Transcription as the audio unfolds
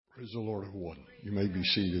Praise the Lord, everyone. You may be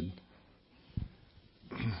seated.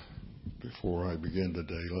 Before I begin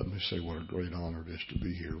today, let me say what a great honor it is to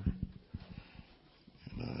be here.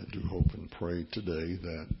 And I do hope and pray today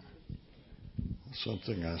that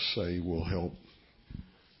something I say will help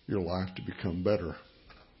your life to become better.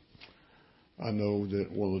 I know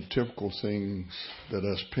that one of the typical things that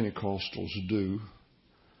us Pentecostals do,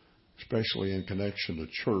 especially in connection to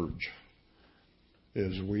church,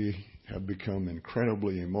 is we have become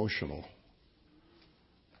incredibly emotional,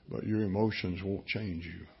 but your emotions won't change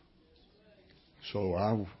you. So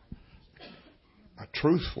I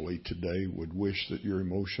truthfully today would wish that your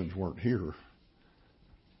emotions weren't here,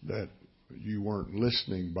 that you weren't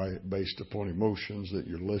listening based upon emotions, that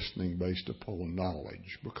you're listening based upon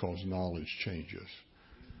knowledge, because knowledge changes.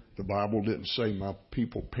 The Bible didn't say my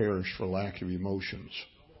people perish for lack of emotions.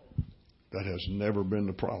 That has never been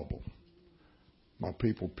the problem. My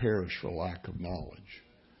people perish for lack of knowledge.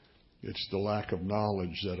 It's the lack of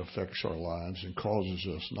knowledge that affects our lives and causes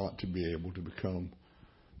us not to be able to become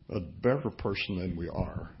a better person than we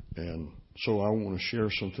are. And so I want to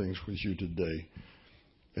share some things with you today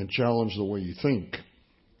and challenge the way you think.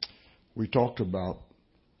 We talked about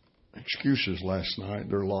excuses last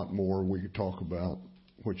night. There are a lot more we could talk about,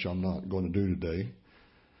 which I'm not going to do today.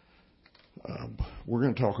 We're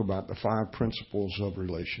going to talk about the 5 principles of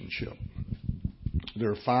relationship.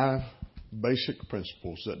 There are 5 basic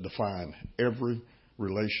principles that define every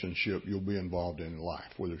relationship you'll be involved in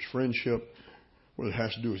life, whether it's friendship, whether it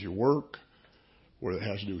has to do with your work, whether it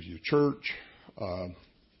has to do with your church,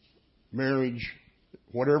 marriage,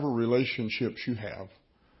 whatever relationships you have,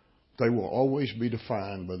 they will always be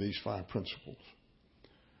defined by these 5 principles.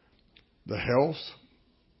 The health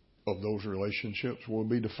of those relationships will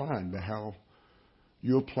be defined by how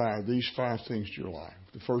you apply these 5 things to your life.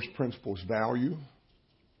 The first principle is value.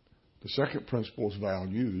 The second principle is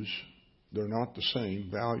values. They're not the same.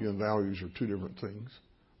 Value and values are 2 different things.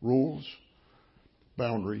 Rules,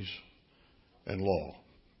 boundaries, and law.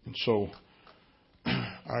 And so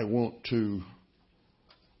I want to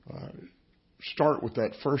start with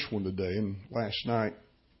that first one today. And last night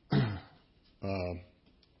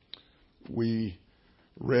we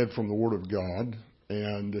read from the Word of God,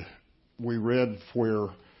 and we read where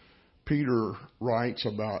Peter writes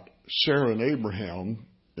about Sarah and Abraham.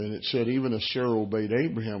 And it said, even as Sarah obeyed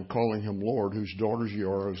Abraham, calling him Lord, whose daughters you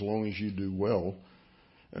are, as long as you do well,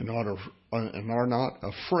 and are not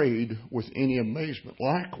afraid with any amazement.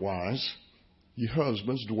 Likewise, ye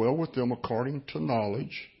husbands, dwell with them according to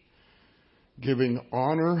knowledge, giving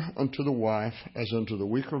honor unto the wife as unto the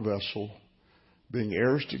weaker vessel, being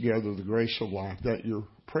heirs together of the grace of life, that your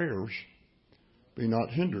prayers be not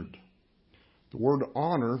hindered. The word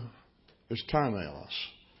honor is timeos,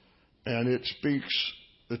 and it speaks.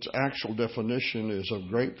 Its actual definition is of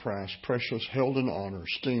great price, precious, held in honor,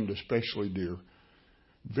 esteemed especially dear,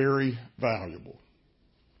 very valuable.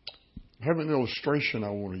 I have an illustration I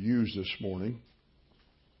want to use this morning.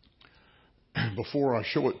 Before I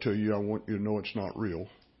show it to you, I want you to know it's not real.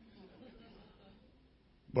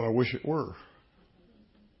 But I wish it were.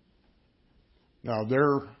 Now,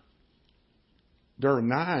 there are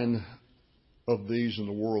 9 of these in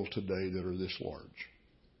the world today that are this large.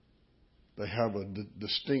 They have a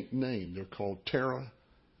distinct name. They're called Terra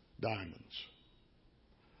diamonds.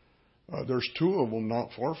 There's 2 of them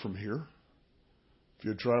not far from here. If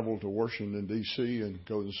you travel to Washington, D.C. and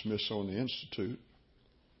go to the Smithsonian Institute,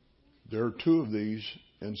 there are 2 of these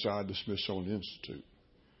inside the Smithsonian Institute.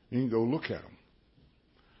 You can go look at them.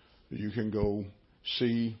 You can go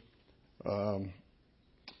see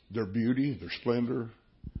their beauty, their splendor.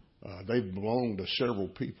 They've belonged to several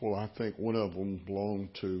people. I think one of them belonged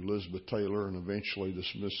to Elizabeth Taylor, and eventually the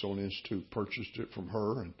Smithsonian Institute purchased it from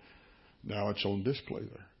her, and now it's on display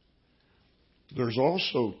there. There's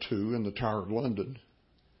also 2 in the Tower of London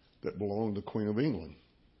that belong to the Queen of England.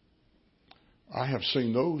 I have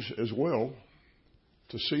seen those as well.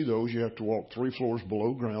 To see those, you have to walk 3 floors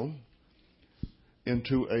below ground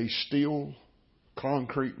into a steel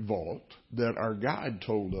concrete vault that our guide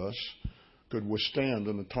told us could withstand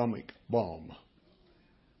an atomic bomb.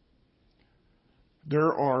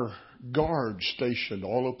 There are guards stationed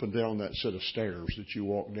all up and down that set of stairs that you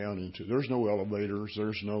walk down into. There's no elevators.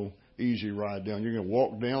 There's no easy ride down. You're going to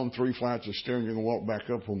walk down 3 flights of stairs and you're going to walk back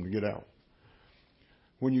up them to get out.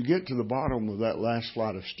 When you get to the bottom of that last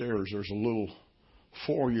flight of stairs, there's a little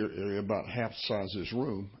foyer area about half the size of this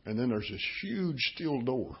room, and then there's this huge steel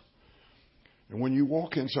door. And when you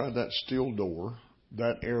walk inside that steel door,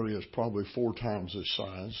 that area is probably 4 times this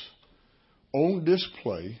size. On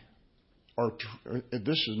display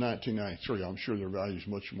this is 1993. I'm sure their value is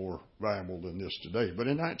much more valuable than this today. But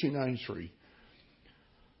in 1993,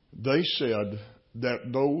 they said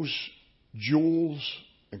that those jewels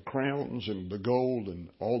and crowns and the gold and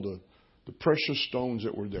all the precious stones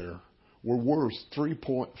that were there were worth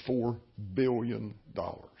 $3.4 billion.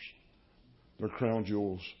 They're crown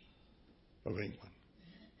jewels of England.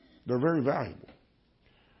 They're very valuable.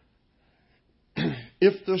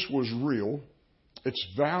 If this was real, its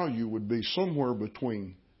value would be somewhere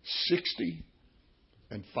between $60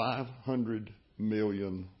 and $500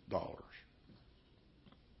 million. Have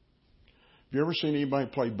you ever seen anybody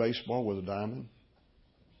play baseball with a diamond?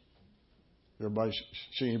 Everybody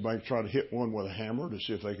see anybody try to hit one with a hammer to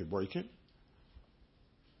see if they could break it?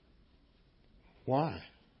 Why?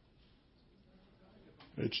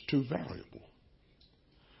 It's too valuable.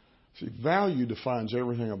 See, value defines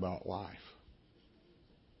everything about life.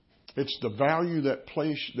 It's the value that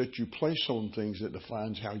you place on things that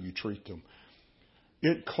defines how you treat them.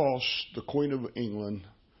 It costs the Queen of England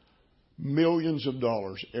millions of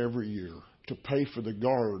dollars every year to pay for the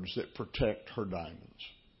guards that protect her diamonds.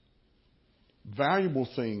 Valuable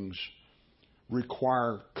things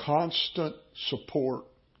require constant support,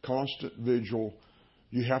 constant vigil.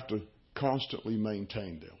 You have to constantly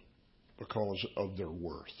maintain them because of their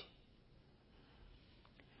worth.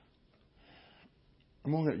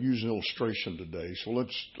 I'm going to use an illustration today, so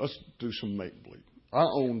let's do some make-believe. I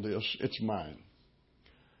own this. It's mine.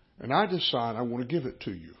 And I decide I want to give it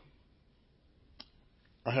to you.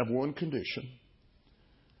 I have one condition.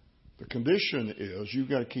 The condition is you've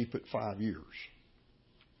got to keep it 5 years.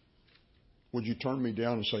 Would you turn me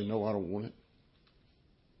down and say, no, I don't want it?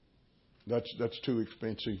 That's too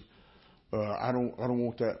expensive. I don't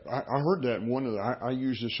want that. I heard that in one of I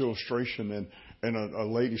used this illustration and a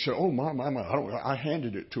lady said, oh, my, I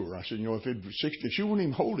handed it to her. I said, if it was 60, she wouldn't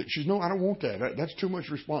even hold it. She said, no, I don't want that. That's too much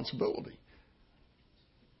responsibility.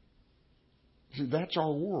 See, that's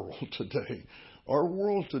our world today. Our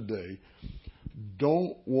world today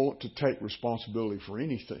don't want to take responsibility for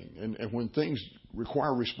anything. And when things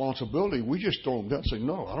require responsibility, we just throw them down and say,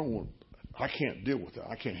 no, I can't deal with that.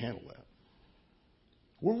 I can't handle that.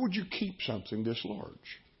 Where would you keep something this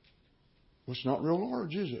large? Well, it's not real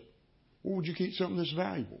large, is it? Where would you keep something this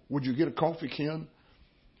valuable? Would you get a coffee can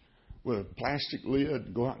with a plastic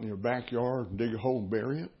lid, go out in your backyard and dig a hole and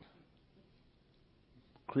bury it?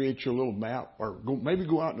 Create your little map, or maybe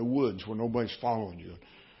go out in the woods where nobody's following you,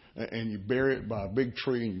 and you bury it by a big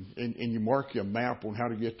tree, and you mark your map on how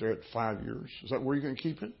to get there at 5 years. Is that where you're going to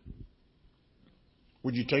keep it?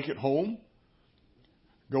 Would you take it home?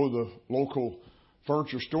 Go to the local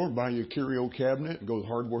furniture store and buy you a curio cabinet, and go to the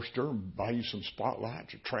hardware store and buy you some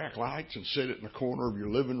spotlights or track lights and set it in the corner of your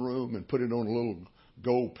living room and put it on a little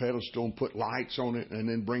gold pedestal and put lights on it and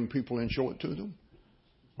then bring people in and show it to them?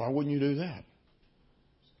 Why wouldn't you do that?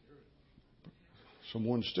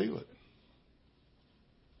 Someone steal it.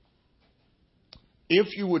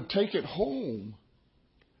 If you would take it home,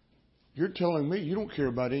 you're telling me you don't care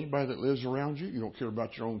about anybody that lives around you. You don't care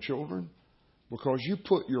about your own children, because you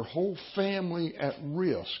put your whole family at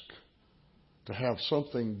risk to have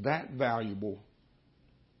something that valuable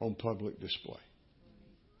on public display.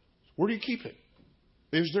 Where do you keep it?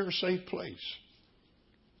 Is there a safe place?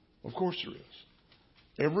 Of course there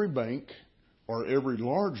is. Every bank or every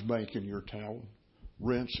large bank in your town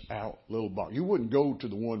rents out little boxes. You wouldn't go to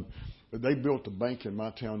the one. They built a bank in my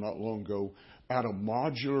town not long ago out of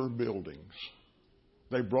modular buildings.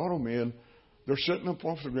 They brought them in. They're setting up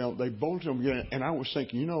off the ground. They bolted them again. And I was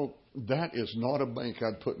thinking, that is not a bank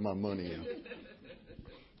I'd put my money in.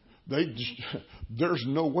 There's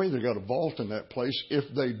no way they got a vault in that place.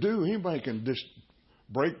 If they do, anybody can just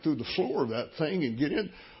break through the floor of that thing and get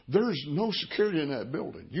in. There's no security in that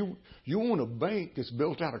building. You want a bank that's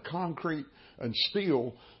built out of concrete and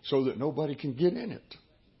steel so that nobody can get in it.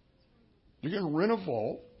 You're going to rent a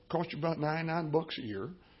vault, cost you about $99 a year,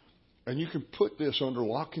 and you can put this under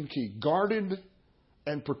lock and key, guarded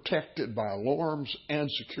and protected by alarms and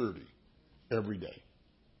security every day.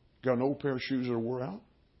 Got an old pair of shoes that are wore out?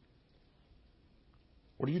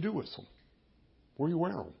 What do you do with them? Where do you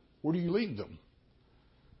wear them? Where do you leave them?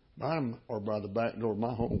 Mine are by the back door of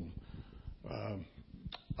my home.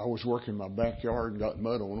 I was working in my backyard and got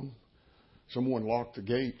mud on them. Someone locked the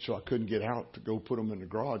gate so I couldn't get out to go put them in the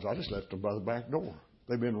garage. I just left them by the back door.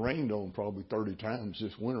 They've been rained on probably 30 times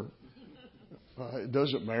this winter. It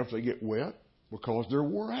doesn't matter if they get wet because they're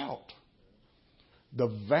wore out. The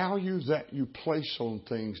value that you place on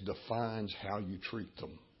things defines how you treat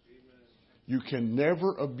them. You can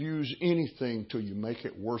never abuse anything till you make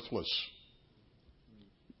it worthless.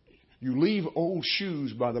 You leave old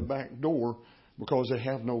shoes by the back door because they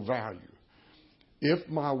have no value. If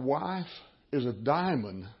my wife is a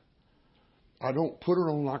diamond, I don't put her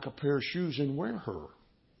on like a pair of shoes and wear her.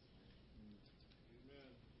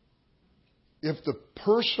 If the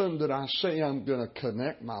person that I say I'm going to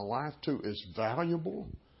connect my life to is valuable,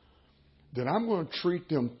 then I'm going to treat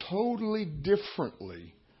them totally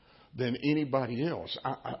differently than anybody else.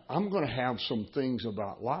 I'm going to have some things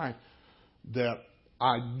about life that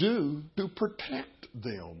I do to protect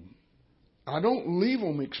them. I don't leave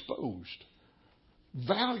them exposed.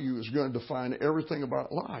 Value is going to define everything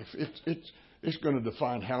about life. It's going to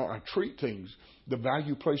define how I treat things. The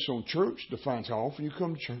value placed on church defines how often you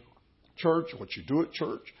come to church, what you do at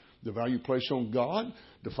church. The value placed on God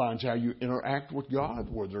defines how you interact with God,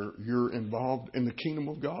 whether you're involved in the kingdom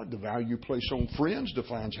of God. The value placed on friends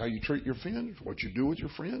defines how you treat your friends, what you do with your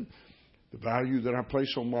friend. The value that I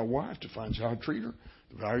place on my wife defines how I treat her.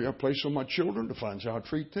 The value I place on my children defines how I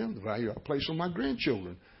treat them. The value I place on my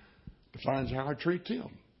grandchildren defines how I treat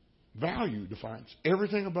them. Value defines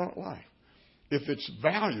everything about life. If it's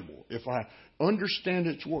valuable, if I understand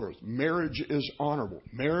its worth, marriage is honorable.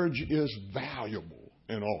 Marriage is valuable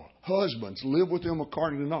and all. Husbands, live with them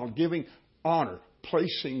according to knowledge, giving honor,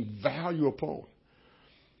 placing value upon.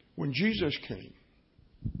 When Jesus came,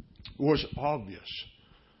 it was obvious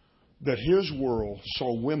that his world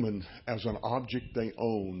saw women as an object they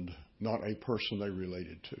owned, not a person they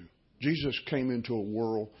related to. Jesus came into a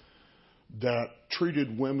world that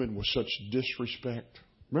treated women with such disrespect.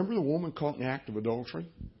 Remember the woman caught in the act of adultery?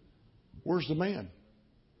 Where's the man?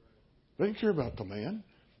 They didn't care about the man.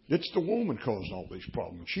 It's the woman causing all these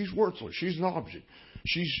problems. She's worthless. She's an object.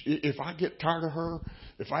 If I get tired of her,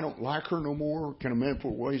 if I don't like her no more, can a man put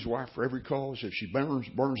away his wife for every cause? If she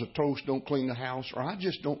burns a toast, don't clean the house, or I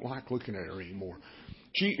just don't like looking at her anymore.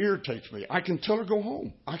 She irritates me. I can tell her go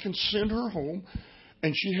home. I can send her home,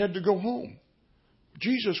 and she had to go home.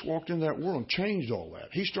 Jesus walked in that world and changed all that.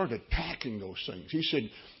 He started attacking those things. He said,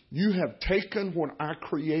 you have taken what I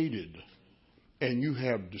created, and you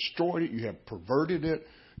have destroyed it. You have perverted it.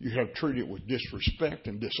 You have treated it with disrespect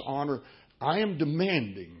and dishonor. I am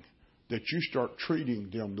demanding that you start treating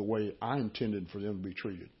them the way I intended for them to be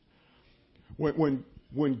treated.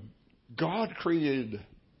 When God created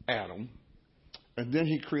Adam, and then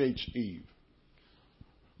he creates Eve,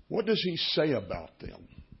 what does he say about them?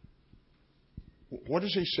 What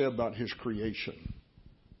does he say about his creation?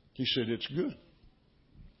 He said it's good.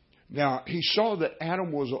 Now, he saw that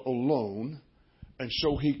Adam was alone, and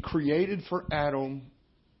so he created for Adam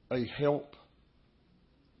a help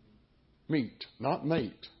meet, not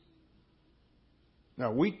mate.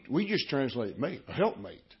 Now, we just translate mate, a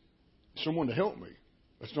helpmate, someone to help me.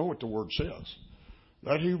 That's not what the word says.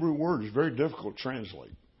 That Hebrew word is very difficult to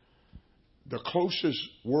translate. The closest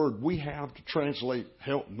word we have to translate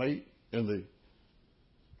helpmate in the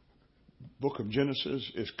book of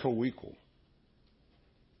Genesis is co-equal.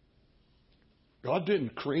 God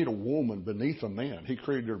didn't create a woman beneath a man. He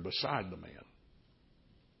created her beside the man.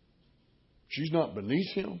 She's not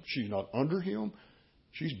beneath him. She's not under him.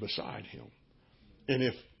 She's beside him. And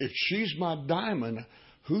if she's my diamond,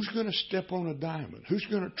 who's going to step on a diamond? Who's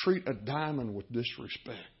going to treat a diamond with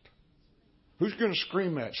disrespect? Who's going to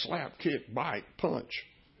scream at, slap, kick, bite, punch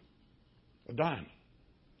a diamond?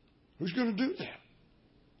 Who's going to do that?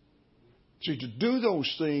 See, to do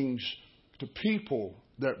those things to people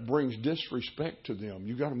that brings disrespect to them,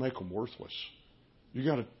 you got to make them worthless. You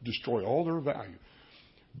got to destroy all their value.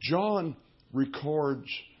 John records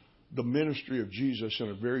the ministry of Jesus in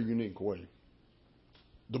a very unique way.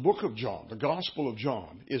 The book of John, the Gospel of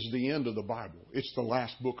John, is the end of the Bible. It's the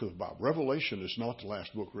last book of the Bible. Revelation is not the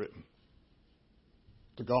last book written.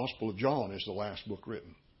 The Gospel of John is the last book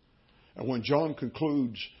written. And when John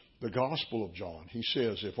concludes the Gospel of John, he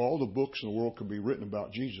says, if all the books in the world could be written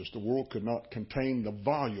about Jesus, the world could not contain the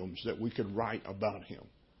volumes that we could write about him.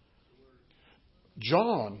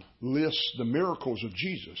 John lists the miracles of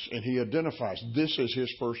Jesus, and he identifies this as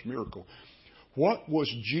his first miracle. What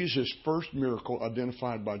was Jesus' first miracle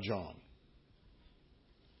identified by John?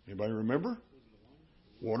 Anybody remember?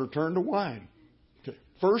 Water turned to wine. Okay.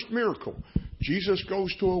 First miracle. Jesus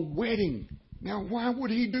goes to a wedding. Now, why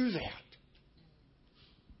would he do that?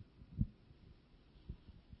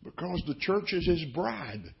 Because the church is his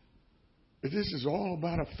bride. This is all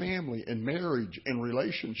about a family and marriage and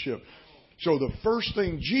relationship. So the first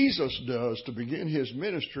thing Jesus does to begin his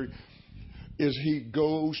ministry is he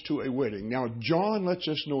goes to a wedding. Now, John lets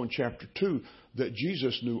us know in chapter 2 that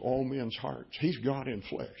Jesus knew all men's hearts. He's God in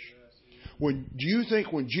flesh. Do you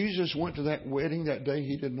think when Jesus went to that wedding that day,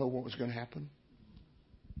 he didn't know what was going to happen?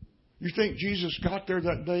 You think Jesus got there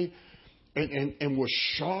that day and was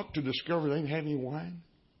shocked to discover they didn't have any wine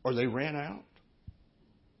or they ran out.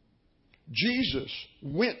 Jesus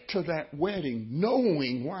went to that wedding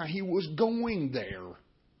knowing why he was going there.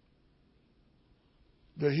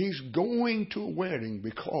 That he's going to a wedding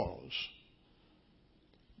because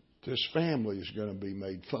this family is going to be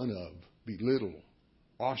made fun of, belittled,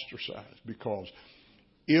 ostracized. Because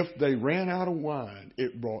if they ran out of wine,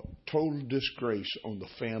 it brought total disgrace on the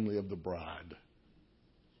family of the bride.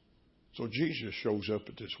 So Jesus shows up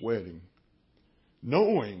at this wedding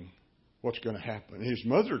knowing what's going to happen. His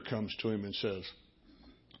mother comes to him and says,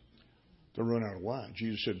 they run out of wine.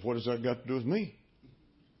 Jesus said, what has that got to do with me?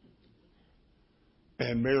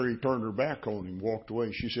 And Mary turned her back on him, walked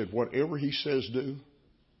away. She said, whatever he says do,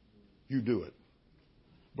 you do it.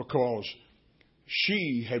 Because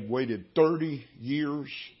she had waited 30 years.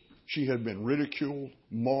 She had been ridiculed,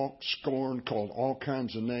 mocked, scorned, called all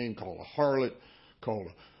kinds of names, called a harlot, called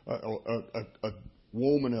a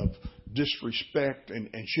woman of disrespect, and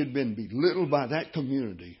she'd been belittled by that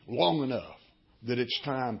community long enough that it's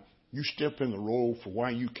time you step in the role for why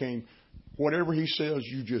you came. Whatever he says,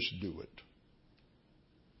 you just do it.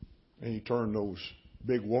 And he turned those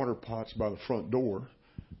big water pots by the front door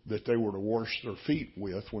that they were to wash their feet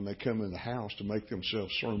with when they come in the house to make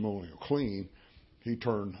themselves ceremonial clean. He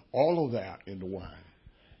turned all of that into wine.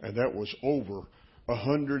 And that was over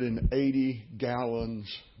 180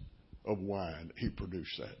 gallons of wine he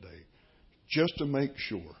produced that day, just to make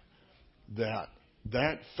sure that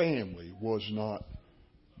that family was not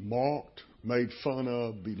mocked, made fun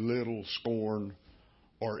of, belittled, scorned,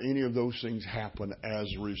 or any of those things happen as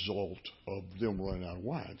a result of them running out of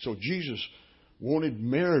wine. So Jesus wanted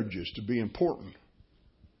marriages to be important.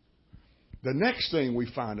 The next thing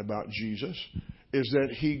we find about Jesus is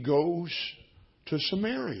that he goes to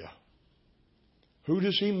Samaria. Who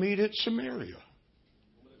does he meet at Samaria?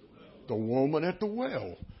 The woman at the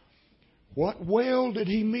well. What well did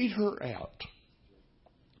he meet her at?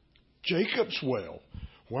 Jacob's well.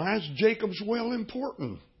 Why is Jacob's well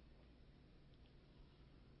important?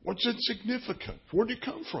 What's it significant? Where did it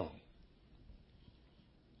come from?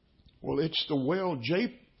 Well, it's the well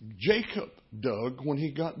Jacob dug when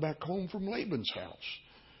he got back home from Laban's house.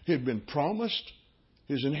 He had been promised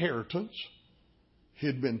his inheritance. He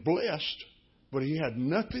had been blessed, but he had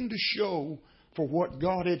nothing to show for what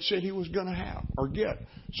God had said he was going to have or get.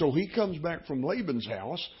 So he comes back from Laban's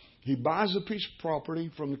house. He buys a piece of property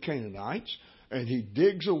from the Canaanites, and he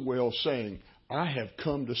digs a well saying, I have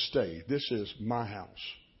come to stay. This is my house.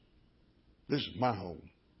 This is my home.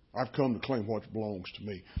 I've come to claim what belongs to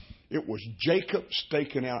me. It was Jacob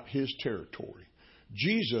staking out his territory.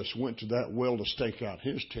 Jesus went to that well to stake out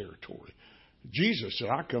his territory. Jesus said,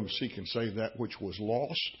 I come seek and save that which was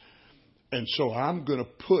lost. And so I'm going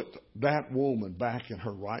to put that woman back in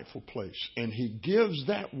her rightful place. And he gives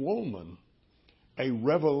that woman a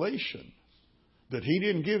revelation that he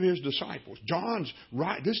didn't give his disciples. John's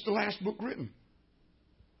right. This is the last book written.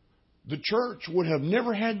 The church would have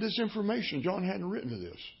never had this information. John hadn't written to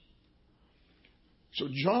this. So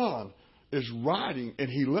John is writing, and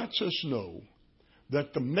he lets us know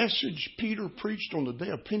that the message Peter preached on the day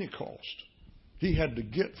of Pentecost, he had to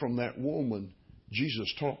get from that woman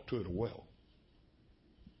Jesus talked to at a well.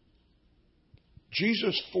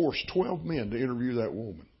 Jesus forced 12 men to interview that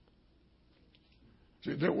woman.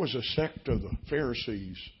 See, there was a sect of the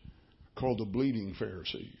Pharisees called the Bleeding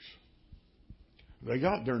Pharisees. They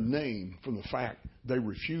got their name from the fact they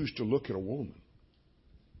refused to look at a woman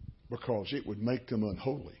because it would make them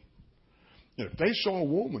unholy. And if they saw a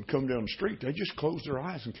woman come down the street, they just closed their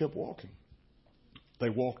eyes and kept walking. They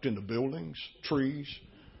walked into buildings, trees,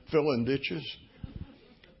 fell in ditches.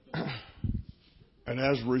 And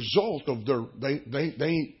as a result of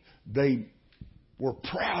they were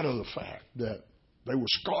proud of the fact that they were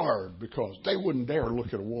scarred because they wouldn't dare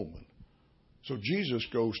look at a woman. So Jesus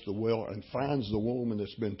goes to the well and finds the woman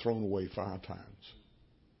that's been thrown away 5 times.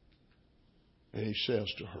 And he says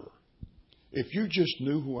to her, if you just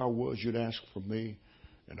knew who I was, you'd ask for me,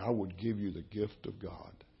 and I would give you the gift of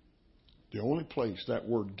God. The only place that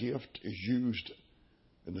word gift is used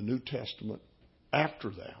in the New Testament after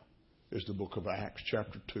that is the book of Acts,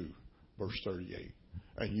 chapter 2, verse 38.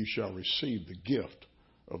 And you shall receive the gift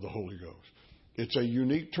of the Holy Ghost. It's a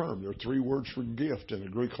unique term. There are 3 words for gift in the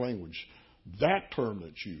Greek language. That term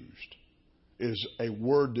that's used is a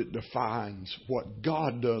word that defines what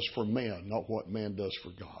God does for man, not what man does for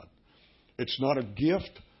God. It's not a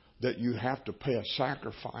gift that you have to pay a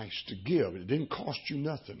sacrifice to give. It didn't cost you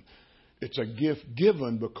nothing. It's a gift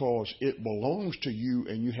given because it belongs to you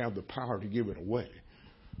and you have the power to give it away.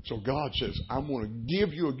 So God says, I'm going to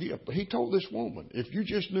give you a gift. But he told this woman, if you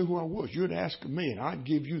just knew who I was, you'd ask of me, and I'd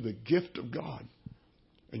give you the gift of God.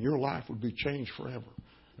 And your life would be changed forever.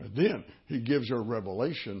 And then he gives her a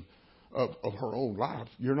revelation of her own life.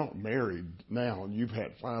 You're not married now, and you've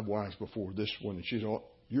had 5 wives before this one. And she's all,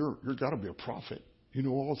 you're got to be a prophet. You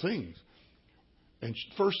know all things. And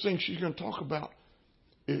first thing she's going to talk about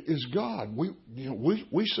is God.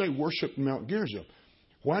 We say worship Mount Gerizim.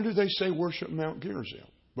 Why do they say worship Mount Gerizim?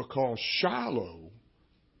 Because Shiloh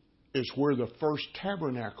is where the first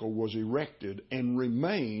tabernacle was erected and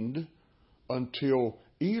remained until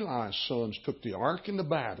Eli's sons took the ark in the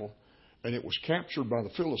battle, and it was captured by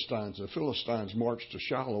the Philistines. The Philistines marched to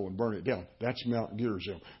Shiloh and burned it down. That's Mount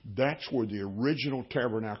Gerizim. That's where the original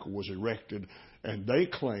tabernacle was erected, and they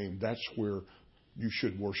claim that's where you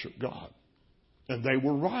should worship God. And they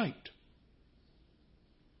were right.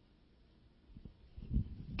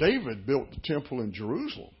 David built the temple in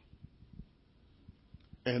Jerusalem.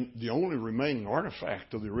 And the only remaining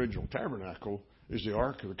artifact of the original tabernacle is the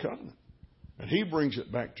Ark of the Covenant. And he brings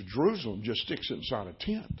it back to Jerusalem, just sticks it inside a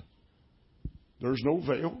tent. There's no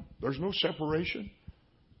veil. There's no separation.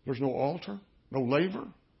 There's no altar, no laver.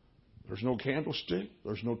 There's no candlestick.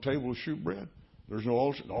 There's no table of shewbread. There's no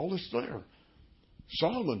altar. All this there.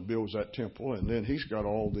 Solomon builds that temple, and then he's got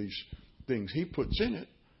all these things he puts in it.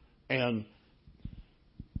 And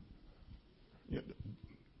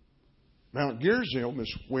Mount Gerizim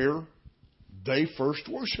is where they first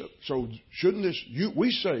worship. So shouldn't this,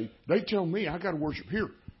 we say, they tell me I got to worship here.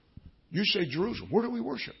 You say Jerusalem. Where do we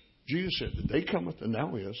worship? Jesus said, the day cometh, and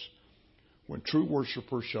now is, when true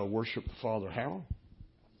worshipers shall worship the Father how?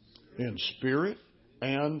 In spirit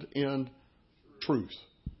and in truth.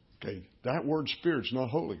 Okay, that word spirit is not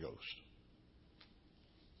Holy Ghost.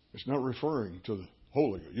 It's not referring to the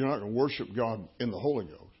Holy Ghost. You're not going to worship God in the Holy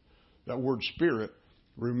Ghost. That word spirit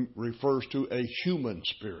refers to a human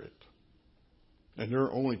spirit. And there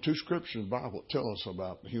are only 2 scriptures in the Bible that tell us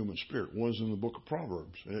about the human spirit. One's in the book of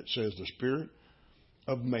Proverbs, and it says, the spirit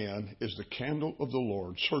of man is the candle of the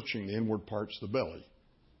Lord, searching the inward parts of the belly.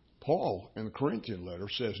 Paul, in the Corinthian letter,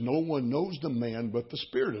 says, no one knows the man but the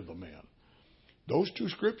spirit of the man. Those 2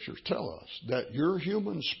 scriptures tell us that your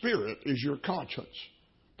human spirit is your conscience.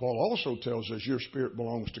 Paul also tells us your spirit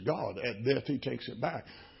belongs to God. At death, he takes it back.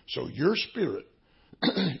 So your spirit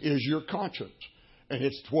is your conscience. And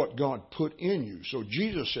it's what God put in you. So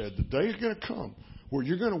Jesus said, the day is going to come where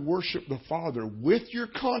you're going to worship the Father with your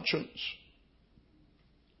conscience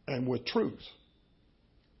and with truth.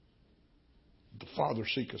 The Father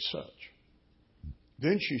seeketh such.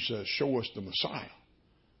 Then she says, show us the Messiah.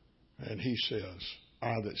 And he says,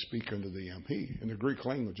 I that speak unto thee am he. In the Greek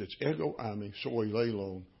language, it's ego eimi soi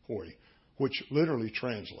leilon hoi, which literally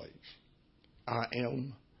translates, I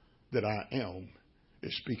am that I am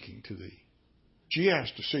is speaking to thee. She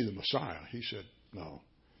asked to see the Messiah. He said, no,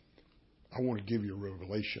 I want to give you a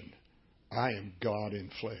revelation. I am God in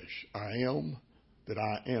flesh. I am that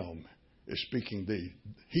I am is speaking to thee.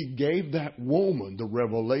 He gave that woman the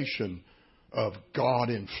revelation of God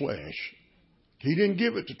in flesh. He didn't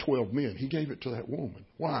give it to 12 men. He gave it to that woman.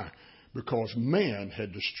 Why? Because man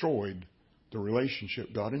had destroyed the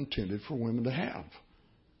relationship God intended for women to have.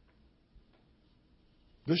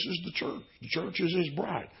 This is the church. The church is his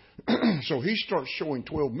bride. So he starts showing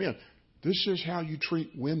 12 men, this is how you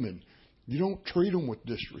treat women. You don't treat them with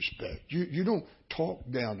disrespect. You don't talk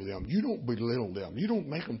down to them. You don't belittle them. You don't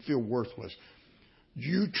make them feel worthless.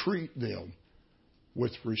 You treat them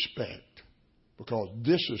with respect. Because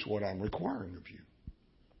this is what I'm requiring of you.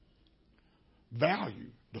 Value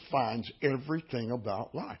defines everything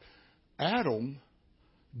about life. Adam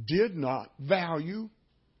did not value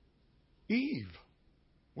Eve.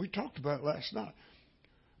 We talked about it last night.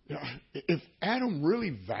 If Adam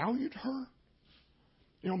really valued her,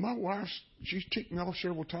 my wife, she's ticked me off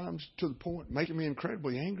several times to the point of making me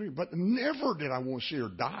incredibly angry, but never did I want to see her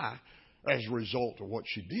die as a result of what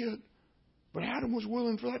she did. But Adam was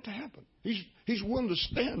willing for that to happen. He's willing to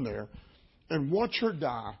stand there and watch her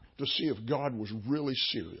die to see if God was really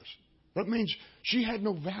serious. That means she had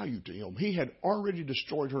no value to him. He had already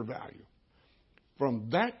destroyed her value. From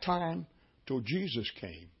that time till Jesus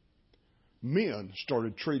came, men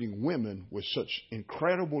started treating women with such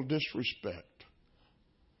incredible disrespect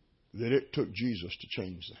that it took Jesus to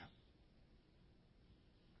change that.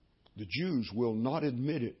 The Jews will not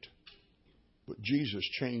admit it, but Jesus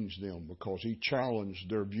changed them because he challenged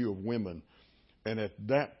their view of women. And at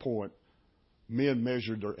that point, men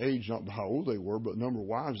measured their age not by how old they were, but the number of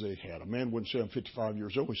wives they had. A man wouldn't say I'm 55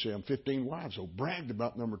 years old. He'd say I'm 15 wives. So bragged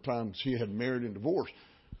about the number of times he had married and divorced.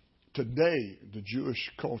 Today, the Jewish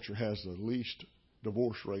culture has the least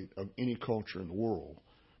divorce rate of any culture in the world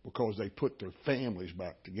because they put their families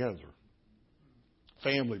back together.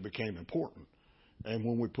 Family became important. And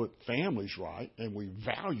when we put families right and we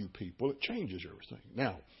value people, it changes everything.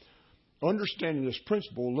 Now, understanding this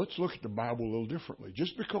principle, let's look at the Bible a little differently.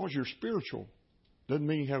 Just because you're spiritual doesn't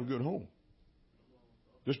mean you have a good home.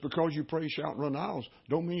 Just because you pray, shout, and run aisles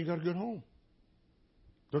don't mean you got a good home.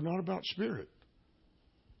 They're not about spirit.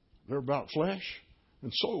 They're about flesh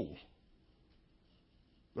and soul.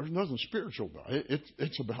 There's nothing spiritual about it.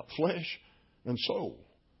 It's about flesh and soul.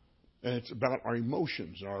 And it's about our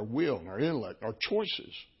emotions, our will, and our intellect, our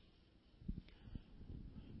choices.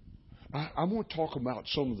 I want to talk about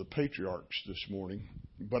some of the patriarchs this morning,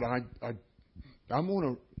 but I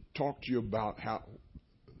want to talk to you about how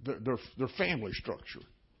their family structure.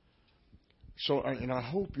 So, and I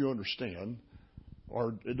hope you understand,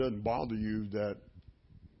 or it doesn't bother you, that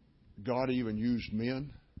God even used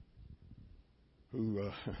men who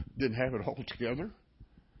didn't have it all together,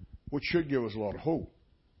 which should give us a lot of hope.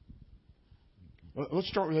 Let's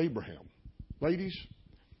start with Abraham. Ladies,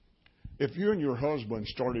 if you and your husband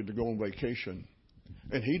started to go on vacation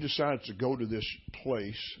and he decides to go to this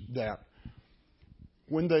place that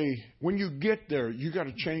when you get there, you got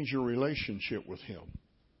to change your relationship with him.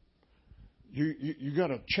 You got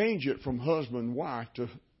to change it from husband and wife to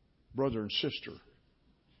brother and sister.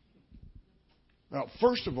 Now,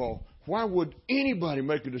 first of all, why would anybody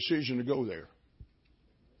make a decision to go there?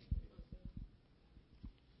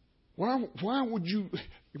 Why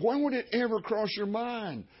would it ever cross your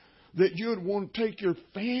mind that you would want to take your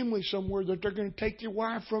family somewhere that they're going to take your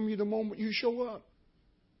wife from you the moment you show up?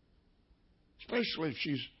 Especially if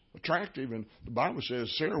she's attractive, and the Bible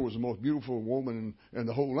says Sarah was the most beautiful woman in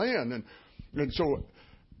the whole land, and so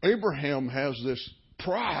Abraham has this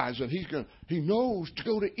prize, and he knows to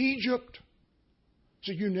go to Egypt.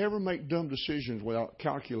 So you never make dumb decisions without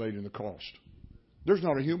calculating the cost. There's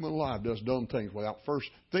not a human alive does dumb things without first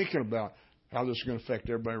thinking about how this is going to affect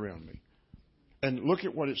everybody around me. And look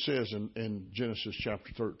at what it says in Genesis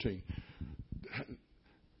chapter 13.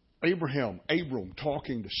 Abram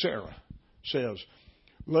talking to Sarah says,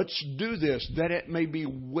 let's do this that it may be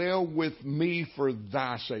well with me for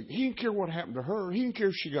thy sake. He didn't care what happened to her. He didn't care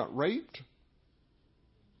if she got raped.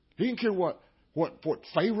 He didn't care what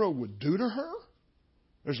Pharaoh would do to her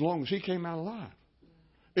as long as he came out alive.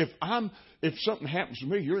 If something happens to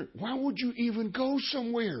me, why would you even go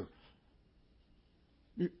somewhere?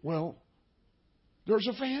 Well, there's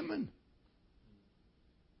a famine.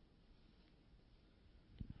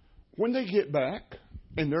 When they get back,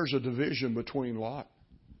 and there's a division between Lot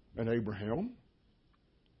and Abraham,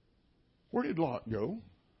 where did Lot go?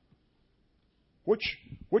 Which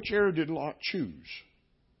area did Lot choose?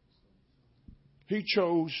 He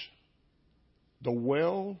chose the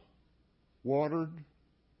well-watered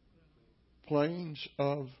plains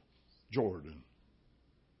of Jordan.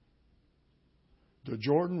 The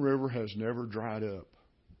Jordan River has never dried up.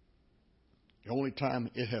 The only time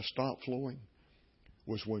it has stopped flowing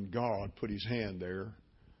was when God put his hand there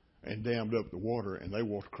and dammed up the water and they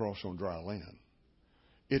walked across on dry land.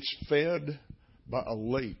 It's fed by a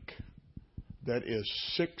lake that is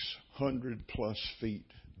 600 plus feet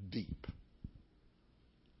deep.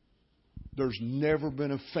 There's never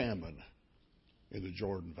been a famine in the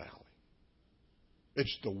Jordan Valley.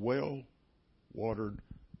 It's the well-watered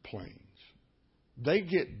plains. They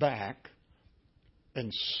get back,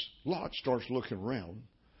 and Lot starts looking around.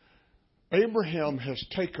 Abraham has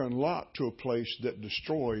taken Lot to a place that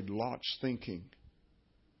destroyed Lot's thinking.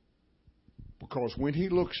 Because when he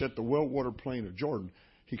looks at the well-watered plain of Jordan,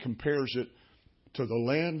 he compares it to the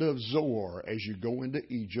land of Zoar as you go into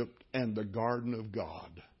Egypt and the garden of God.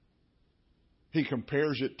 He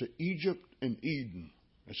compares it to Egypt and Eden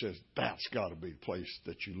and says, that's got to be the place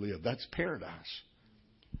that you live. That's paradise.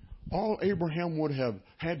 All Abraham would have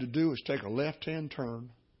had to do is take a left-hand turn,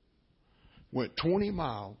 went 20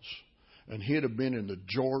 miles, and he'd have been in the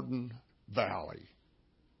Jordan Valley.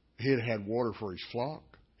 He'd had water for his flock.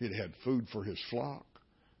 He'd had food for his flock.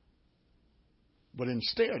 But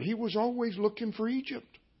instead, he was always looking for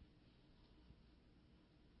Egypt.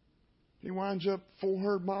 He winds up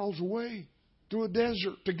 400 miles away through a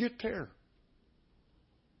desert to get there.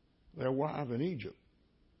 Their wife in Egypt.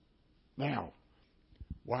 Now,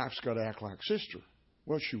 wife's got to act like sister.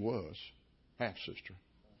 Well, she was half-sister.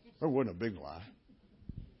 There wasn't a big lie.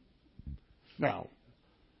 Now,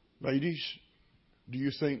 ladies, do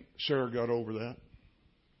you think Sarah got over that?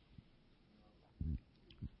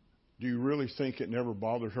 Do you really think it never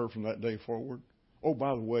bothered her from that day forward? Oh,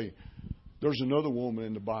 by the way, there's another woman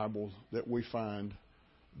in the Bible that we find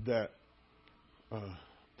that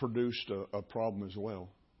produced a problem as well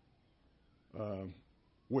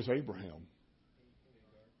with Abraham.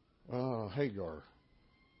 Hagar.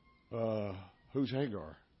 Who's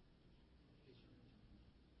Hagar?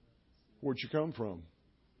 Where'd you come from?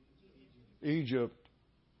 Egypt.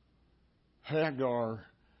 Hagar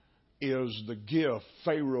is the gift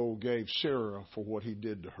Pharaoh gave Sarah for what he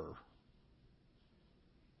did to her.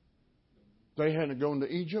 They hadn't gone to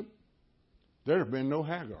Egypt, there'd have been no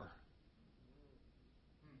Hagar.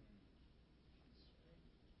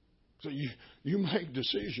 So you make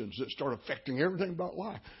decisions that start affecting everything about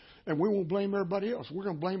life. And we won't blame everybody else. We're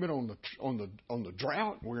going to blame it on the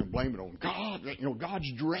drought. We're going to blame it on God.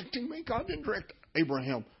 God's directing me. God didn't direct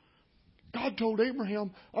Abraham. God told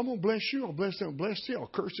Abraham, I'm going to bless you. I'll bless them, bless thee. I'll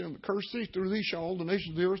curse them, curse thee. Through thee shall all the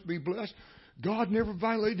nations of the earth be blessed. God never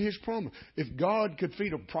violated His promise. If God could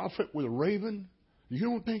feed a prophet with a raven, you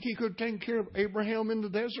don't think He could have taken care of Abraham in the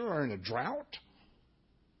desert or in a drought?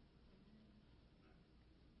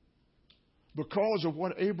 Because of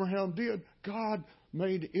what Abraham did, God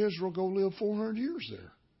made Israel go live 400 years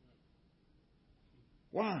there.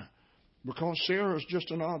 Why? Because Sarah's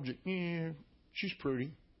just an object. Yeah, she's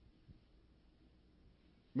pretty.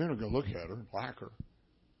 Men are going to look at her and like her.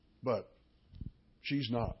 But she's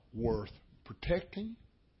not worth protecting.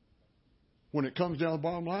 When it comes down to the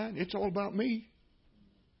bottom line, it's all about me.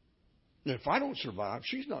 And if I don't survive,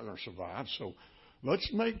 she's not going to survive. So let's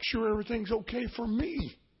make sure everything's okay for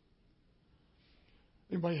me.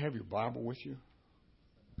 Anybody have your Bible with you?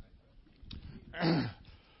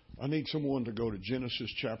 I need someone to go to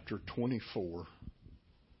Genesis chapter 24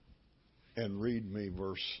 and read me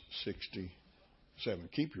verse 67.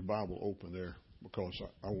 Keep your Bible open there because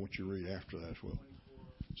I want you to read after that as well.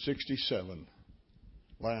 67,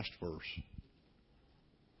 last verse.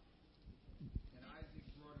 And Isaac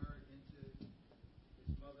brought her into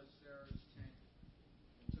his mother Sarah's tent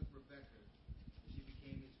and took Rebekah, and she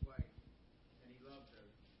became his wife, and he loved her.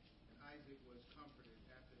 And Isaac was comforted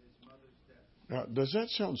after his mother's death. Now, does that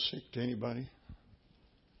sound sick to anybody?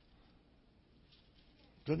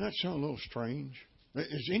 Doesn't that sound a little strange?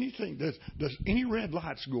 Does any red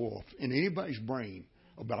lights go off in anybody's brain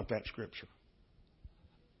about that scripture?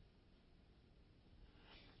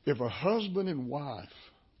 If a husband and wife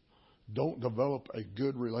don't develop a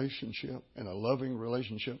good relationship and a loving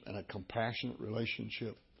relationship and a compassionate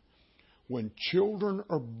relationship, when children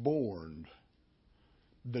are born,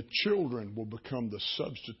 the children will become the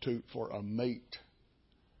substitute for a mate.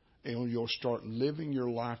 And you'll start living your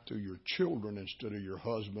life through your children instead of your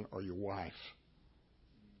husband or your wife.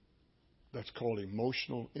 That's called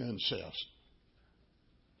emotional incest.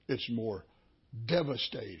 It's more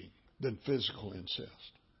devastating than physical incest.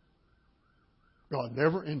 God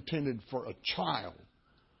never intended for a child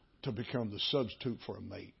to become the substitute for a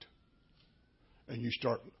mate. And you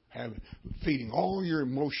start feeding all your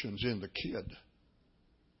emotions in the kid.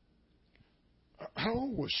 How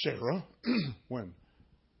old was Sarah when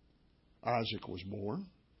Isaac was born?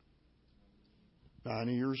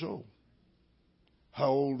 90 years old. How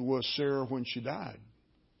old was Sarah when she died?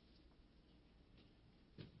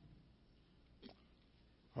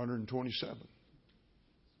 127.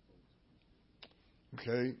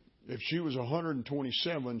 Okay, if she was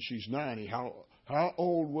 127, she's 90. How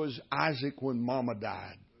old was Isaac when Mama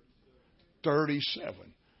died? 37.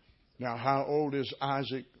 Now, how old is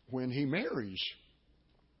Isaac when he marries?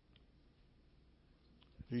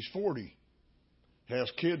 He's 40. Has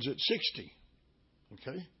kids at 60.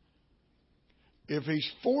 Okay? If he's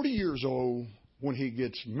 40 years old when he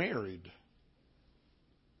gets married,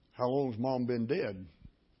 how long has Mom been dead?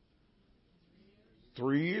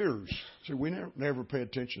 3 years. See, we never pay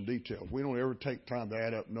attention to details. We don't ever take time to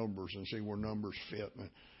add up numbers and see where numbers fit.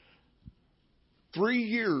 3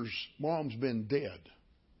 years Mom's been dead.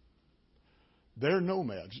 They're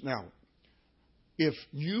nomads. Now, if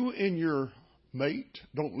you and your mate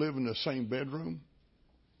don't live in the same bedroom,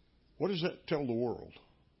 what does that tell the world?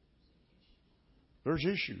 There's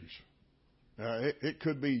issues. It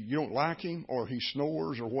could be you don't like him or he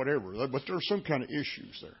snores or whatever, but there's some kind of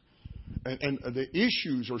issues there. And the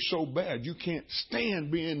issues are so bad you can't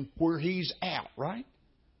stand being where he's at, right?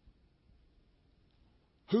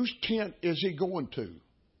 Whose tent is he going to?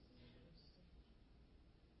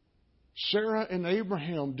 Sarah and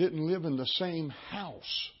Abraham didn't live in the same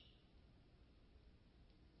house.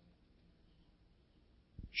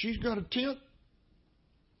 She's got a tent.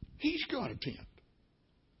 He's got a tent.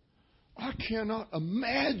 I cannot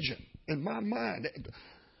imagine in my mind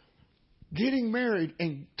getting married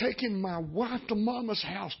and taking my wife to Mama's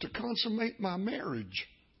house to consummate my marriage.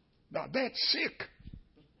 Now that's sick.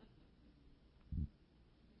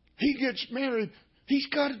 He gets married. He's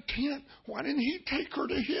got a tent. Why didn't he take her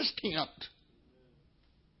to his tent?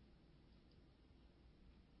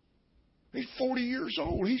 He's 40 years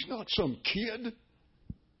old. He's not some kid.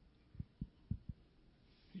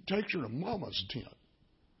 He takes her to Mama's tent.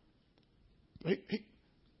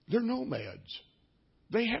 They're nomads.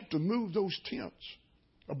 They have to move those tents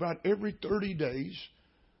about every 30 days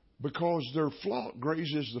because their flock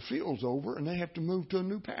grazes the fields over, and they have to move to a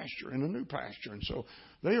new pasture and a new pasture. And so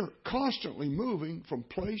they are constantly moving from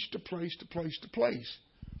place to place to place to place.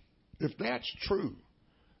 If that's true,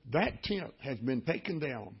 that tent has been taken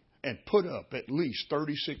down and put up at least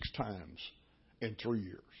 36 times in 3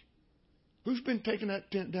 years. Who's been taking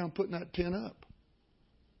that tent down, putting that tent up?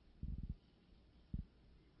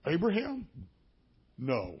 Abraham?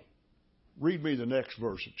 No. Read me the next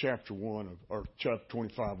verse of chapter 1 or chapter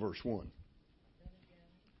 25, verse 1.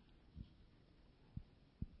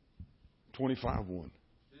 25:1.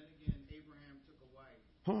 Then again, Abraham took a wife.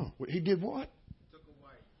 Huh? He did what? Took a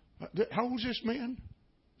wife. How old is this man?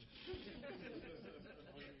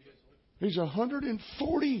 He's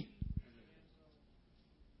 140.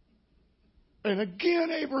 And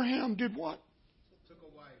again, Abraham did what? Took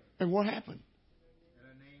a wife. And what happened? And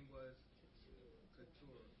her name was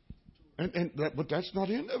Keturah. But that's not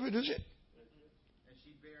the end of it, is it? And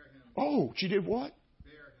she bare him. Oh, she did what?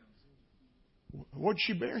 Bare him. What did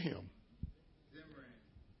she bear him? Zimran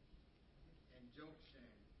and Jokshan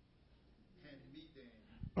and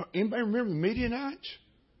Medan. Anybody remember the Midianites?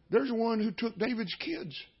 There's the one who took David's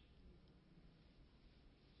kids.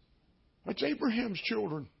 That's Abraham's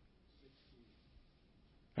children.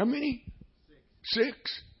 How many?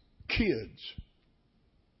 6 kids.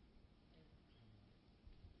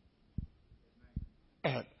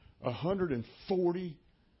 At 140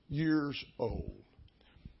 years old.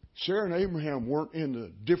 Sarah and Abraham weren't in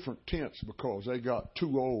the different tents because they got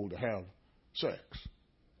too old to have sex.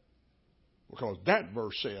 Because that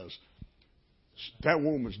verse says, that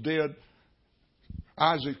woman's dead.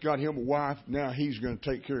 Isaac got him a wife. Now he's going to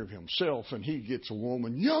take care of himself, and he gets a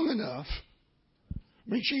woman young enough. I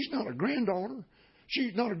mean, she's not a granddaughter.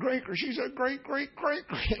 She's not a she's a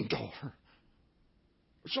great-great-great-granddaughter.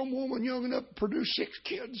 Some woman young enough to produce 6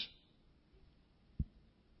 kids.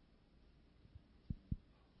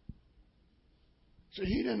 See,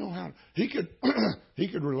 he didn't know how. He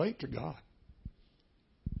could relate to God,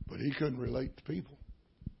 but he couldn't relate to people.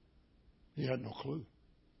 He had no clue.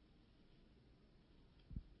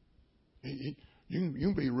 You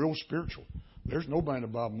can be real spiritual. There's nobody in the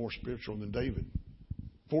Bible more spiritual than David.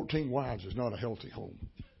 14 wives is not a healthy home.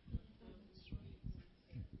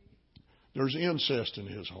 There's incest in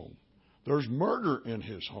his home. There's murder in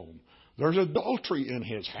his home. There's adultery in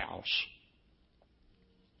his house.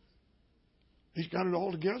 He's got it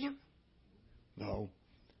all together? No.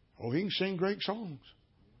 Oh, he can sing great songs.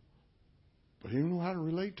 But he didn't know how to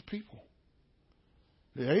relate to people.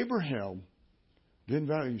 Abraham didn't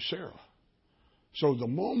value Sarah. So the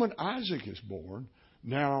moment Isaac is born,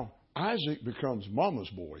 now Isaac becomes mama's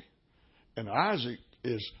boy. And Isaac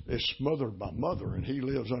is smothered by mother, and he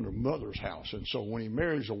lives under mother's house. And so when he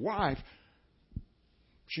marries a wife,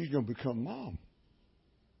 she's going to become mom.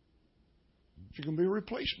 She's going to be a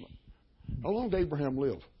replacement. How long did Abraham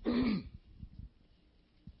live? Anybody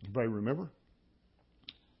remember?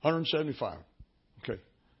 175. Okay.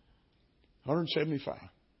 175.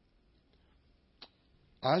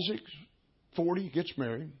 Isaac's 40, gets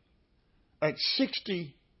married. At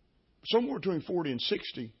 60, somewhere between 40 and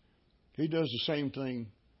 60, he does the same thing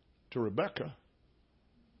to Rebekah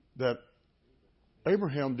that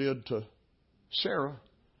Abraham did to Sarah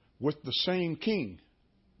with the same king.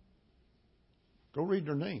 Go read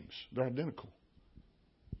their names. They're identical.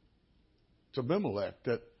 It's Abimelech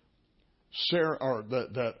that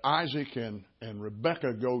that Isaac and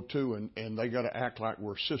Rebekah go to, and they got to act like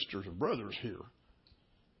we're sisters and brothers here.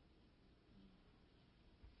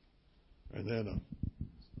 And then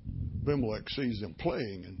Abimelech sees them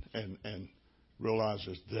playing and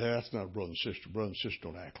realizes that's not a brother and sister. Brother and sister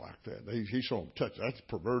don't act like that. He saw them touch. That's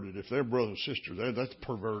perverted. If they're brother and sister, that's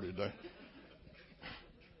perverted.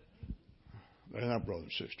 They're not brother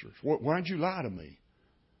and sisters. Why'd you lie to me?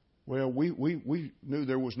 Well, we knew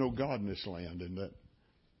there was no God in this land and that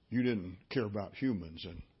you didn't care about humans.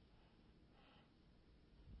 And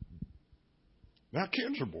now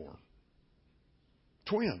kids are born.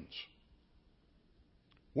 Twins.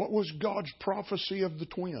 What was God's prophecy of the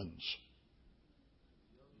twins?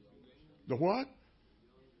 The what?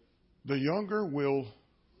 The younger will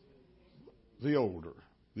the older.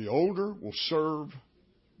 The older will serve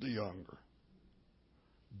the younger.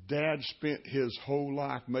 Dad spent his whole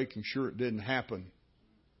life making sure it didn't happen.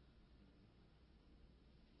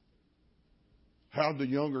 How'd the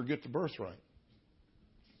younger get the birthright?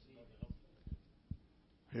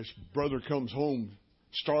 His brother comes home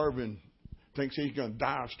starving, thinks he's going to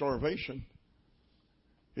die of starvation.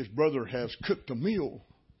 His brother has cooked a meal,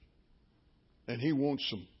 and he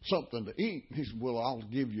wants something to eat. He said, well, I'll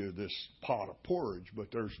give you this pot of porridge, but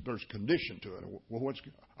there's condition to it. Well,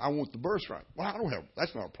 I want the birthright. Well, I don't have,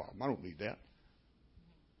 that's not a problem. I don't need that.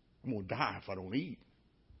 I'm going to die if I don't eat.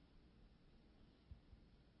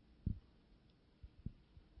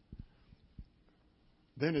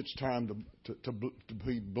 Then it's time to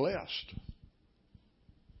be blessed.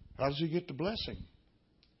 How does he get the blessing?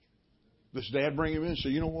 Does Dad bring him in and say,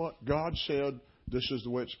 you know what? God said this is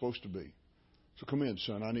the way it's supposed to be. So come in,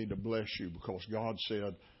 son. I need to bless you because God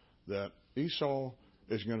said that Esau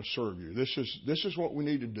is going to serve you. This is what we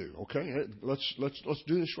need to do. Okay, let's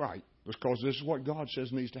do this right because this is what God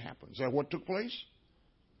says needs to happen. Is that what took place?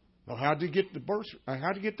 Now, how did he get the birth?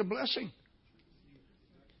 How did he get the blessing?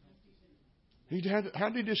 How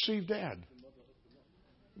did he deceive Dad?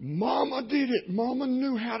 Mama did it. Mama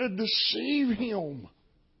knew how to deceive him.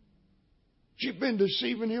 She'd been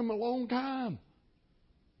deceiving him a long time.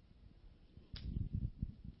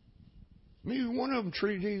 Neither one of them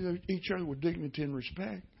treated each other with dignity and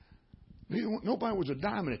respect. Nobody was a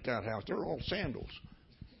diamond at that house. They're all sandals.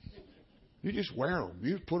 You just wear them.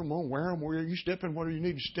 You put them on, wear them. Where you step in whatever you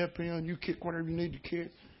need to step in. You kick whatever you need to kick.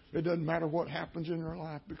 It doesn't matter what happens in their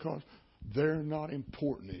life because they're not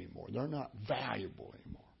important anymore. They're not valuable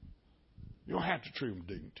anymore. You don't have to treat them with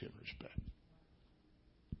dignity and respect.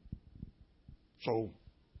 So,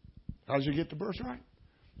 how does he get the birthright?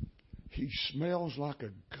 He smells like a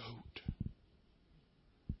goat.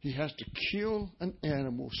 He has to kill an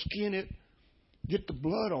animal, skin it, get the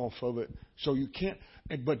blood off of it, so you can't.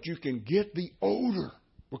 But you can get the odor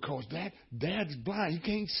because Dad's blind. He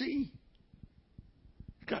can't see.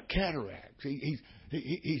 He's got cataracts.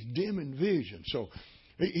 He's dim in vision. So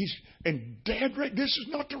and Dad, this is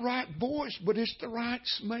not the right voice, but it's the right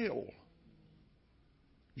smell.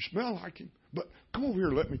 You smell like him. But come over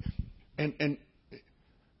here, let me. And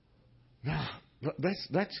now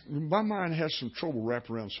that's my mind has some trouble wrapped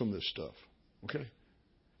around some of this stuff. Okay,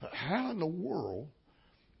 how in the world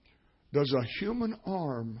does a human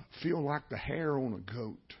arm feel like the hair on a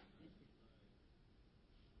goat?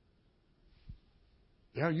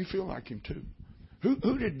 Yeah, you feel like him too.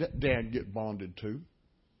 Who did Dad get bonded to?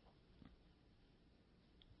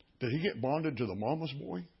 Did he get bonded to the mama's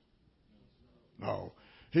boy? No.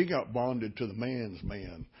 He got bonded to the man's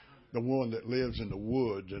man, the one that lives in the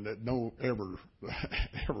woods and that don't ever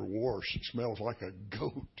wash and smells like a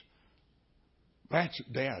goat. That's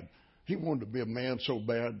Dad. He wanted to be a man so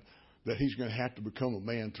bad that he's going to have to become a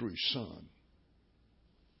man through his son.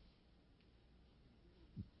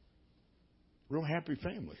 Real happy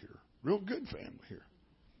family here. Real good family here.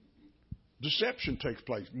 Deception takes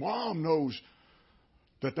place. Mom knows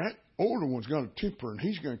that older one's going to temper and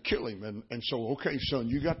he's going to kill him. And so, okay, son,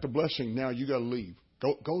 you got the blessing. Now you got to leave.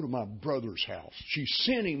 Go to my brother's house. She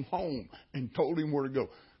sent him home and told him where to go.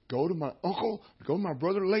 Go to my uncle, go to my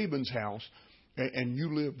brother Laban's house, and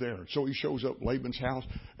you live there. So he shows up at Laban's house,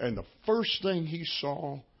 and the first thing he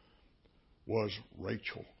saw was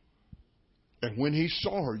Rachel. And when he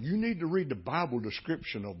saw her, you need to read the Bible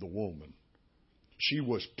description of the woman. She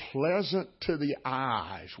was pleasant to the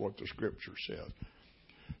eyes, what the Scripture says.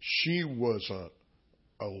 She was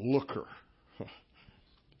a looker.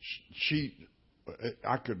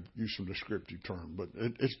 I could use some descriptive term, but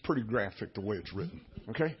it's pretty graphic the way it's written.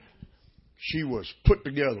 Okay? She was put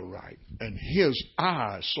together right. And his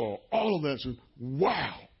eyes saw all of that and said,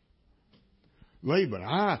 wow.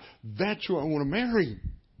 Laban, that's who I want to marry.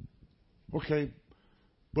 Okay,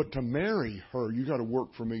 but to marry her, you got to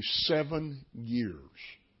work for me 7 years.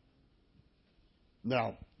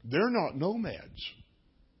 Now, they're not nomads.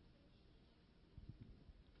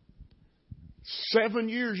 7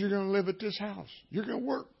 years you're going to live at this house. You're going to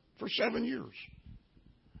work for 7 years.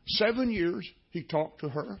 7 years he talked to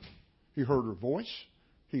her. He heard her voice.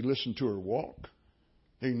 He listened to her walk.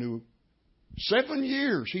 He knew. 7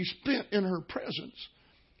 years he spent in her presence.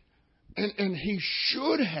 And he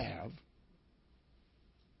should have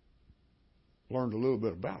learned a little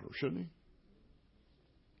bit about her, shouldn't he?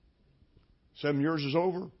 7 years is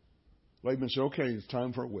over. Laban said, okay, it's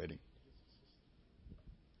time for a wedding.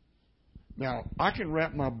 Now, I can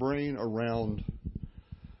wrap my brain around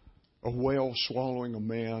a whale swallowing a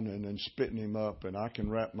man and then spitting him up, and I can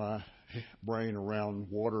wrap my brain around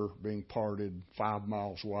water being parted 5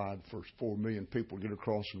 miles wide for 4 million people to get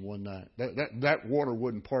across in one night. That water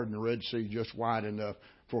wouldn't part in the Red Sea just wide enough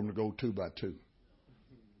for them to go 2 by 2.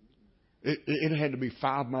 It had to be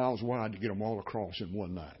 5 miles wide to get them all across in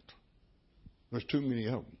one night. There's too many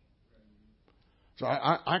of them. So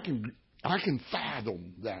I can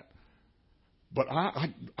fathom that. But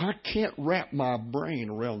I can't wrap my brain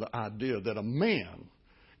around the idea that a man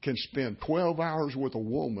can spend 12 hours with a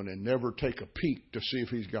woman and never take a peek to see if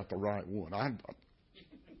he's got the right one.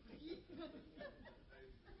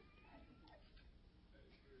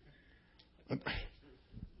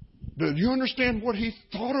 Do you understand what he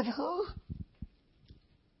thought of her?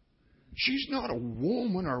 She's not a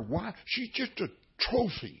woman or wife. She's just a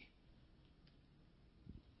trophy.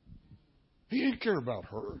 He didn't care about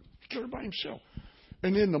her. He cared about himself.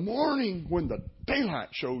 And in the morning, when the daylight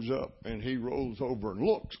shows up and he rolls over and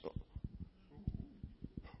looks,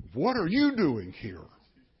 what are you doing here?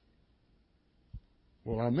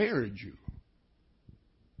 Well, I married you.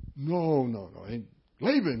 No. And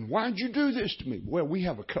Laban, why'd you do this to me? Well, we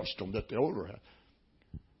have a custom that the older has.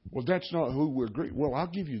 Well, that's not who we agree. Well, I'll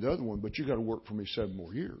give you the other one, but you got to work for me 7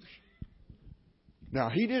 more years. Now,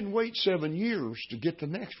 he didn't wait 7 years to get the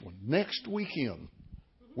next one. Next weekend,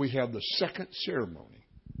 we have the second ceremony.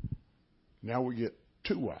 Now we get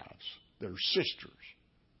 2 wives. They're sisters,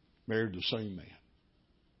 married to the same man.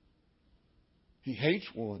 He hates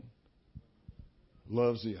one,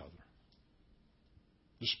 loves the other,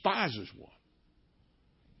 despises one.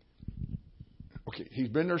 Okay, he's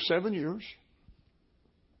been there 7 years.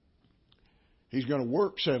 He's going to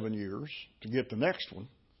work 7 years to get the next one.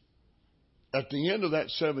 At the end of that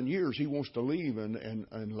 7 years, he wants to leave,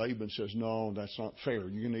 and Laban says, no, that's not fair.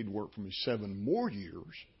 You need to work for me 7 more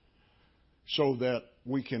years so that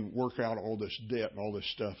we can work out all this debt and all this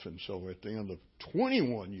stuff. And so at the end of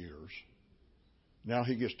 21 years, now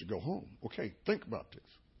he gets to go home. Okay, think about this.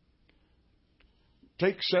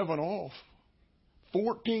 Take 7 off.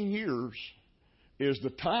 14 years is the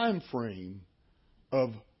time frame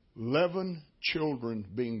of 11 children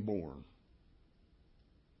being born.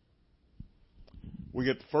 We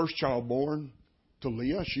get the first child born to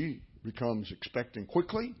Leah. She becomes expecting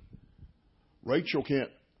quickly. Rachel can't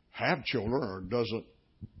have children or doesn't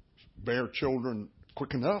bear children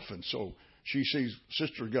quick enough. And so she sees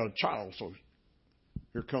sister's got a child. So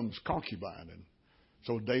here comes concubine. And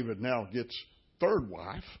so David now gets third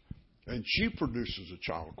wife. And she produces a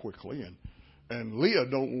child quickly. And Leah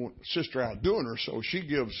don't want sister outdoing her. So she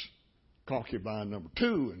gives concubine number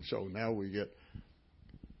 2. And so now we get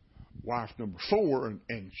wife number 4,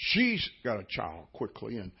 and she's got a child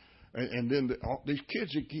quickly, and then these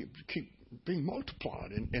kids keep being multiplied,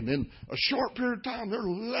 and then a short period of time, there are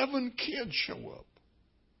 11 kids show up.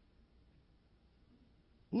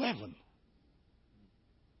 11.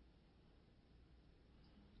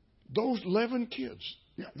 Those 11 kids,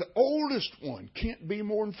 the oldest one can't be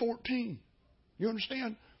more than 14. You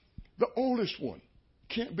understand? The oldest one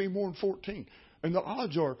can't be more than 14. And the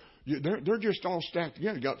odds are, they're just all stacked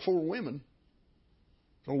together. You got 4 women.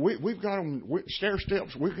 So we've got them, stair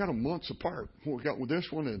steps, we've got them months apart. We got with this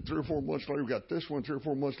one, and 3 or 4 months later, we got this one. 3 or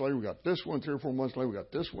 4 months later, we got this one. 3 or 4 months later, we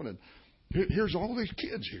got this one. And here's all these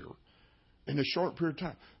kids here in a short period of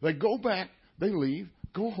time. They go back, they leave,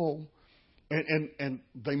 go home, and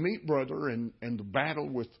they meet brother, and the battle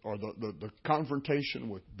with, or the confrontation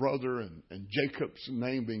with brother, and Jacob's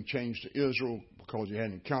name being changed to Israel because he had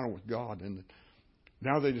an encounter with God. And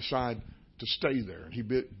now they decide to stay there. And he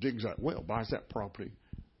digs that well, buys that property.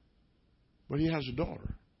 But he has a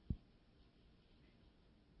daughter.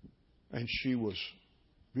 And she was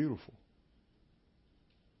beautiful.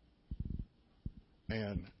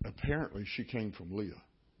 And apparently she came from Leah.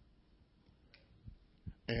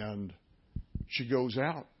 And she goes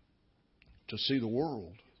out to see the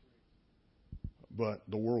world. But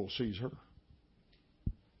the world sees her.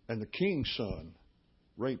 And the king's son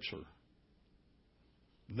rapes her.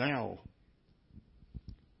 Now,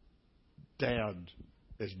 Dad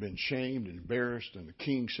has been shamed and embarrassed, and the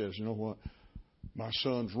king says, you know what, my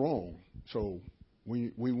son's wrong, so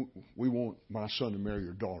we want my son to marry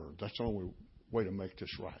your daughter. That's the only way to make this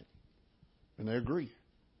right. And they agree.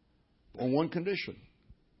 On one condition.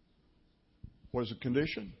 What is the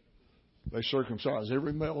condition? They circumcise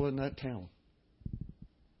every male in that town.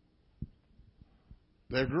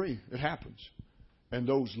 They agree. It happens. And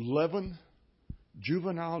those 11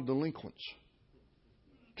 juvenile delinquents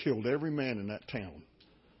killed every man in that town.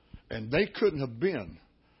 And they couldn't have been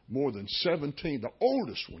more than 17. The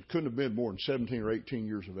oldest one couldn't have been more than 17 or 18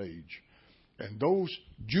 years of age. And those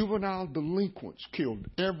juvenile delinquents killed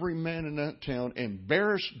every man in that town,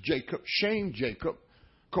 embarrassed Jacob, shamed Jacob,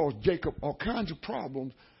 caused Jacob all kinds of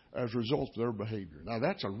problems as a result of their behavior. Now,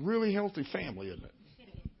 that's a really healthy family, isn't it?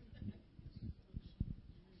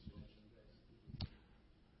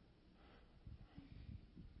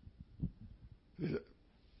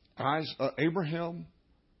 Abraham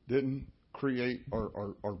didn't create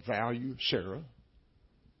or value Sarah.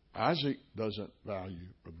 Isaac doesn't value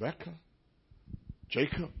Rebekah.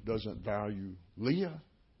 Jacob doesn't value Leah,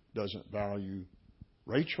 doesn't value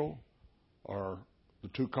Rachel or the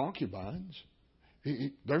two concubines.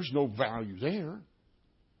 There's no value there.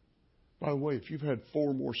 By the way, if you've had 4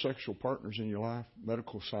 or more sexual partners in your life,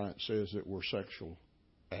 medical science says that we're sexual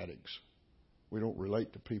addicts. We don't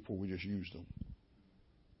relate to people, we just use them.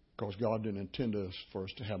 Because God didn't intend us for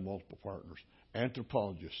us to have multiple partners.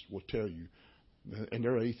 Anthropologists will tell you, and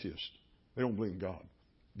they're atheists, they don't believe in God.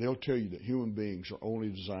 They'll tell you that human beings are only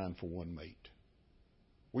designed for one mate.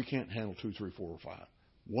 We can't handle 2, 3, 4, or 5.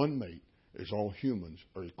 One mate is all humans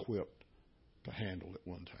are equipped to handle at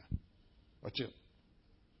one time. That's it.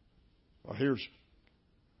 Here's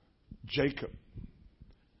Jacob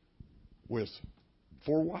with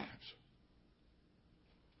 4 wives.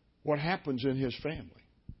 What happens in his family?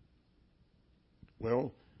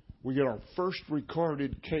 Well, we get our first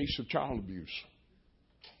recorded case of child abuse.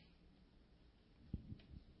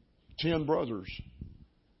 10 brothers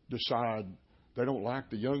decide they don't like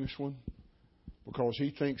the youngest one because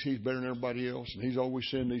he thinks he's better than everybody else and he's always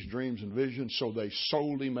seeing these dreams and visions, so they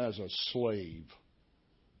sold him as a slave.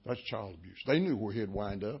 That's child abuse. They knew where he'd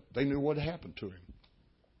wind up. They knew what happened to him.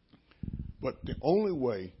 But the only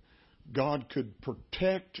way God could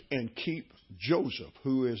protect and keep Joseph,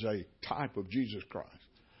 who is a type of Jesus Christ,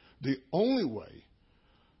 the only way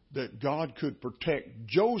that God could protect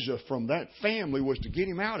Joseph from that family was to get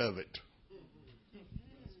him out of it.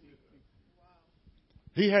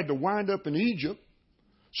 He had to wind up in Egypt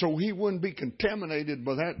so he wouldn't be contaminated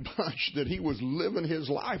by that bunch that he was living his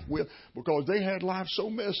life with, because they had life so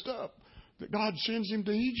messed up that God sends him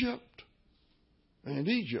to Egypt. And in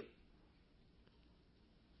Egypt,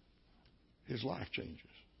 his life changes.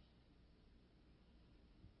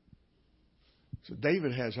 So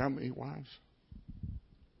David has how many wives?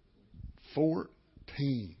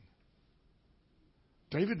 14.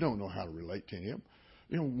 David don't know how to relate to him.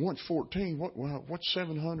 You know, once 14, what's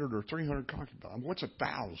 700 or 300 concubines? What's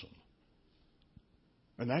 1,000?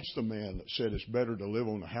 And that's the man that said it's better to live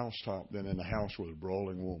on the housetop than in a house with a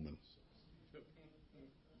brawling woman.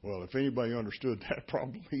 Well, if anybody understood that,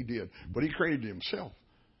 probably he did. But he created himself.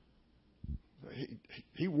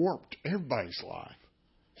 He warped everybody's life.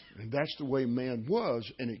 And that's the way man was,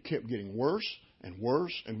 and it kept getting worse and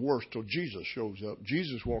worse and worse till Jesus shows up.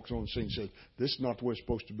 Jesus walks on the scene and says, this is not the way it's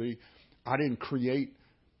supposed to be. I didn't create.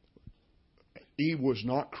 Eve was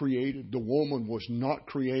not created. The woman was not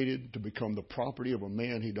created to become the property of a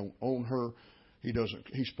man. He don't own her.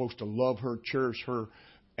 He's supposed to love her, cherish her,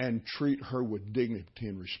 and treat her with dignity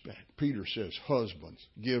and respect. Peter says, husbands,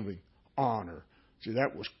 giving honor. See,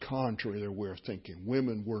 that was contrary to their way of thinking.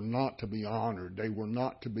 Women were not to be honored. They were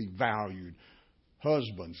not to be valued.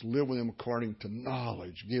 Husbands, live with them according to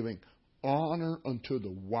knowledge, giving honor unto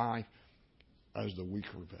the wife as the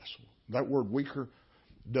weaker vessel. That word weaker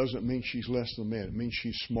doesn't mean she's less than the man. It means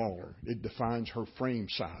she's smaller. It defines her frame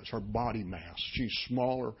size, her body mass. She's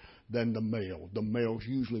smaller than the male. The male's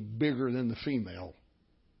usually bigger than the female.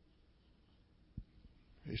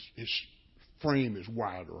 His frame is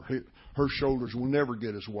wider. Her shoulders will never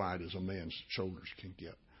get as wide as a man's shoulders can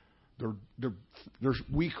get. They're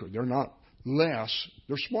weaker. They're not less.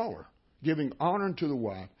 They're smaller. Giving honor to the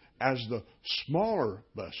wife as the smaller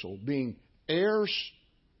vessel, being heirs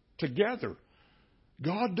together.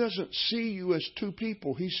 God doesn't see you as 2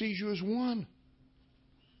 people. He sees you as one.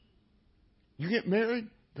 You get married,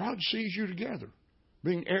 God sees you together.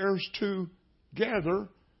 Being heirs together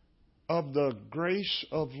of the grace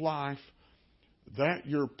of life, that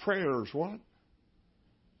your prayers, what?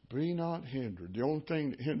 Be not hindered. The only thing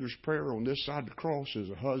that hinders prayer on this side of the cross is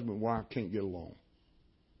a husband and wife can't get along.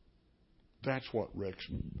 That's what wrecks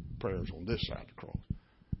prayers on this side of the cross.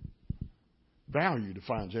 Value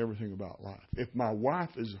defines everything about life. If my wife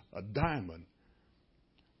is a diamond,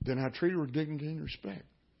 then I treat her with dignity and respect.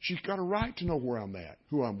 She's got a right to know where I'm at,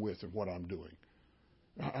 who I'm with, and what I'm doing.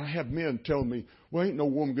 I have men tell me, well, ain't no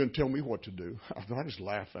woman going to tell me what to do. I just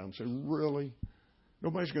laugh at them and say, really?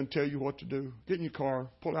 Nobody's going to tell you what to do? Get in your car,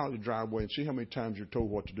 pull out of the driveway, and see how many times you're told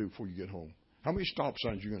what to do before you get home. How many stop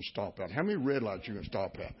signs you're going to stop at? How many red lights you're going to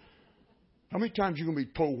stop at? How many times you're going to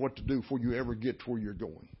be told what to do before you ever get to where you're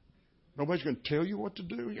going? Nobody's going to tell you what to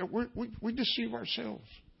do. Yeah, we deceive ourselves.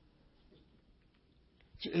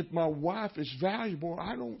 If my wife is valuable,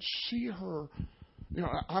 I don't see her. You know,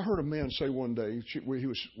 I heard a man say one day, we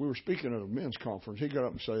were speaking at a men's conference. He got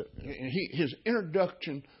up and said, his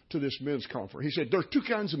introduction to this men's conference, he said, there's 2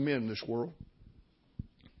 kinds of men in this world.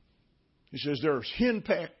 He says, there's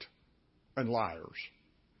henpecked and liars.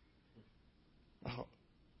 Oh,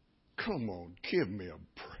 come on, give me a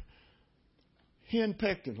break.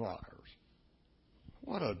 Henpecked and liars.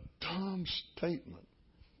 What a dumb statement.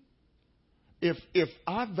 If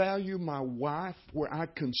I value my wife where I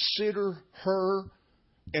consider her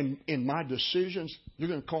and in my decisions, you're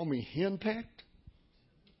going to call me henpecked?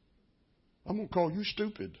 I'm going to call you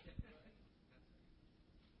stupid.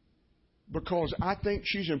 Because I think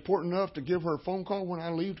she's important enough to give her a phone call when I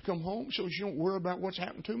leave to come home so she don't worry about what's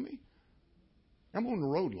happened to me. I'm on the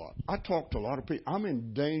road a lot. I talk to a lot of people. I'm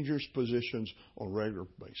in dangerous positions on a regular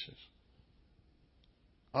basis.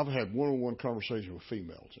 I've had one-on-one conversations with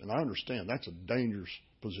females, and I understand that's a dangerous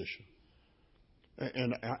position.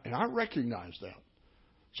 And I recognize that.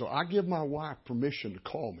 So I give my wife permission to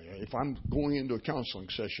call me. If I'm going into a counseling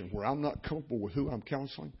session where I'm not comfortable with who I'm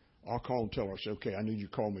counseling, I'll call and tell her, I say, okay, I need you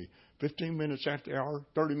to call me 15 minutes after the hour,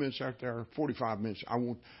 30 minutes after the hour, 45 minutes. I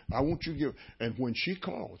want you to give. And when she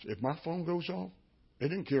calls, if my phone goes off, it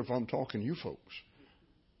doesn't care if I'm talking to you folks.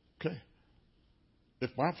 Okay?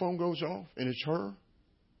 If my phone goes off and it's her,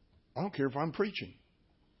 I don't care if I'm preaching.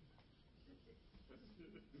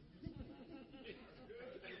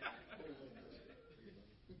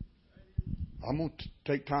 I'm going to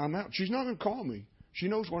take time out. She's not going to call me. She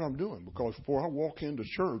knows what I'm doing because before I walk into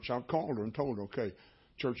church, I've called her and told her, okay,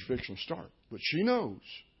 church fixing to start. But she knows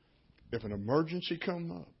if an emergency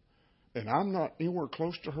comes up and I'm not anywhere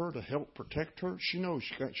close to her to help protect her, she knows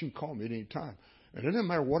she can call me at any time. And it doesn't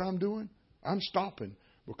matter what I'm doing, I'm stopping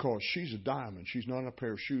because she's a diamond. She's not a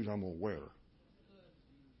pair of shoes I'm going to wear.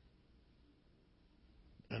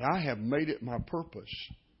 And I have made it my purpose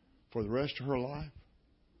for the rest of her life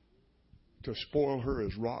to spoil her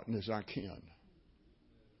as rotten as I can.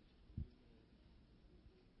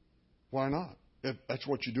 Why not? If that's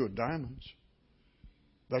what you do with diamonds.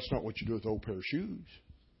 That's not what you do with an old pair of shoes.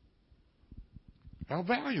 How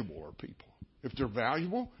valuable are people? If they're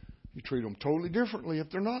valuable, you treat them totally differently if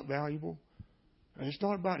they're not valuable. And it's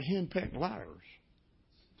not about henpecked liars.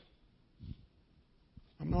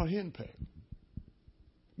 I'm not henpecked.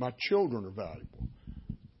 My children are valuable.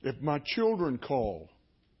 If my children call,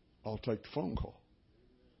 I'll take the phone call.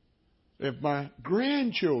 If my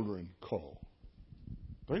grandchildren call,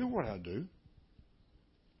 they know what I do.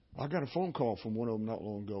 I got a phone call from one of them not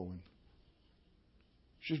long ago. And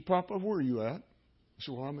she said, Papa, where are you at? I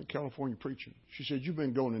said, well, I'm in California preaching. She said, you've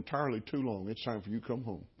been going entirely too long. It's time for you to come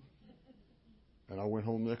home. And I went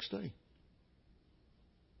home the next day.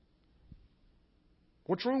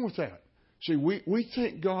 What's wrong with that? See, we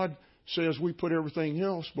think God says we put everything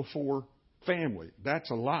else before family. That's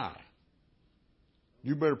a lie.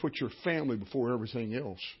 You better put your family before everything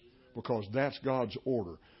else because that's God's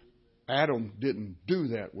order. Adam didn't do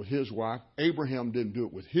that with his wife. Abraham didn't do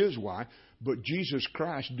it with his wife. But Jesus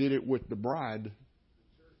Christ did it with the bride.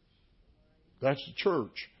 That's the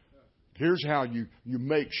church. Here's how you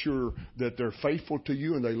make sure that they're faithful to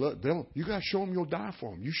you and they love them. You got to show them you'll die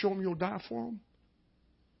for them. You show them you'll die for them.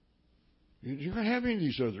 You're going to have any of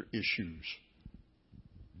these other issues.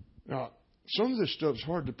 Now, some of this stuff is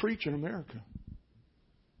hard to preach in America.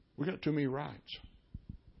 We got too many rights.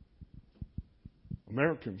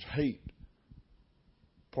 Americans hate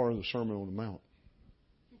part of the Sermon on the Mount.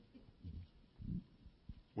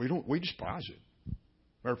 We despise it.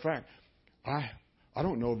 Matter of fact, I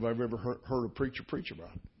don't know if I've ever heard a preacher preach about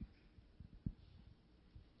it.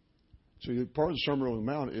 See, part of the Sermon on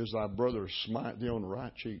the Mount is thy brother smite thee on the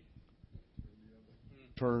right cheek,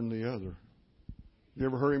 turn the other. You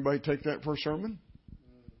ever heard anybody take that for a sermon?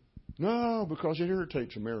 No, because it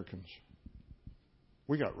irritates Americans.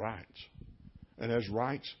 We got rights. And as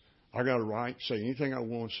rights, I got a right to say anything I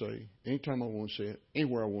want to say, anytime I want to say it,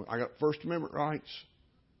 anywhere I want. I got First Amendment rights.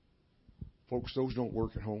 Folks, those don't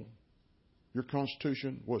work at home. Your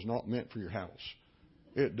Constitution was not meant for your house.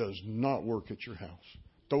 It does not work at your house.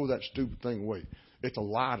 Throw that stupid thing away. It's a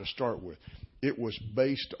lie to start with. It was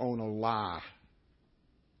based on a lie.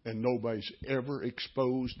 And nobody's ever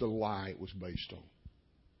exposed the lie it was based on.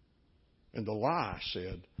 And the lie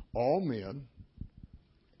said, all men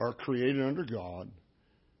are created under God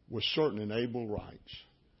with certain enable rights.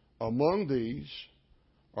 Among these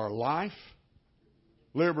are life,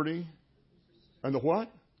 liberty, and the what?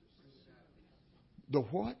 The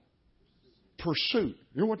what? Pursuit.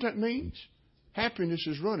 You know what that means? Happiness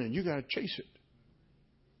is running. You got to chase it.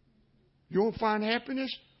 You want to find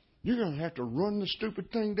happiness? You're going to have to run the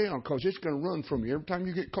stupid thing down because it's going to run from you. Every time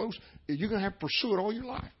you get close, you're going to have to pursue it all your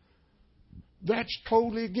life. That's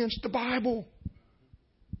totally against the Bible.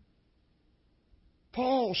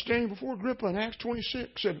 Paul, standing before Agrippa in Acts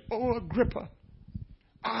 26, said, Oh, Agrippa,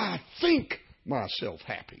 I think myself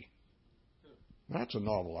happy. That's a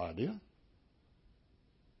novel idea.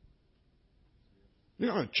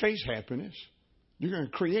 You're going to chase happiness. You're going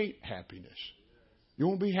to create happiness. You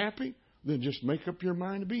want to be happy? Then just make up your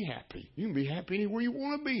mind to be happy. You can be happy anywhere you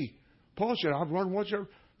want to be. Paul said, I've learned whatever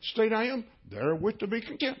state I am, therewith to be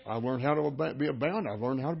content. I've learned how to be abound. I've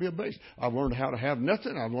learned how to be abased. I've learned how to have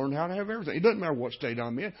nothing. I've learned how to have everything. It doesn't matter what state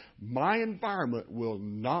I'm in. My environment will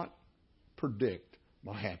not predict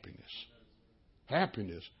my happiness.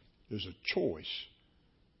 Happiness is a choice.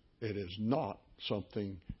 It is not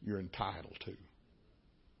something you're entitled to.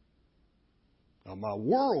 Now, my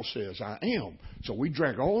world says I am. So we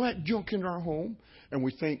drag all that junk into our home and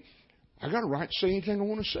we think, I got a right to say anything I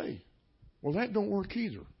want to say. Well, that don't work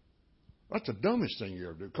either. That's the dumbest thing you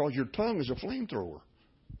ever do because your tongue is a flamethrower.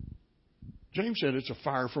 James said it's a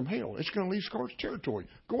fire from hell. It's going to leave scorched territory.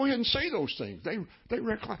 Go ahead and say those things. They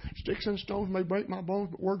recline. Sticks and stones may break my bones,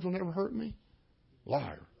 but words will never hurt me.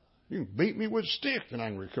 Liar. You can beat me with a stick and I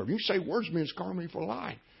can recover. You can say words to me and scar me for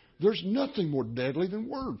lying. There's nothing more deadly than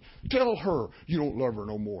words. Tell her you don't love her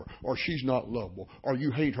no more, or she's not lovable, or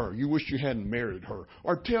you hate her, you wish you hadn't married her,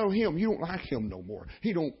 or tell him you don't like him no more.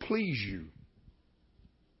 He don't please you.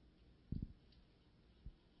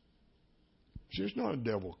 See, it's not a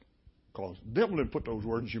devil cause. The devil didn't put those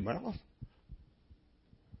words in your mouth.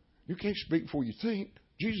 You can't speak before you think.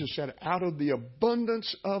 Jesus said, out of the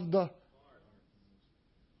abundance of the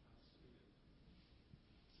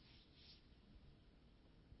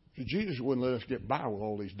Jesus wouldn't let us get by with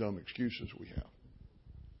all these dumb excuses we have.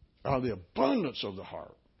 Out of the abundance of the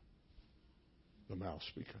heart, the mouth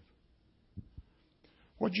speaketh.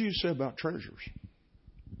 What did Jesus say about treasures?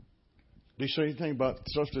 Did he say anything about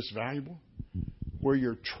stuff that's valuable? Where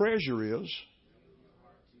your treasure is,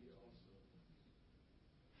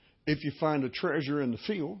 if you find a treasure in the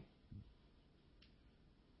field,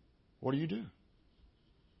 what do?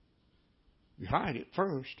 You hide it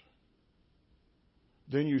first.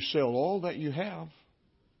 Then you sell all that you have,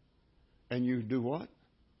 and you do what?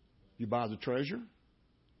 You buy the treasure.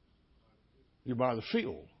 You buy the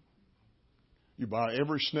field. You buy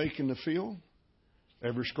every snake in the field,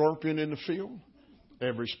 every scorpion in the field,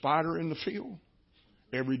 every spider in the field,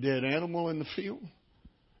 every dead animal in the field.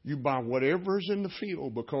 You buy whatever's in the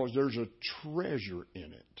field because there's a treasure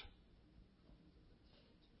in it.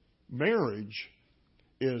 Marriage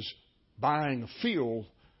is buying a field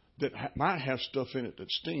that might have stuff in it that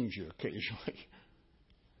stings you occasionally.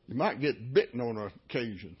 You might get bitten on an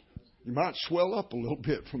occasion. You might swell up a little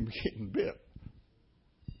bit from getting bit.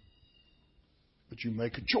 But you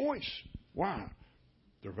make a choice. Why?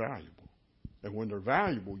 They're valuable. And when they're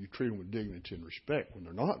valuable, you treat them with dignity and respect. When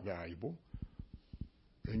they're not valuable,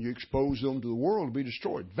 then you expose them to the world to be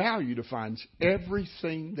destroyed. Value defines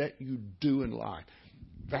everything that you do in life.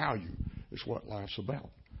 Value is what life's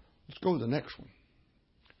about. Let's go to the next one.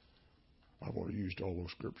 I've already used all those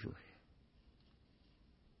scriptures.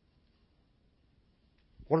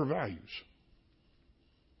 What are values?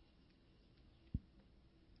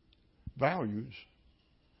 Values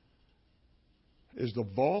is the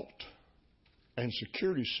vault and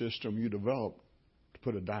security system you develop to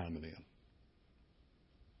put a diamond in.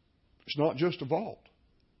 It's not just a vault.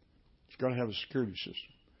 It's got to have a security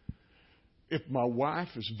system. If my wife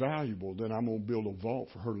is valuable, then I'm going to build a vault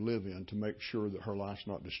for her to live in to make sure that her life's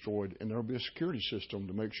not destroyed. And there'll be a security system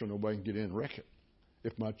to make sure nobody can get in and wreck it.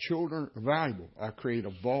 If my children are valuable, I create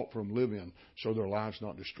a vault for them to live in so their life's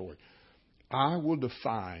not destroyed. I will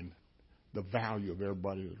define the value of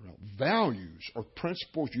everybody around. Values are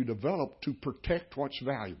principles you develop to protect what's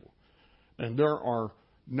valuable. And there are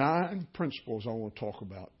 9 principles I want to talk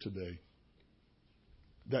about today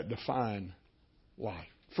that define life.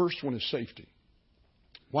 First one is safety.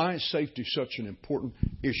 Why is safety such an important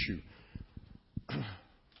issue?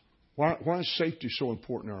 Why is safety so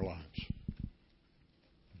important in our lives?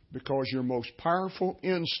 Because your most powerful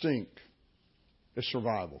instinct is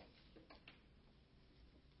survival.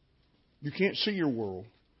 You can't see your world.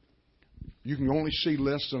 You can only see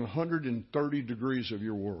less than 130 degrees of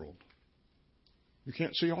your world. You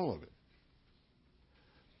can't see all of it.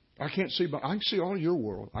 I can't see, but I can see all of your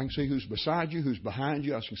world. I can see who's beside you, who's behind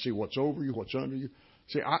you. I can see what's over you, what's under you.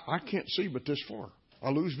 See, I can't see but this far.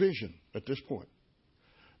 I lose vision at this point.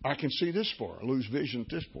 I can see this far. I lose vision at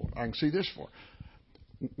this point. I can see this far.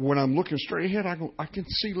 When I'm looking straight ahead, I can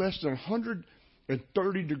see less than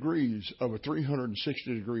 130 degrees of a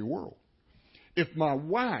 360-degree world. If my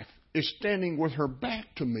wife is standing with her back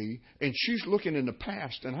to me and she's looking in the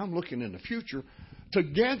past and I'm looking in the future,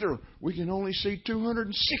 together we can only see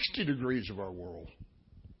 260 degrees of our world.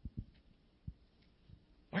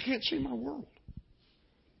 I can't see my world.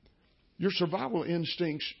 Your survival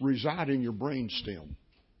instincts reside in your brain stem.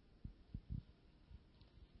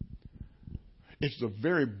 It's the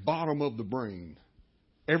very bottom of the brain.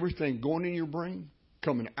 Everything going in your brain,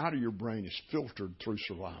 coming out of your brain is filtered through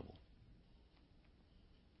survival.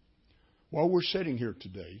 While we're sitting here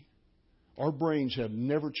today, our brains have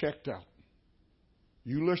never checked out.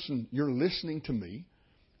 You're listening to me.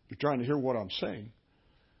 You're trying to hear what I'm saying.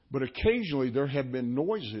 But occasionally there have been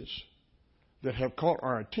noises that have caught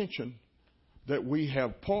our attention that we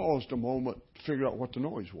have paused a moment to figure out what the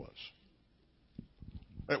noise was.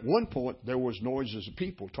 At one point, there was noises of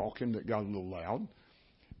people talking that got a little loud,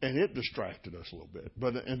 and it distracted us a little bit.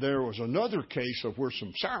 And there was another case of where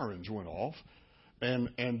some sirens went off, and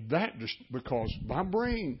that just because my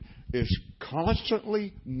brain is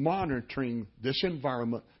constantly monitoring this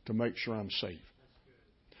environment to make sure I'm safe.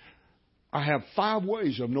 I have 5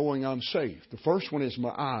 ways of knowing I'm safe. The first one is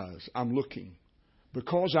my eyes. I'm looking.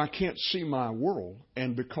 Because I can't see my world,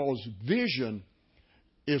 and because vision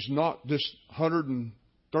is not this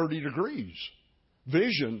 130 degrees.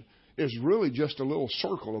 Vision is really just a little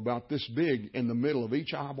circle about this big in the middle of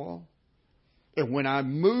each eyeball. And when I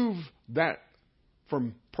move that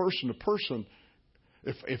from person to person,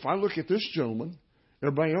 if I look at this gentleman,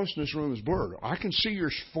 everybody else in this room is blurred. I can see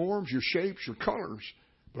your forms, your shapes, your colors,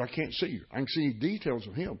 but I can't see you. I can see details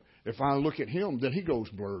of him. If I look at him, then he goes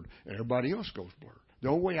blurred, and everybody else goes blurred. The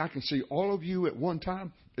only way I can see all of you at one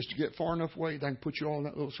time is to get far enough away that I can put you all in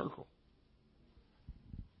that little circle.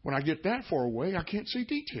 When I get that far away, I can't see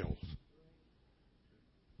details.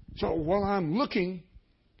 So while I'm looking,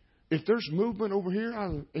 if there's movement over here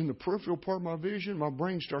in the peripheral part of my vision, my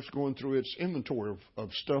brain starts going through its inventory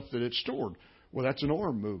of stuff that it's stored. Well, that's an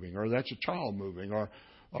arm moving, or that's a child moving, or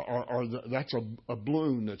that's a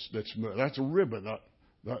balloon that's moving. That's a ribbon.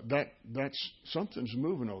 That's something's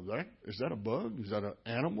moving over there. Is that a bug? Is that an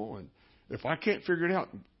animal? And if I can't figure it out,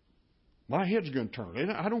 my head's going to turn.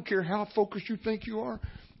 And I don't care how focused you think you are.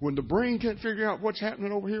 When the brain can't figure out what's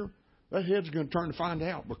happening over here, that head's going to turn to find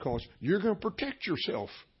out because you're going to protect yourself.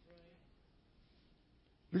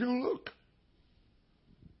 You're going to look.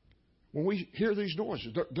 When we hear these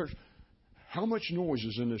noises, there's how much noise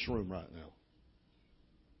is in this room right now?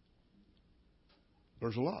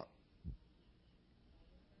 There's a lot.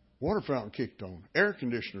 Water fountain kicked on. Air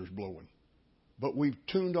conditioner's blowing. But we've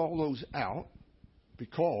tuned all those out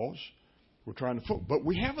because we're trying to focus. But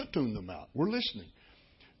we haven't tuned them out. We're listening.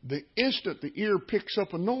 The instant the ear picks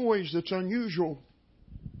up a noise that's unusual,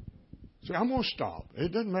 say, I'm going to stop.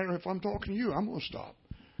 It doesn't matter if I'm talking to you. I'm going to stop.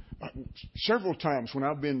 Several times when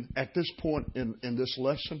I've been at this point in this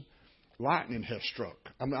lesson, lightning has struck.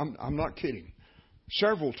 I'm not kidding.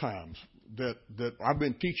 Several times that I've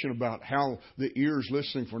been teaching about how the ear's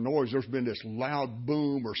listening for noise. There's been this loud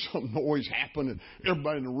boom or some noise happen, and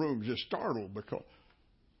everybody in the room is just startled because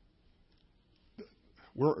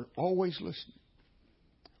we're always listening.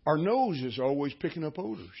 Our nose is always picking up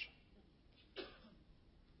odors.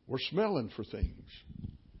 We're smelling for things.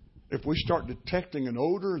 If we start detecting an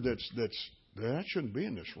odor that shouldn't be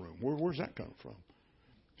in this room, where's that coming from?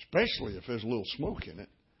 Especially if there's a little smoke in it.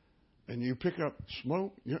 And you pick up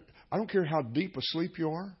smoke. I don't care how deep asleep you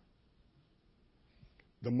are.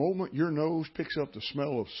 The moment your nose picks up the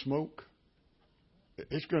smell of smoke,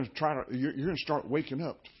 it's going to you're going to start waking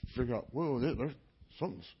up to figure out, whoa, there's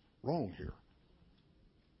something's wrong here.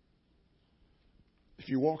 If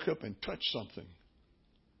you walk up and touch something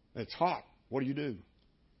that's hot, what do?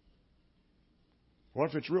 What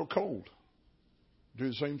if it's real cold? Do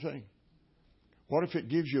the same thing. What if it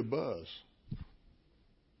gives you a buzz?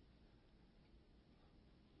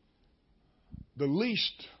 The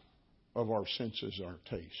least of our senses are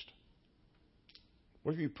taste.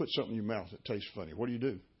 What if you put something in your mouth that tastes funny? What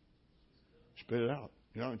do? Spit it out.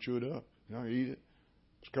 You don't chew it up. You don't eat it.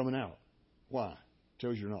 It's coming out. Why? It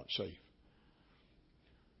tells you you're not safe.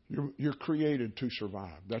 You're created to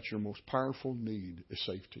survive. That's your most powerful need is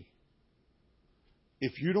safety.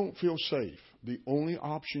 If you don't feel safe, the only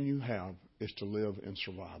option you have is to live in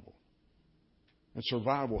survival. And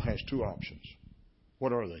survival has 2 options.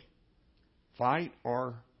 What are they? Fight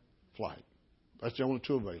or flight. That's the only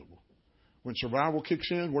 2 available. When survival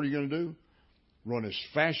kicks in, what are you going to do? Run as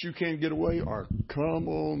fast as you can, get away, or come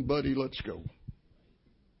on, buddy, let's go.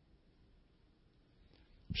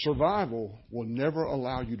 Survival will never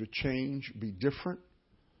allow you to change, be different.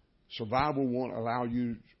 Survival won't allow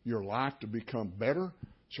your life to become better.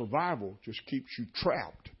 Survival just keeps you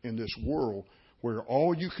trapped in this world where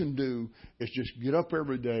all you can do is just get up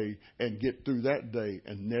every day and get through that day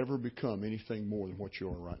and never become anything more than what you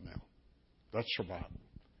are right now. That's survival.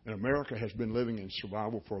 And America has been living in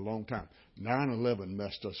survival for a long time. 9/11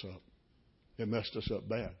 messed us up. It messed us up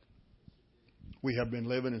bad. We have been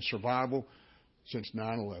living in survival since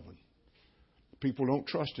 9/11. People don't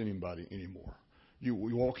trust anybody anymore. You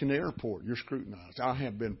walk in the airport, you're scrutinized. I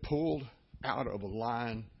have been pulled out of a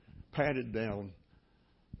line, patted down,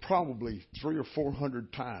 probably 300 or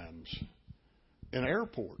 400 times in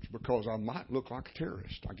airports because I might look like a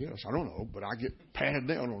terrorist, I guess. I don't know, but I get patted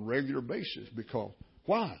down on a regular basis because,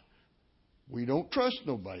 why? We don't trust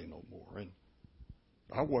nobody no more. And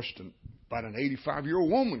I watched about an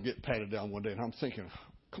 85-year-old woman get patted down one day, and I'm thinking,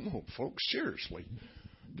 come on, folks, seriously.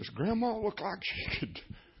 Does Grandma look like she could?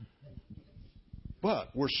 But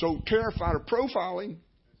we're so terrified of profiling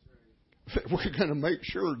that we're going to make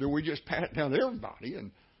sure that we just pat down everybody.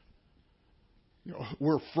 And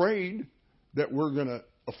we're afraid that we're going to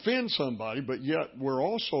offend somebody, but yet we're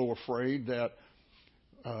also afraid that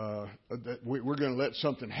we're going to let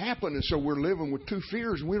something happen. And so we're living with two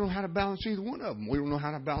fears, and we don't know how to balance either one of them. We don't know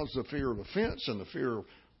how to balance the fear of offense and the fear of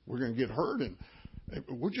we're going to get hurt. And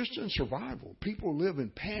we're just in survival. People live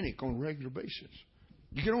in panic on a regular basis.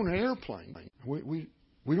 You get on an airplane,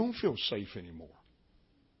 we don't feel safe anymore.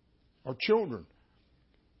 Our children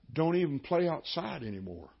don't even play outside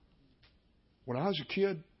anymore. When I was a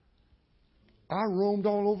kid, I roamed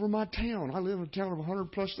all over my town. I live in a town of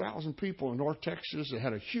 100,000+ people in North Texas that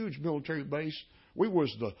had a huge military base. We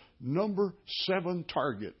was the number 7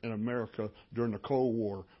 target in America during the Cold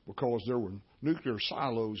War because there were nuclear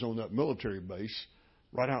silos on that military base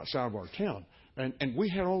right outside of our town. And we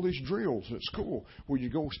had all these drills at school where you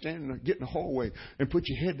go stand and get in the hallway and put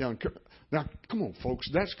your head down. Now, come on, folks.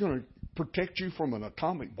 That's going to protect you from an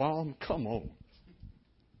atomic bomb? Come on.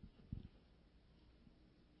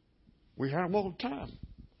 We had them all the time.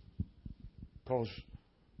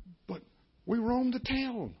 But we roamed the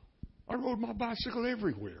town. I rode my bicycle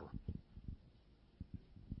everywhere.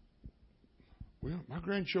 Well, my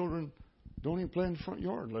grandchildren don't even play in the front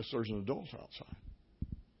yard unless there's an adult outside.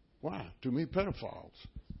 Why? Too many pedophiles.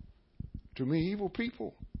 Too many evil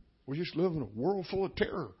people. We just live in a world full of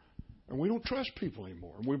terror. And we don't trust people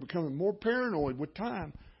anymore. And we're becoming more paranoid with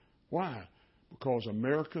time. Why? Because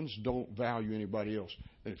Americans don't value anybody else.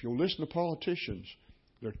 And if you'll listen to politicians,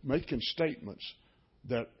 they're making statements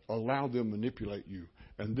that allow them to manipulate you.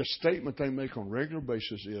 And the statement they make on a regular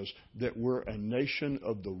basis is that we're a nation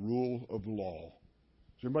of the rule of law.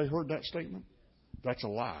 Has anybody heard that statement? That's a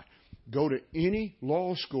lie. Go to any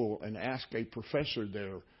law school and ask a professor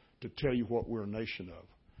there to tell you what we're a nation of.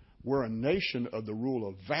 We're a nation of the rule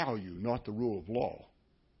of value, not the rule of law.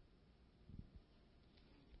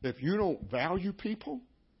 If you don't value people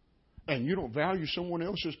and you don't value someone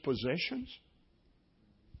else's possessions,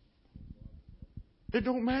 it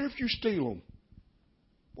don't matter if you steal them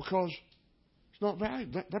because it's not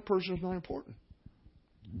valued. That person is not important.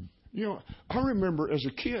 I remember as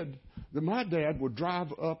a kid that my dad would drive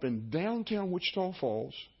up in downtown Wichita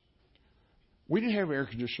Falls. We didn't have air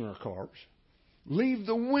conditioning in our cars. Leave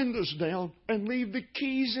the windows down and leave the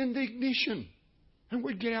keys in the ignition. And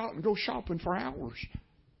we'd get out and go shopping for hours.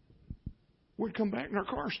 We'd come back and our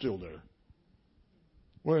car's still there.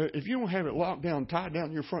 Well, if you don't have it locked down, tied down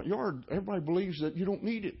in your front yard, everybody believes that you don't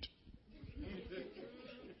need it.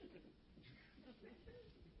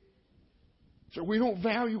 So we don't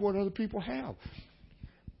value what other people have.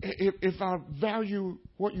 If I value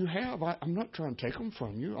what you have, I'm not trying to take them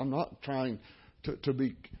from you. I'm not trying to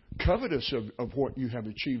be covetous of what you have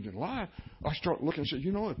achieved in life. I start looking and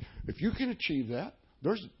say, if you can achieve that,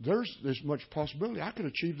 there's as much possibility I can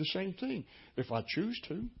achieve the same thing if I choose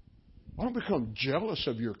to. I don't become jealous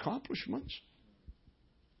of your accomplishments.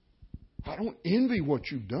 I don't envy what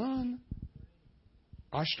you've done.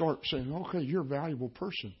 I start saying, okay, you're a valuable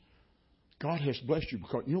person. God has blessed you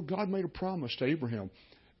because, God made a promise to Abraham,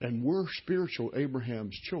 and we're spiritual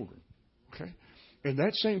Abraham's children. Okay? And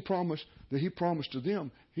that same promise that he promised to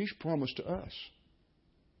them, he's promised to us.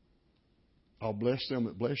 I'll bless them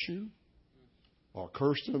that bless you. I'll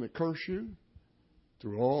curse them that curse you.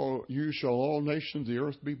 Through all you shall all nations of the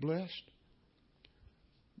earth be blessed.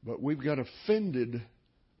 But we've got offended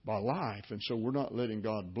by life, and so we're not letting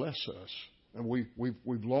God bless us. And we've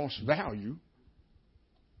lost value.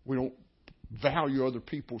 We don't value other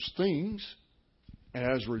people's things. And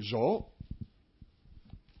as a result,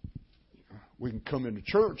 we can come into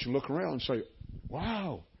church and look around and say,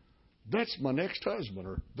 wow, that's my next husband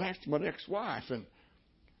or that's my next wife. And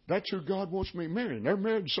that's who God wants me to marry. And they're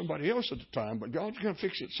married to somebody else at the time, but God's going to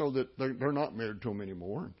fix it so that they're not married to him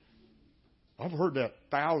anymore. I've heard that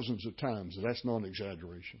thousands of times. That's not an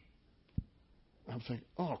exaggeration. I'm thinking,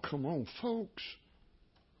 oh, come on, folks.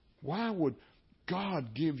 Why would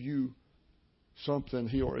God give you something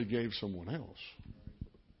he already gave someone else?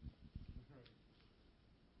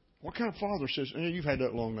 What kind of father says, you've had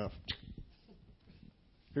that long enough.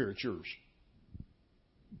 Here, it's yours.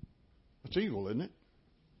 That's evil, isn't it?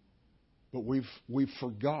 But we've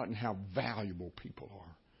forgotten how valuable people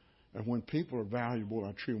are. And when people are valuable,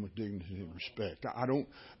 I treat them with dignity and respect. I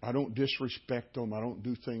don't disrespect them. I don't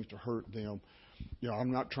do things to hurt them.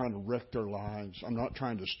 I'm not trying to wreck their lives. I'm not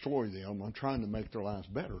trying to destroy them. I'm trying to make their lives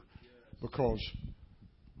better because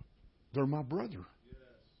they're my brother.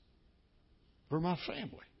 They're my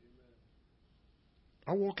family.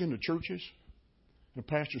 I walk into churches, and the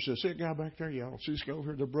pastor says, "See that guy back there? Yeah, I'll see this guy over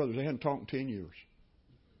here. They're brothers. They hadn't talked in 10 years.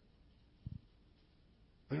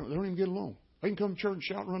 They don't even get along. They can come to church and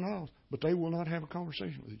shout and run aisles, but they will not have a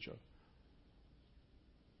conversation with each other."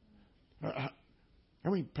 How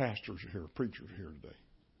many pastors are here, preachers are here today?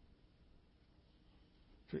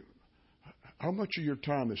 See, how much of your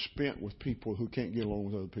time is spent with people who can't get along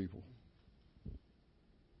with other people?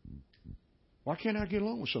 Why can't I get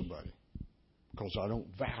along with somebody? Because I don't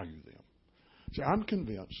value them. See, I'm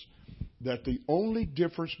convinced that the only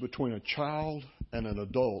difference between a child and an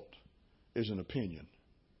adult is an opinion.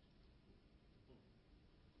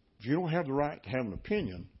 If you don't have the right to have an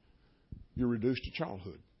opinion, you're reduced to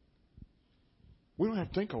childhood. We don't have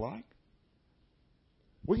to think alike.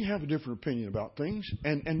 We can have a different opinion about things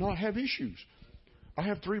and not have issues. I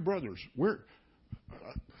have 3 brothers. One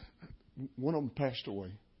of them passed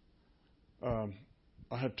away. I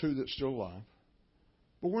have 2 that's still alive.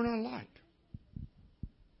 But we're not alike.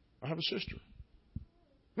 I have a sister.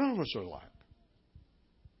 None of us are alike.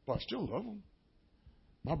 But I still love them.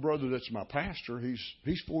 My brother that's my pastor,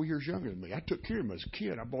 he's 4 years younger than me. I took care of him as a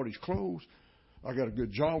kid. I bought his clothes. I got a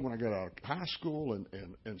good job when I got out of high school,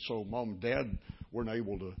 and so Mom and Dad weren't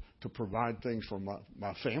able to provide things for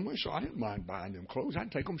my family, so I didn't mind buying them clothes.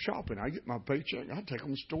 I'd take them shopping. I'd get my paycheck. I'd take them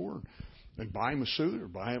to the store and buy them a suit or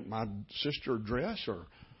buy my sister a dress or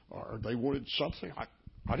they wanted something.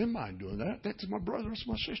 I didn't mind doing that. That's my brother. That's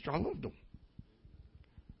my sister. I loved them.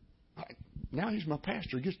 Now he's my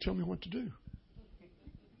pastor. He gets to tell me what to do.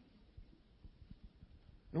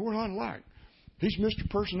 And we're not alike. He's Mr.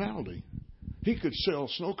 Personality. He could sell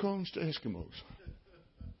snow cones to Eskimos.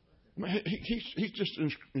 I mean, he's just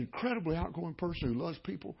an incredibly outgoing person who loves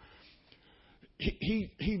people.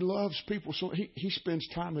 He loves people, so he spends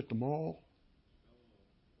time at the mall.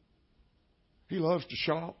 He loves to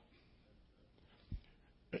shop.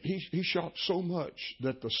 He shops so much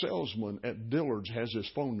that the salesman at Dillard's has his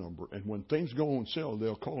phone number, and when things go on sale,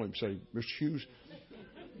 they'll call him and say, "Mr. Hughes,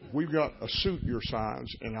 we've got a suit your size,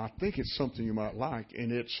 and I think it's something you might like,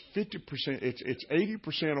 and it's 50%, it's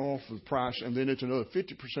 80% off the price, and then it's another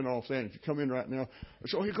 50% off that. If you come in right now,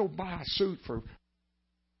 so he'll go buy a suit for."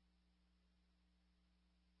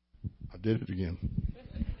 I did it again.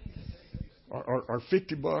 Or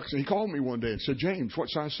 $50, and he called me one day and said, "James, what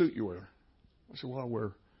size suit you wear?" I said, "Well, I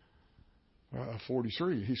wear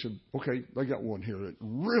 43. He said, "Okay, they got one here that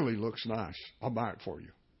really looks nice. I'll buy it for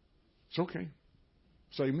you." It's okay.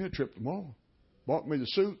 Saved me a trip to the mall. Bought me the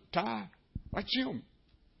suit, tie. That's him.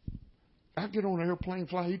 I get on an airplane,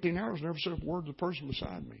 fly 18 hours, never said a word to the person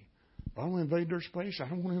beside me. I don't want to invade their space. I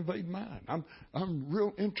don't want to invade mine. I'm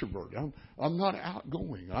real introvert. I'm not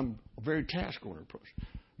outgoing. I'm a very task-oriented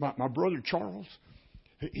person. My brother Charles,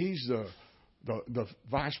 he's the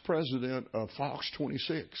vice president of Fox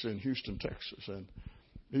 26 in Houston, Texas, and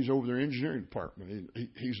he's over their engineering department.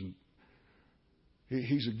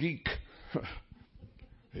 He's a geek.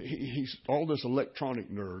 He's all this electronic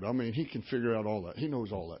nerd. I mean, he can figure out all that. He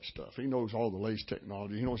knows all that stuff. He knows all the latest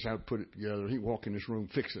technology. He knows how to put it together. He can walk in this room,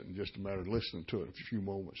 fix it in just a matter of listening to it in a few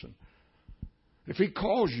moments. And if he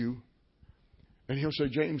calls you, and he'll say,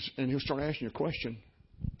 "James," and he'll start asking you a question,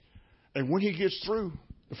 and when he gets through,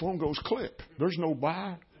 the phone goes click. There's no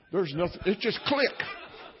bye. There's nothing. It just click.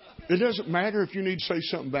 It doesn't matter if you need to say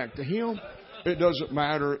something back to him. It doesn't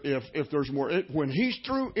matter if there's more. When he's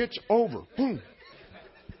through, it's over. Boom.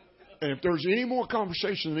 And if there's any more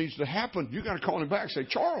conversation that needs to happen, you got to call him back and say,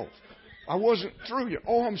 "Charles, I wasn't through yet."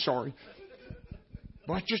 "Oh, I'm sorry."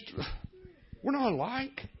 But we're not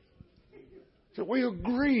alike. So we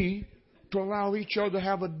agree to allow each other to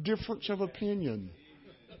have a difference of opinion.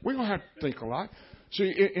 We don't have to think alike. See,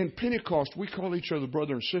 in Pentecost, we call each other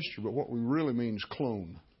brother and sister, but what we really mean is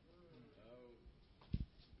clone.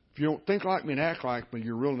 If you don't think like me and act like me,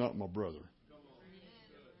 you're really not my brother.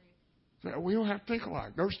 We don't have to think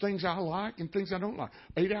alike. There's things I like and things I don't like.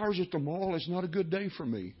 8 hours at the mall is not a good day for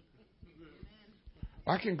me.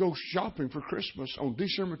 I can go shopping for Christmas on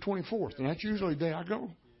December 24th, and that's usually the day I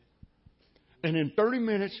go. And in 30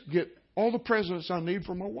 minutes, get all the presents I need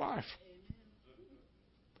for my wife.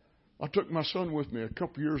 I took my son with me a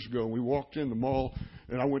couple years ago, and we walked in the mall,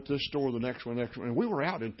 And I went to this store, the next one, and we were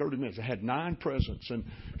out in 30 minutes. I had 9 presents. And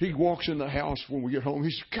he walks in the house when we get home.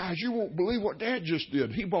 He said, guys, you won't believe what Dad just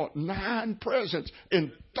did. He bought 9 presents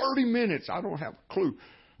in 30 minutes. I don't have a clue.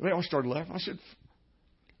 And they all started laughing. I said,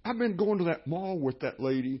 I've been going to that mall with that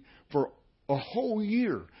lady for a whole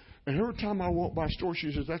year. And every time I walk by a store,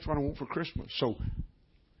 she says, that's what I want for Christmas. So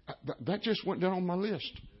that just went down on my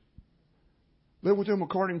list. Live with them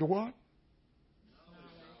according to what?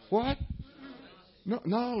 What? No,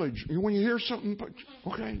 knowledge. When you hear something,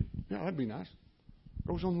 okay, yeah, that'd be nice.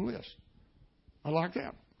 Goes on the list. I like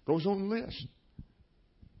that. Goes on the list.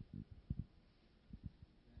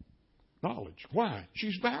 Knowledge. Why?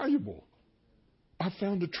 She's valuable. I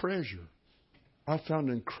found a treasure. I found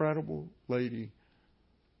an incredible lady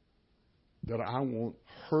that I want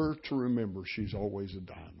her to remember she's always a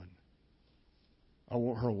diamond. I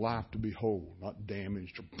want her life to be whole, not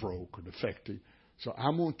damaged or broke or defective. So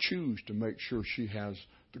I'm going to choose to make sure she has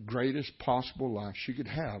the greatest possible life she could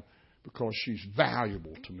have because she's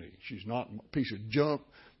valuable to me. She's not a piece of junk.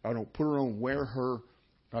 I don't put her on, wear her.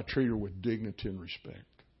 I treat her with dignity and respect.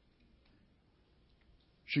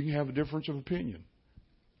 She can have a difference of opinion.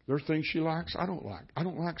 There are things she likes I don't like. I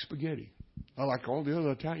don't like spaghetti. I like all the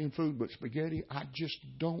other Italian food, but spaghetti I just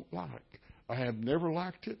don't like. I have never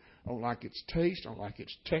liked it. I don't like its taste. I don't like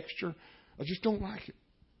its texture. I just don't like it.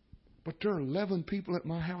 But there are 11 people at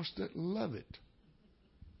my house that love it.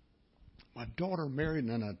 My daughter married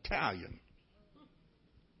an Italian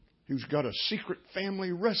who's got a secret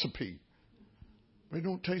family recipe. They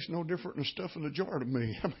don't taste no different than stuff in the jar to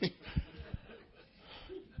me. I mean,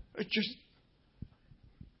 it just...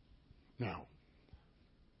 Now,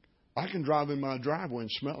 I can drive in my driveway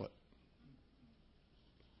and smell it.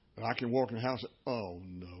 And I can walk in the house and, oh,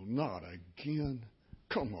 no, not again.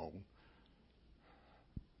 Come on.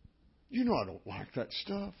 You know I don't like that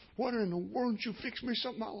stuff. What in the world don't you fix me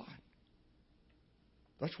something I like?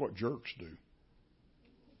 That's what jerks do.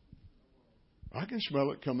 I can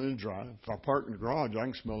smell it coming in and drive. If I park in the garage, I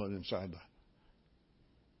can smell it inside.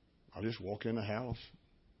 I just walk in the house,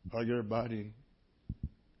 hug everybody,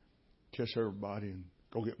 kiss everybody, and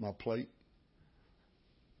go get my plate,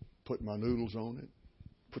 put my noodles on it,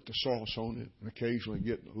 put the sauce on it, and occasionally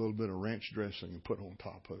get a little bit of ranch dressing and put on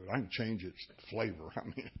top of it. I can change its flavor. I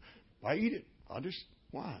mean, I eat it.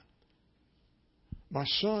 Why? My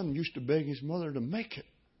son used to beg his mother to make it.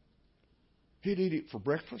 He'd eat it for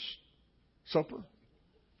breakfast, supper,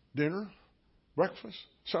 dinner, breakfast,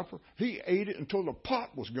 supper. He ate it until the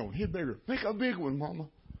pot was gone. He'd beg her, make a big one, Mama.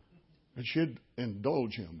 And she'd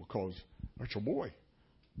indulge him because that's your boy.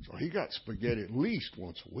 So he got spaghetti at least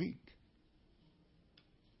once a week.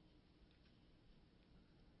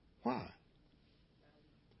 Why?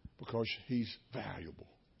 Because he's valuable.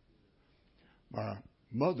 My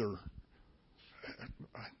mother,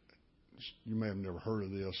 you may have never heard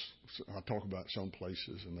of this. I talk about some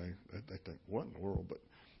places and they think, what in the world? But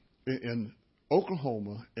in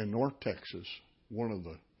Oklahoma and North Texas, one of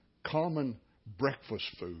the common breakfast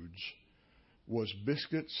foods was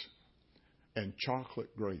biscuits and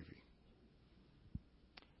chocolate gravy.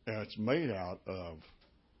 And it's made out of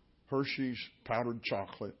Hershey's powdered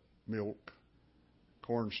chocolate, milk,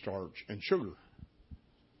 cornstarch, and sugar.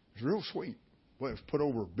 It's real sweet. Well, it was put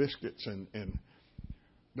over biscuits, and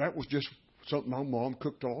that was just something my mom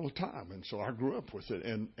cooked all the time. And so I grew up with it.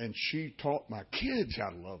 And she taught my kids how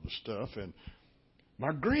to love the stuff, and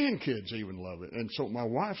my grandkids even love it. And so my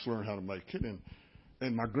wife's learned how to make it,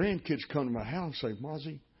 and my grandkids come to my house and say,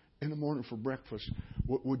 Mozzie, in the morning for breakfast,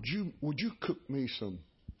 would you cook me some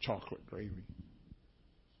chocolate gravy?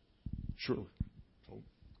 Sure. So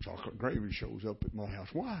chocolate gravy shows up at my house.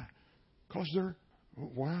 Why? Because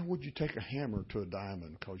why would you take a hammer to a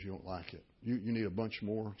diamond because you don't like it? You need a bunch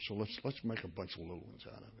more, so let's make a bunch of little ones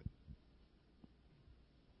out of it.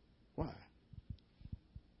 Why?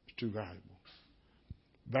 It's too valuable.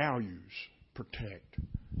 Values protect.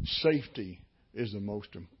 Safety is the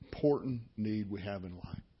most important need we have in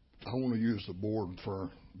life. I want to use the board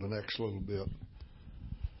for the next little bit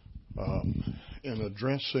in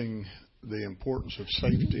addressing the importance of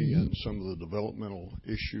safety and some of the developmental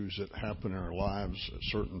issues that happen in our lives at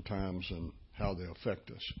certain times and how they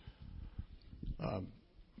affect us.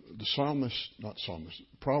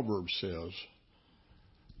 Proverbs says,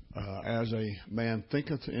 as a man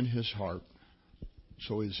thinketh in his heart,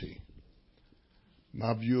 so is he.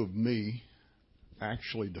 My view of me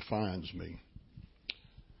actually defines me.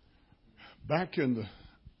 Back in the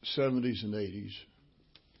 70s and 80s,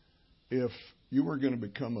 if you were going to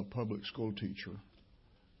become a public school teacher,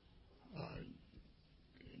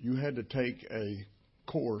 you had to take a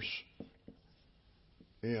course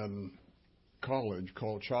in college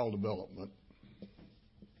called Child Development.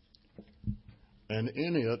 And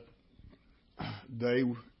in it, they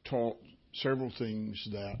taught several things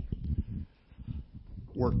that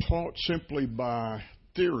were taught simply by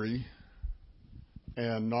theory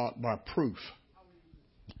and not by proof.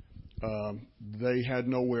 They had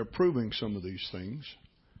no way of proving some of these things,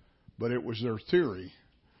 but it was their theory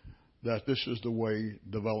that this is the way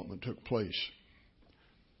development took place.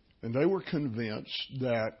 And they were convinced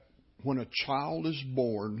that when a child is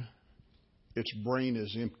born, its brain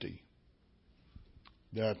is empty,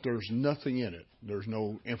 that there's nothing in it. There's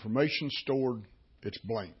no information stored. It's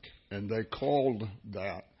blank. And they called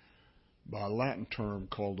that by a Latin term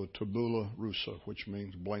called a tabula rasa, which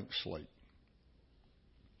means blank slate.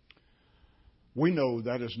 We know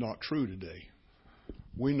that is not true today.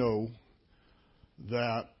 We know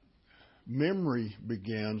that memory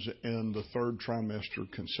begins in the third trimester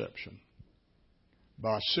conception.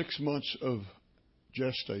 By 6 months of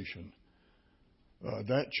gestation,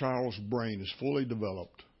 that child's brain is fully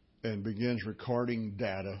developed and begins recording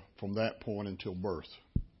data from that point until birth.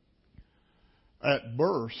 At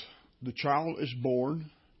birth, the child is born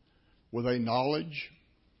with a knowledge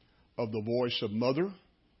of the voice of mother,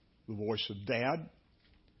 the voice of dad.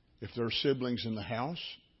 If there are siblings in the house,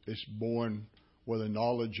 it's born with a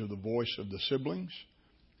knowledge of the voice of the siblings.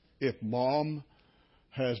 If mom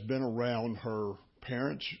has been around her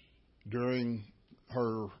parents during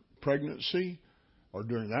her pregnancy or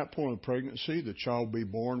during that point of pregnancy, the child will be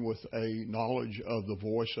born with a knowledge of the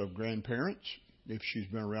voice of grandparents. If she's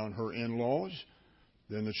been around her in-laws,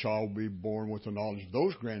 then the child will be born with the knowledge of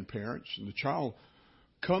those grandparents. And the child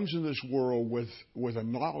comes in this world with a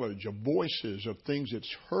knowledge of voices of things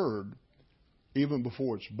it's heard even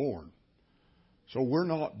before it's born. So we're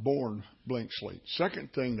not born blank slate.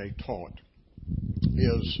 Second thing they taught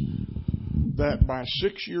is that by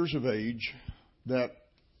 6 years of age, that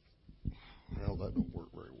don't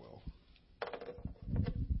work very well.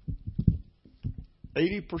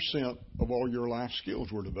 80% of all your life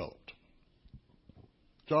skills were developed.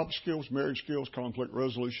 Job skills, marriage skills, conflict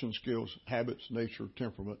resolution skills, habits, nature,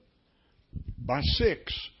 temperament. By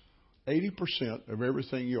 80% of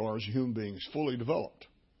everything you are as a human being is fully developed.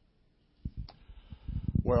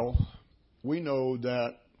 Well, we know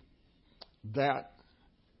that that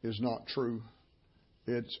is not true.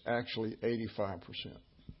 It's actually 85%.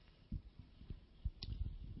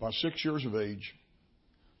 By 6 years of age,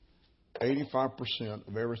 85%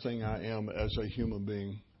 of everything I am as a human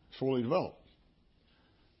being is fully developed.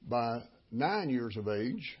 By 9 years of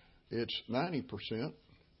age, it's 90%.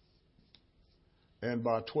 And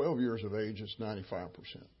by 12 years of age, it's 95%.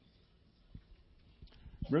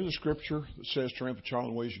 Remember the scripture that says, train up a child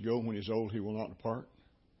in the ways to go, and when he's old, he will not depart?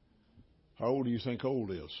 How old do you think old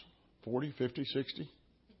is? 40, 50, 60?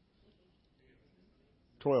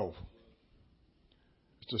 12.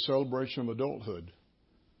 It's a celebration of adulthood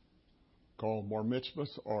called bar mitzvah,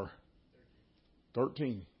 or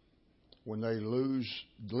 13. When they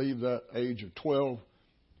leave that age of 12,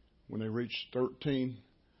 when they reach 13,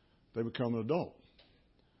 they become an adult.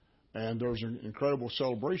 And there's an incredible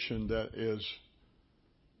celebration that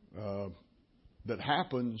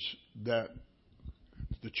happens, that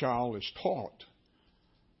the child is taught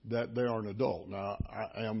that they are an adult. Now,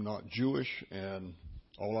 I am not Jewish, and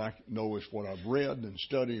all I know is what I've read and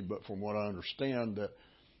studied, but from what I understand, that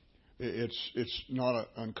it's not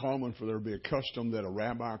uncommon for there to be a custom that a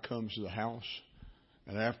rabbi comes to the house,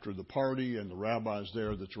 and after the party and the rabbi's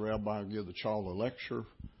there, that the rabbi will give the child a lecture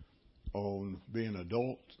on being an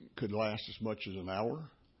adult. It could last as much as an hour.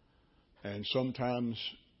 And sometimes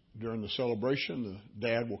during the celebration, the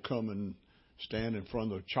dad will come and stand in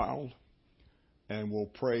front of the child and will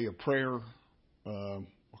pray a prayer,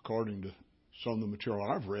 according to some of the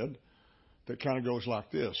material I've read, that kind of goes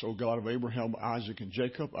like this. Oh God of Abraham, Isaac, and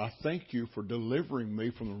Jacob, I thank you for delivering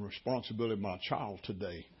me from the responsibility of my child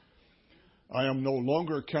today. I am no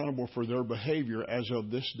longer accountable for their behavior as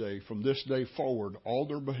of this day. From this day forward, all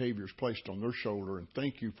their behavior is placed on their shoulder, and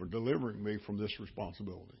thank you for delivering me from this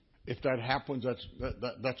responsibility. If that happens,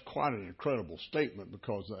 that's quite an incredible statement,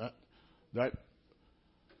 because that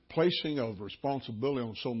placing of responsibility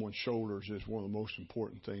on someone's shoulders is one of the most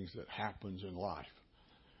important things that happens in life.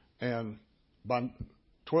 And by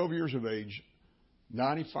 12 years of age,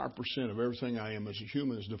 95% of everything I am as a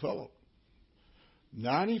human is developed.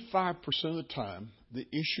 95% of the time, the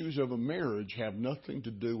issues of a marriage have nothing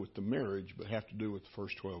to do with the marriage, but have to do with the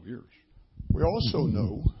first 12 years. We also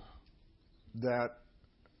know that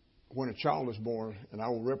when a child is born, and I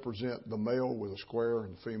will represent the male with a square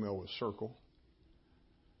and the female with a circle,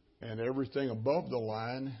 and everything above the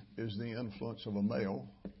line is the influence of a male,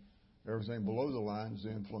 Everything below the line is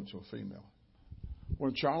the influence of a female.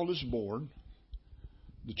 When a child is born,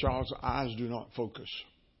 the child's eyes do not focus,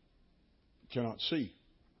 cannot see.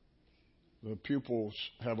 The pupils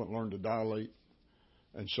haven't learned to dilate,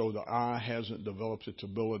 and so the eye hasn't developed its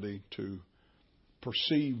ability to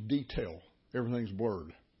perceive detail. Everything's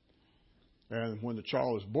blurred. And when the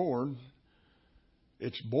child is born,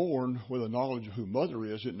 it's born with a knowledge of who mother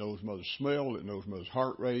is. It knows mother's smell. It knows mother's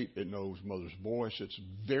heart rate. It knows mother's voice. It's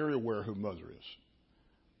very aware who mother is.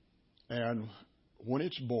 And when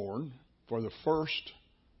it's born, for the first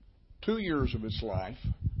 2 years of its life,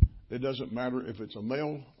 it doesn't matter if it's a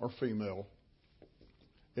male or female,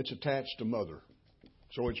 it's attached to mother.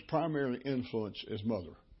 So its primary influence is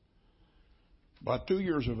mother. By 2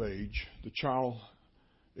 years of age, the child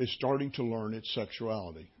is starting to learn its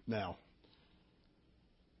sexuality. Now,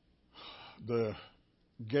 the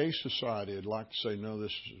gay society would like to say, no,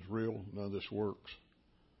 this is real, none of this works.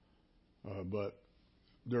 But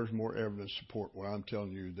there's more evidence to support what I'm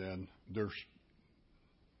telling you than their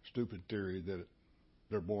stupid theory that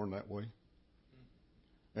they're born that way.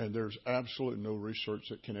 And there's absolutely no research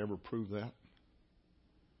that can ever prove that.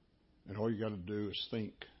 And all you got to do is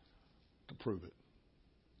think to prove it.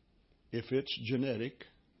 If it's genetic,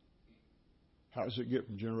 how does it get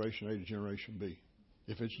from generation A to generation B?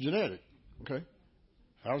 If it's genetic, okay,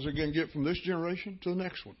 how's it going to get from this generation to the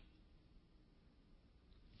next one?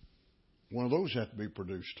 One of those has to be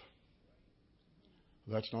produced.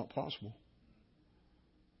 That's not possible.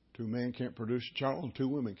 2 men can't produce a child and 2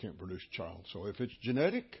 women can't produce a child. So if it's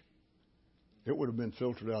genetic, it would have been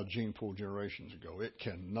filtered out of gene pool generations ago. It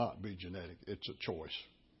cannot be genetic. It's a choice.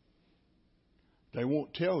 They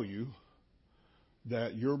won't tell you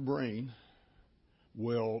that your brain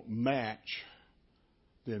will match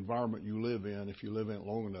the environment you live in if you live in it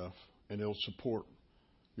long enough, and it'll support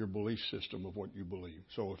your belief system of what you believe.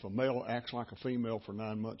 So if a male acts like a female for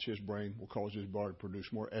 9 months, his brain will cause his body to produce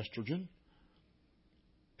more estrogen,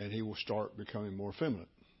 and he will start becoming more feminine.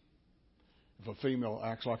 If a female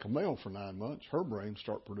acts like a male for 9 months, her brain will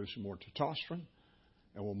start producing more testosterone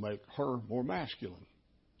and will make her more masculine,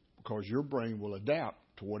 because your brain will adapt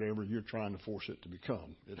to whatever you're trying to force it to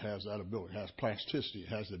become. It has that ability. It has plasticity. It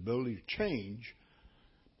has the ability to change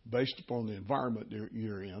based upon the environment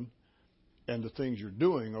you're in and the things you're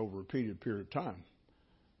doing over a repeated period of time.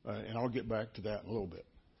 And I'll get back to that in a little bit.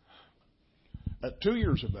 At 2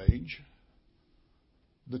 years of age,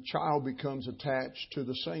 the child becomes attached to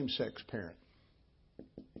the same-sex parent.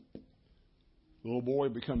 Little boy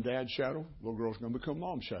become dad's shadow. Little girl's going to become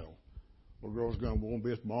mom's shadow. Little girl's going to want to be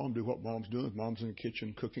with mom, do what mom's doing. If mom's in the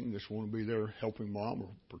kitchen cooking, just want to be there helping mom or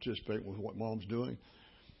participating with what mom's doing.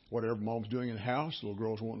 Whatever mom's doing in the house, the little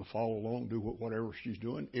girl's wanting to follow along, do whatever she's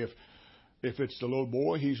doing. If it's the little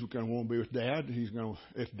boy, he's going to want to be with dad.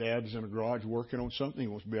 If dad's in a garage working on something, he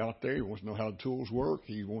wants to be out there. He wants to know how the tools work.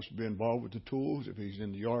 He wants to be involved with the tools. If he's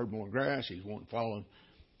in the yard mowing grass, he's wanting to follow.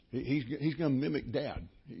 He's going to mimic dad.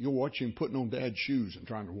 You'll watch him putting on dad's shoes and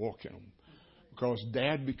trying to walk in them, because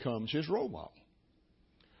dad becomes his role model.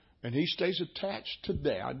 And he stays attached to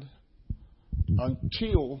dad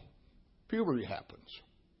until puberty happens.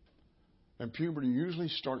 And puberty usually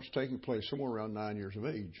starts taking place somewhere around 9 years of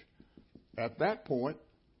age. At that point,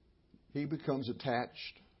 he becomes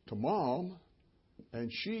attached to mom, and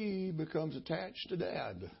she becomes attached to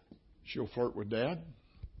dad. She'll flirt with dad.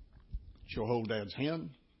 She'll hold dad's hand.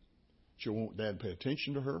 She'll want dad to pay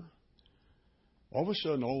attention to her. All of a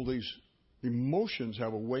sudden, all these emotions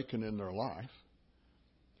have awakened in their life.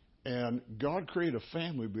 And God created a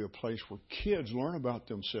family to be a place where kids learn about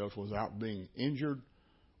themselves without being injured,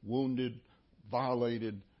 wounded,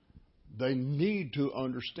 violated. They need to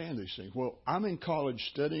understand these things. Well, I'm in college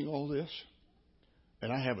studying all this,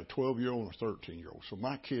 and I have a 12-year-old and a 13-year-old. So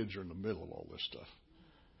my kids are in the middle of all this stuff.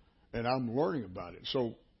 And I'm learning about it.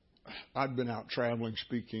 So I'd been out traveling,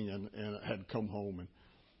 speaking, and had come home. And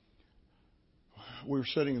we were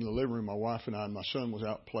sitting in the living room, my wife and I, and my son was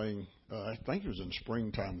out playing. I think it was in the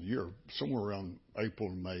springtime of the year, somewhere around April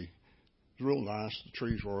and May. It was real nice. The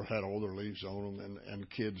trees had all their leaves on them, and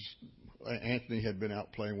kids. Anthony had been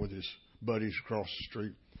out playing with his buddies across the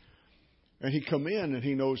street. And he come in, and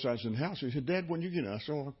he knows I was in the house. He said, "Dad, when you get in?" I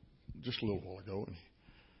said, "Oh, just a little while ago." And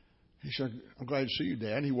he said, "I'm glad to see you,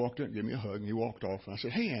 Dad." And he walked in and gave me a hug, and he walked off. And I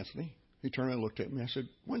said, "Hey, Anthony." He turned around and looked at me. I said,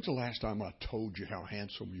 "When's the last time I told you how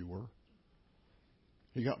handsome you were?"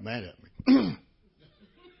 He got mad at me.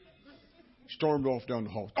 Stormed off down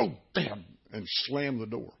the hall. "Oh, damn!" And slammed the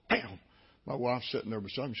door. Bam! My wife's sitting there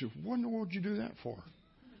beside me. She said, "What in the world did you do that for?"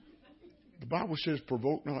 The Bible says,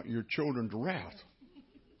 "Provoke not your children to wrath."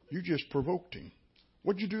 You just provoked him.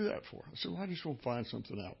 What'd you do that for? I said, "Well, I just want to find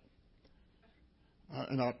something out."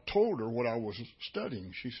 And I told her what I was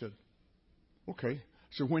studying. She said, okay.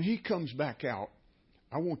 So when he comes back out,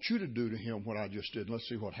 I want you to do to him what I just did. Let's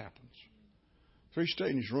see what happens. So he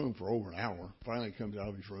stayed in his room for over an hour. Finally, he comes out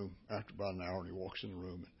of his room after about an hour, and he walks in the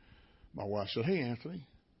room. And my wife said, hey, Anthony.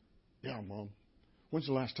 Yeah, Mom. When's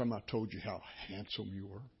the last time I told you how handsome you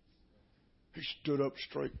were? He stood up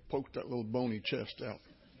straight, poked that little bony chest out,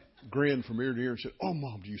 grinned from ear to ear, and said, oh,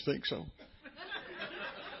 Mom, do you think so?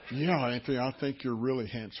 Yeah, Anthony, I think you're really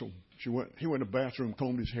handsome. He went to the bathroom,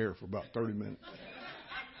 combed his hair for about 30 minutes.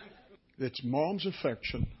 It's Mom's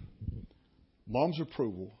affection, Mom's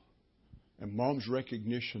approval, and Mom's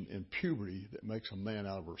recognition in puberty that makes a man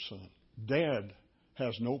out of her son. Dad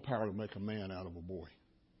has no power to make a man out of a boy.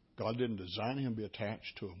 God didn't design him to be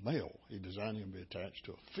attached to a male. He designed him to be attached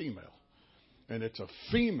to a female. And it's a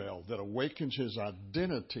female that awakens his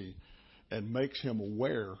identity and makes him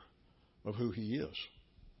aware of who he is.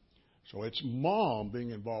 So it's Mom being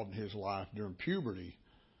involved in his life during puberty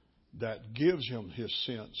that gives him his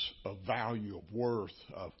sense of value, of worth,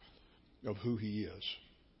 of who he is.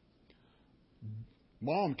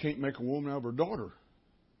 Mom can't make a woman out of her daughter.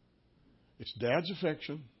 It's Dad's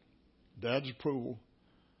affection, Dad's approval,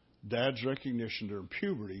 Dad's recognition during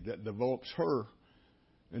puberty that develops her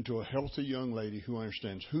into a healthy young lady who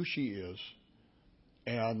understands who she is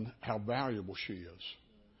and how valuable she is.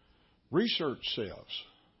 Research says,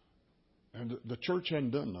 and the church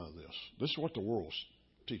hadn't done none of this. This is what the world's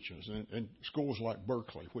teaching us. And schools like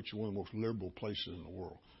Berkeley, which is one of the most liberal places in the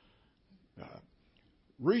world.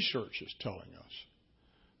 Research is telling us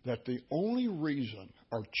that the only reason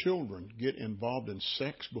our children get involved in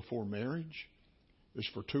sex before marriage is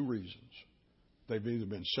for two reasons. They've either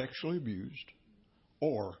been sexually abused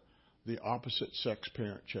or the opposite sex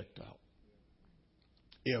parent checked out.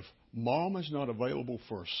 If Mom is not available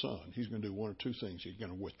for a son, he's going to do one or two things. He's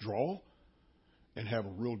going to withdraw and have a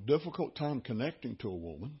real difficult time connecting to a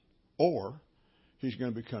woman, or he's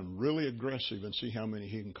going to become really aggressive and see how many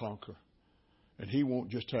he can conquer. And he won't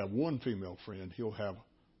just have one female friend. He'll have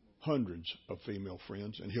hundreds of female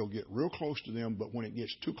friends, and he'll get real close to them, but when it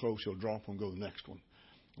gets too close, he'll drop and go to the next one.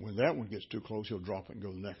 When that one gets too close, he'll drop it and go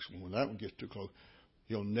to the next one. When that one gets too close,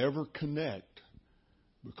 he'll never connect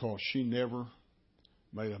because she never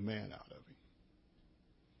made a man out of him.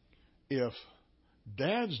 If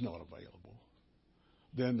Dad's not available,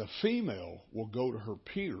 then the female will go to her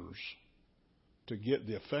peers to get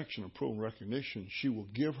the affection, approval, and recognition. She will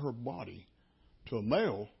give her body to a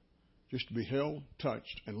male just to be held,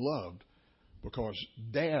 touched, and loved because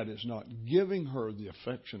Dad is not giving her the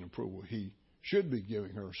affection and approval he should be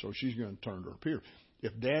giving her, so she's going to turn to her peer.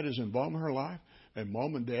 If Dad is involved in her life and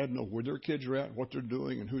Mom and Dad know where their kids are at, what they're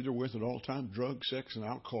doing, and who they're with at all times, drugs, sex, and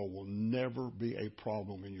alcohol will never be a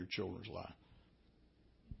problem in your children's life.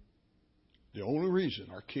 The only reason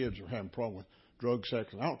our kids are having a problem with drugs,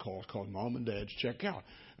 sex, and alcohol is because Mom and Dad's check out.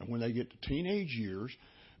 And when they get to teenage years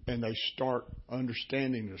and they start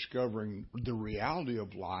understanding, discovering the reality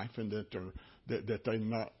of life, and that they're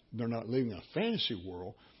not living in a fantasy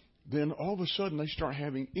world, then all of a sudden they start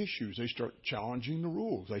having issues. They start challenging the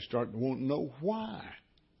rules. They start wanting to know why.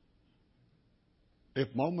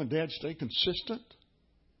 If Mom and Dad stay consistent,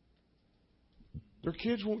 their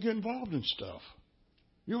kids won't get involved in stuff.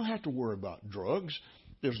 You don't have to worry about drugs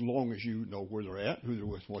as long as you know where they're at, who they're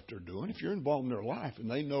with, what they're doing. If you're involved in their life and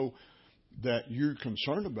they know that you're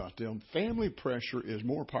concerned about them, family pressure is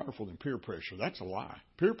more powerful than peer pressure. That's a lie.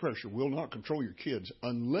 Peer pressure will not control your kids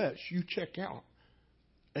unless you check out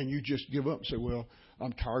and you just give up and say, well,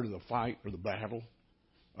 I'm tired of the fight or the battle.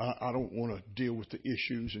 I don't want to deal with the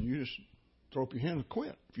issues, and you just throw up your hand and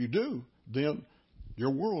quit. If you do, then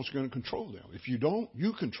your world's going to control them. If you don't,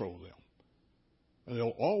 you control them. And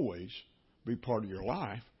they'll always be part of your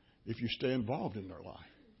life if you stay involved in their life.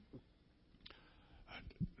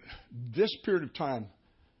 This period of time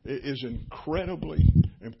is incredibly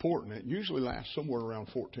important. It usually lasts somewhere around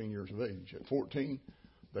 14 years of age. At 14,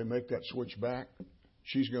 they make that switch back.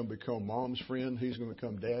 She's going to become Mom's friend. He's going to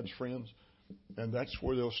become Dad's friends. And that's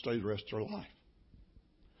where they'll stay the rest of their life.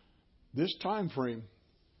 This time frame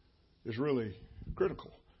is really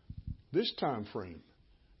critical. This time frame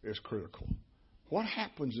is critical. What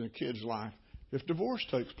happens in a kid's life if divorce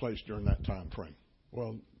takes place during that time frame?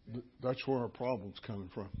 Well, that's where our problem's coming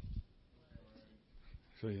from.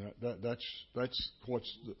 See, that's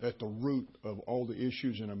what's at the root of all the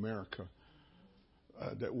issues in America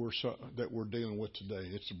that we're dealing with today.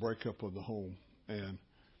 It's the breakup of the home, and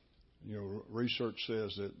research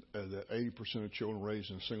says that 80% of children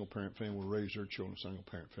raised in a single-parent family will raise their children in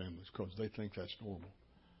single-parent families because they think that's normal.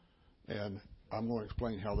 And I'm going to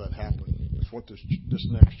explain how that happened as what this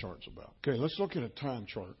next chart's about. Okay, let's look at a time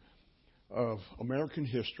chart of American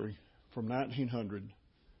history from 1900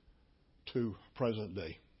 to present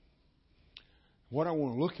day. What I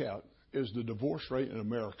want to look at is the divorce rate in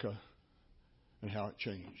America and how it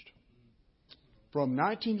changed. From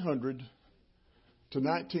 1900 to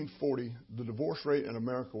 1940, the divorce rate in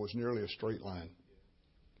America was nearly a straight line.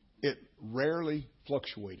 It rarely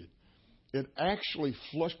fluctuated. It actually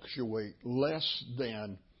fluctuated less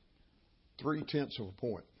than 0.3 of a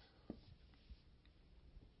point.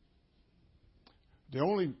 The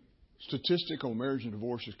only statistical marriage and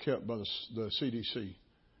divorce is kept by the CDC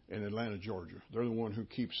in Atlanta, Georgia. They're the one who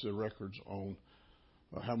keeps the records on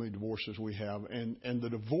how many divorces we have. And the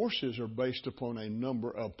divorces are based upon a number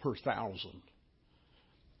of per thousand.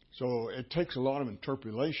 So it takes a lot of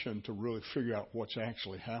interpolation to really figure out what's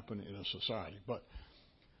actually happened in a society. But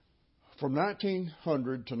from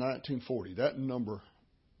 1900 to 1940, that number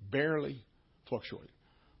barely fluctuated.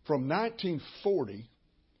 From 1940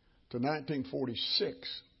 to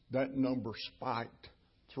 1946, that number spiked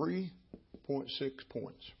 3.6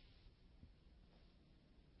 points.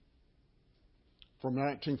 From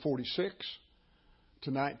 1946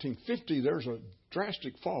 to 1950, there's a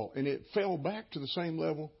drastic fall, and it fell back to the same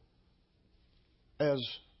level as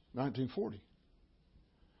 1940.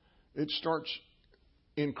 It starts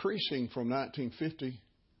increasing from 1950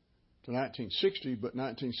 to 1960, but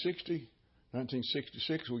 1960,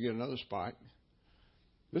 1966, we get another spike.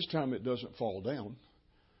 This time it doesn't fall down.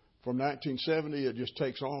 From 1970, it just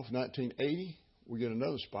takes off. 1980, we get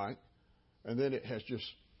another spike, and then it has just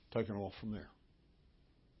taken off from there.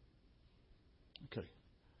 Okay.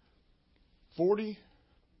 40,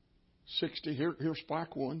 60, here's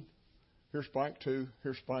spike 1, here's spike 2,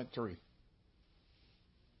 here's spike 3.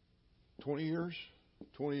 20 years,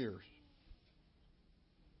 20 years.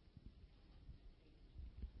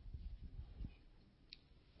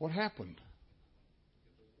 What happened?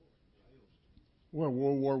 Well,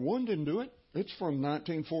 World War I didn't do it. It's from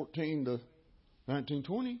 1914 to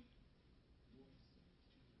 1920.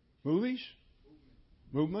 Movies,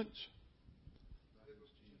 movements.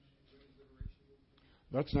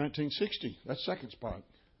 That's 1960. That's second spike.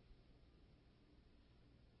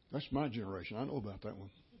 That's my generation. I know about that one.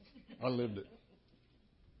 I lived it.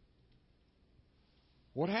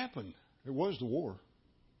 What happened? It was the war.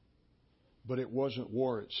 But it wasn't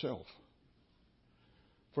war itself.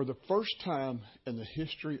 For the first time in the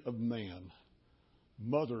history of man,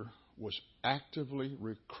 mother was actively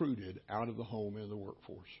recruited out of the home into the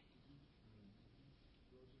workforce.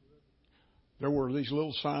 There were these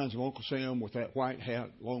little signs of Uncle Sam with that white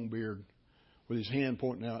hat, long beard, with his hand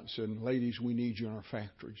pointing out and saying, "Ladies, we need you in our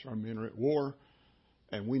factories. Our men are at war,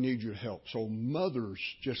 and we need your help." So mothers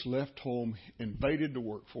just left home, invaded the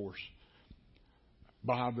workforce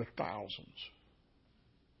by the thousands.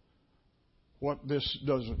 What this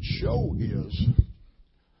doesn't show is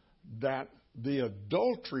that the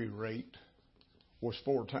adultery rate was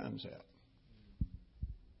 4 times that.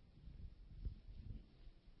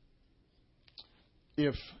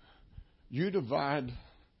 If you divide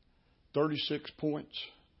 36 points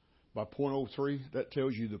by 0.03, that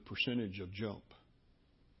tells you the percentage of jump.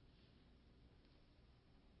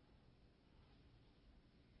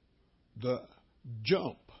 The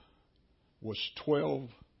jump was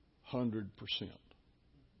 1,200%.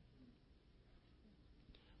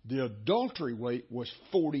 The adultery rate was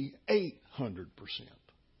 4,800%.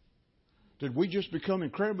 Did we just become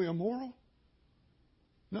incredibly immoral?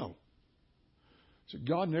 No. So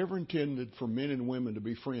God never intended for men and women to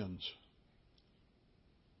be friends.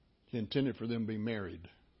 He intended for them to be married.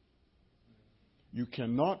 You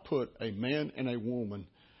cannot put a man and a woman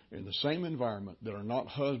in the same environment that are not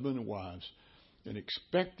husband and wives and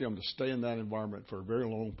expect them to stay in that environment for a very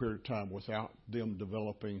long period of time without them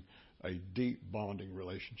developing a deep bonding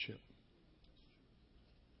relationship.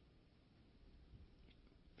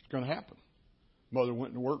 It's going to happen. Mother went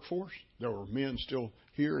in the workforce. There were men still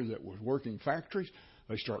here that was working factories.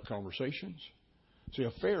 They start conversations. See,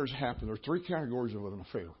 affairs happen. There are 3 categories of an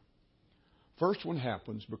affair. First one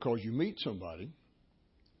happens because you meet somebody,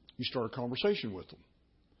 you start a conversation with them.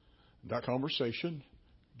 That conversation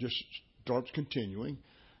just starts continuing,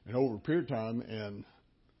 and over a period of time, and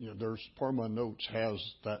there's part of my notes has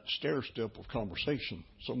that stair step of conversation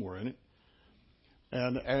somewhere in it.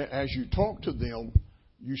 And as you talk to them,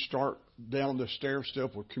 you start down the stair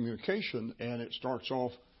step of communication, and it starts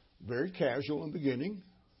off very casual in the beginning.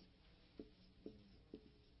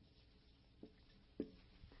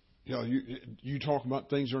 You talk about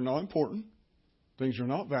things that are not important, things that are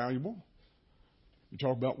not valuable. You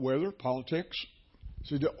talk about weather, politics,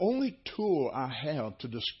 See, the only tool I have to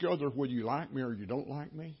discover whether you like me or you don't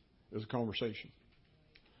like me is a conversation.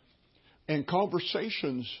 And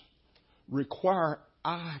conversations require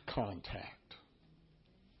eye contact.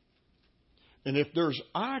 And if there's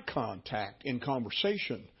eye contact in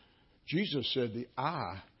conversation, Jesus said the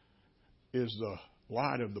eye is the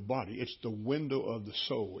light of the body. It's the window of the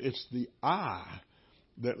soul. It's the eye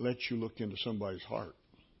that lets you look into somebody's heart.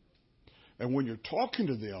 And when you're talking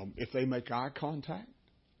to them, if they make eye contact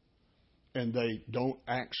and they don't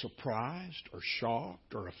act surprised or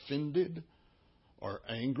shocked or offended or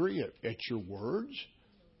angry at your words,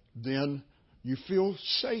 then you feel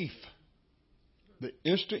safe. The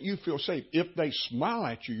instant you feel safe, if they smile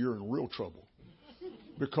at you, you're in real trouble.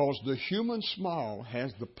 Because the human smile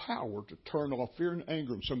has the power to turn off fear and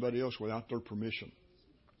anger in somebody else without their permission.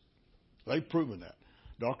 They've proven that.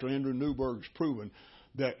 Dr. Andrew Newberg's proven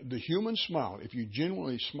that the human smile, if you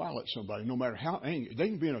genuinely smile at somebody, no matter how angry, they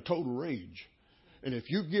can be in a total rage. And if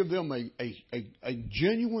you give them a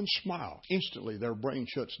genuine smile, instantly their brain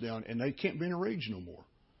shuts down and they can't be in a rage no more.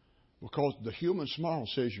 Because the human smile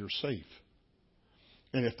says you're safe.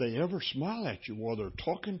 And if they ever smile at you while they're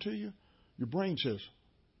talking to you, your brain says,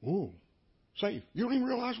 "Ooh, safe." You don't even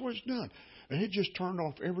realize what it's done. And it just turned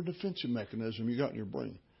off every defensive mechanism you got in your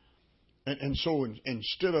brain. And so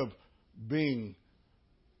instead of being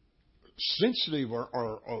sensitive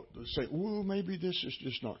or say, "Well, maybe this is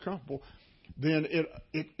just not comfortable," then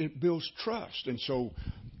it builds trust. And so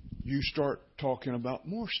you start talking about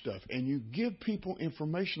more stuff. And you give people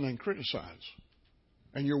information they can criticize.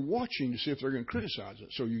 And you're watching to see if they're going to criticize it.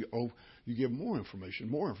 So you give more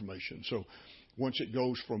information. So once it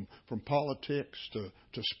goes from politics to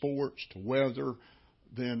sports to weather,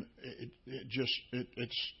 then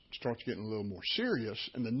it starts getting a little more serious.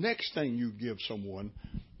 And the next thing you give someone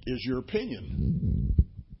is your opinion.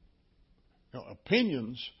 Now,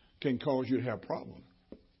 opinions can cause you to have problems.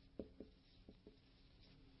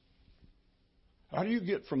 How do you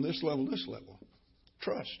get from this level to this level?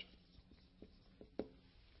 Trust.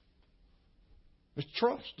 It's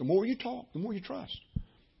trust. The more you talk, the more you trust.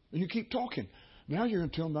 And you keep talking. Now you're going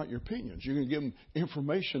to tell them about your opinions. You're going to give them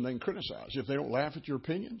information they can criticize. If they don't laugh at your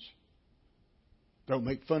opinions, they don't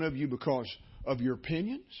make fun of you because of your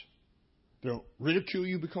opinions, they don't ridicule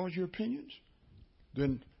you because of your opinions,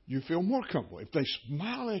 then you feel more comfortable. If they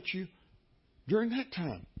smile at you during that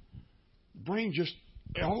time, brain just,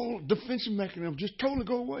 all defensive mechanisms just totally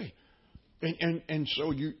go away. And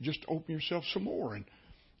so you just open yourself some more.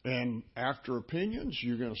 And after opinions,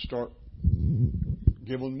 you're going to start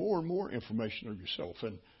giving more and more information of yourself.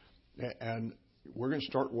 And we're going to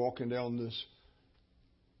start walking down this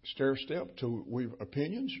stair step to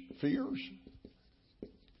opinions, fears,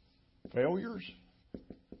 failures,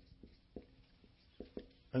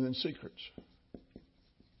 and then secrets.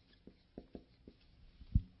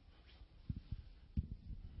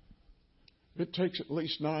 It takes at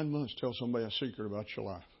least 9 months to tell somebody a secret about your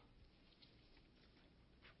life.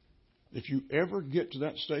 If you ever get to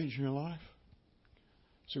that stage in your life,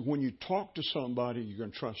 see, when you talk to somebody, you're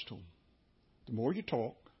going to trust them. The more you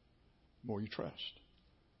talk, the more you trust.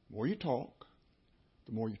 The more you talk,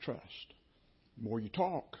 the more you trust. The more you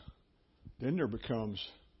talk, then there becomes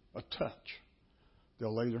a touch.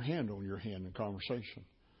 They'll lay their hand on your hand in conversation.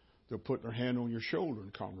 They'll put their hand on your shoulder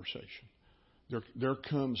in conversation. There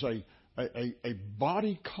comes a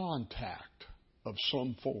body contact of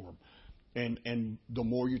some form. And the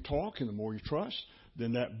more you talk and the more you trust,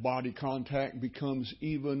 then that body contact becomes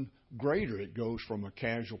even greater. It goes from a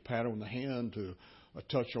casual pat on the hand to a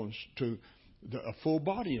touch on to a full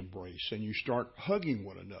body embrace, and you start hugging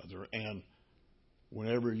one another. And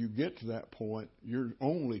whenever you get to that point, you're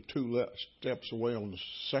only 2 steps away on the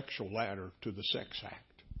sexual ladder to the sex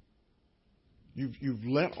act. You've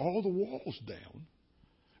let all the walls down,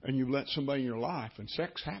 and you've let somebody in your life, and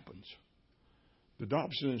sex happens. The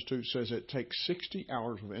Dobson Institute says it takes 60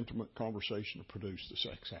 hours of intimate conversation to produce the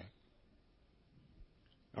sex act.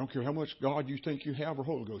 I don't care how much God you think you have or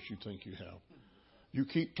Holy Ghost you think you have. You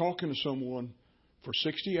keep talking to someone for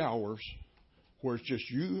 60 hours where it's just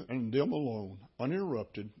you and them alone,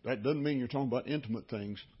 uninterrupted. That doesn't mean you're talking about intimate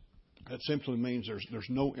things. That simply means there's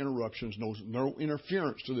no interruptions, no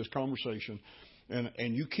interference to this conversation.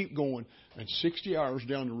 And you keep going, and 60 hours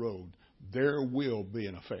down the road, there will be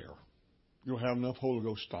an affair. You'll have enough Holy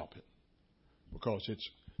Ghost to stop it. Because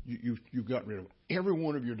you've gotten rid of every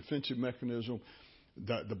one of your defensive mechanism.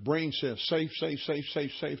 The brain says, safe.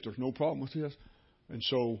 There's no problem with this. And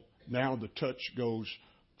so now the touch goes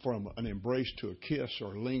from an embrace to a kiss,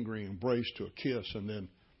 or a lingering embrace to a kiss, and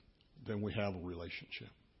then we have a relationship.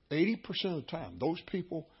 80% of the time, those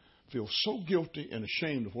people feel so guilty and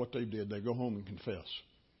ashamed of what they did, they go home and confess.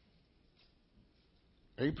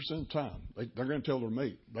 80% of the time, they're going to tell their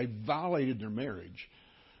mate. They violated their marriage.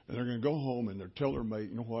 And they're going to go home and they'll tell their mate,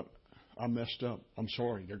 you know what, I messed up. I'm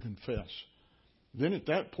sorry. They're going to confess. Then at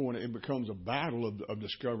that point, it becomes a battle of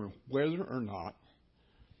discovering whether or not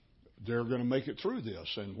they're going to make it through this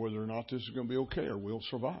and whether or not this is going to be okay or we'll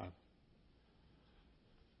survive.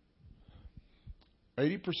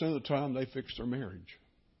 80% of the time, they fix their marriage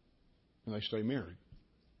and they stay married,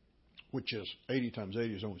 which is 80 times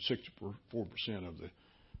 80 is only 64% of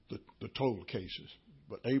the total cases.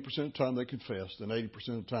 But 80% of the time they confess, then 80%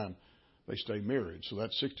 of the time they stay married. So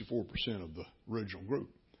that's 64% of the original group.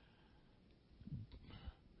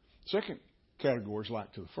 Second category is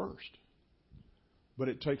like to the first, but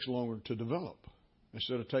it takes longer to develop.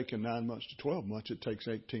 Instead of taking 9 months to 12 months, it takes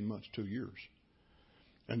 18 months, 2 years.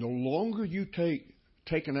 And the longer you take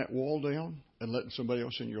taking that wall down and letting somebody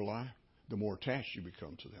else in your life, the more attached you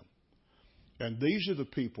become to them. And these are the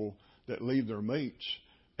people that leave their mates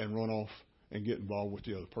and run off and get involved with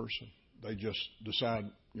the other person. They just decide,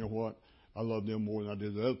 you know what, I love them more than I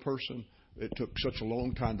did the other person. It took such a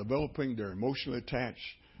long time developing. They're emotionally attached.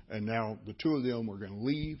 And now the two of them are going to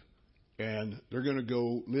leave. And they're going to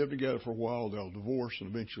go live together for a while. They'll divorce. And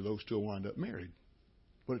eventually those two will wind up married.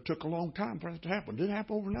 But it took a long time for that to happen. It didn't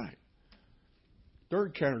happen overnight.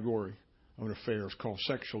 Third category of an affair is called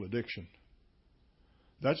sexual addiction.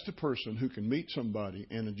 That's the person who can meet somebody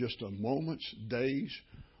and in just a moment's, days,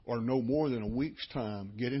 or no more than a week's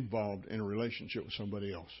time get involved in a relationship with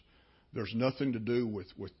somebody else. There's nothing to do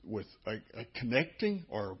with a connecting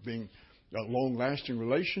or being a long-lasting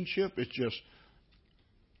relationship. It's just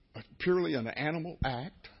purely an animal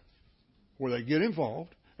act where they get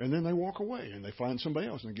involved and then they walk away and they find somebody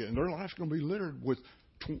else and their life's going to be littered with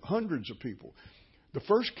hundreds of people. The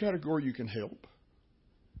first category you can help.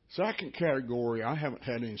 Second category I haven't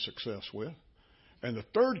had any success with. And the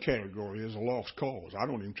third category is a lost cause. I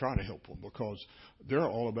don't even try to help them because they're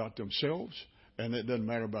all about themselves and it doesn't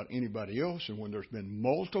matter about anybody else. And when there's been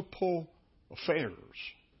multiple affairs,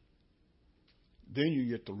 then you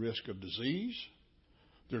get the risk of disease.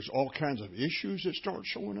 There's all kinds of issues that start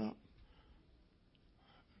showing up.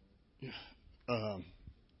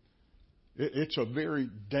 It's a very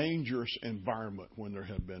dangerous environment when there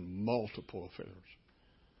have been multiple affairs.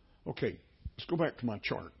 Okay, let's go back to my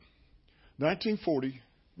chart. 1940,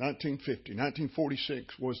 1950,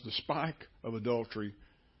 1946 was the spike of adultery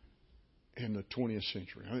in the 20th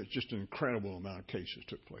century. I mean, it's just an incredible amount of cases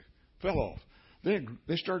took place. Fell off. Then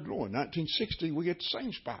they started growing. 1960, we get the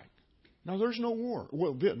same spike. Now, there's no war.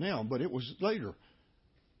 Well, Vietnam, but it was later.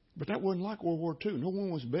 But that wasn't like World War II. No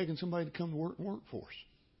one was begging somebody to come to work in the workforce.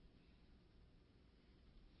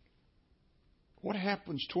 What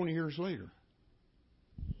happens 20 years later?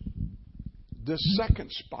 The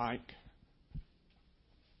second spike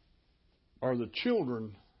are the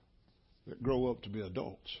children that grow up to be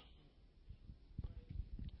adults.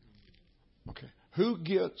 Okay. Who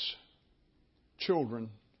gets children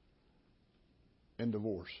in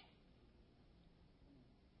divorce?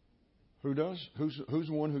 Who does? Who's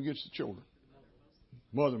the one who gets the children?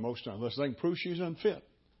 Mother most times, unless they can prove she's unfit.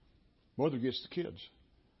 Mother gets the kids.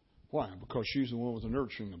 Why? Because she's the one with the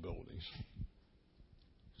nurturing abilities.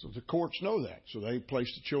 So the courts know that. So they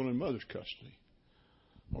place the children in mother's custody.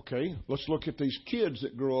 Okay, let's look at these kids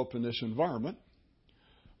that grow up in this environment.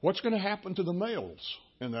 What's going to happen to the males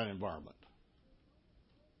in that environment?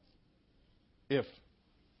 If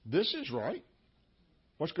this is right,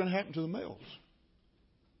 what's going to happen to the males?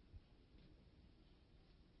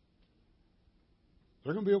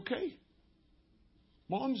 They're going to be okay.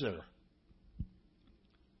 Mom's there.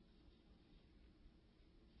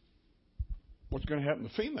 What's going to happen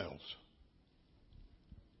to females?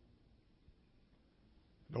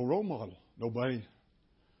 No role model. Nobody.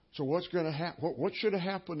 So what's going to happen? What should have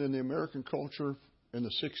happened in the American culture in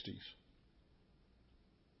the 60s?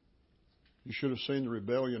 You should have seen the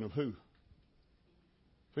rebellion of who?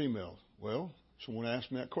 Females. Well, someone asked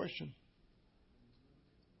me that question.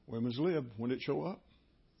 Women's lib. When did it show up?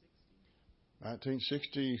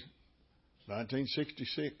 1960,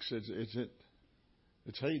 1966.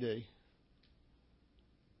 It's heyday.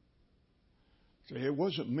 See, it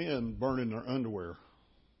wasn't men burning their underwear.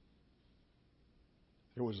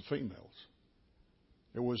 It was the females.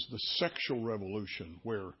 It was the sexual revolution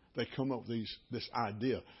where they come up with this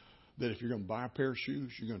idea that if you're going to buy a pair of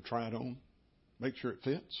shoes, you're going to try it on, make sure it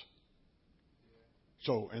fits.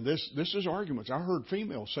 So, and this is arguments. I heard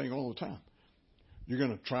females saying all the time, you're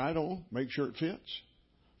going to try it on, make sure it fits.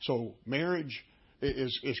 So marriage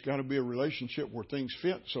It's got to be a relationship where things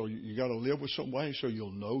fit. So you got to live with somebody so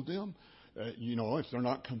you'll know them. If they're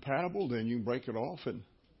not compatible, then you can break it off. And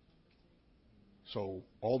so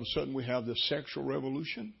all of a sudden we have this sexual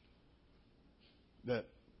revolution that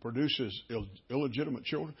produces illegitimate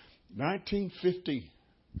children. 1950,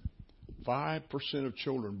 5% of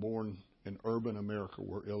children born in urban America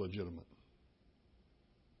were illegitimate.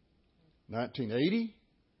 1980,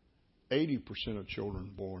 80% of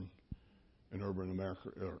children born in urban America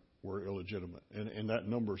were illegitimate. And that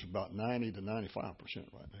number is about 90 to 95%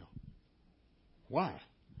 right now. Why?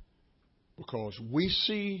 Because we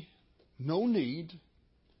see no need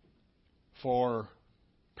for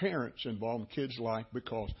parents involved in kids' life,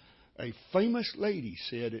 because a famous lady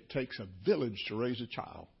said it takes a village to raise a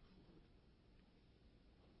child.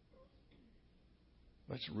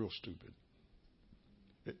 That's real stupid.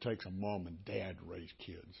 It takes a mom and dad to raise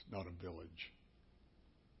kids, not a village.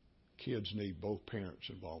 Kids need both parents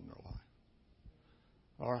involved in their life.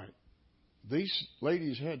 All right. These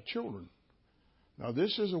ladies had children. Now,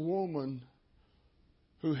 this is a woman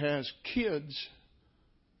who has kids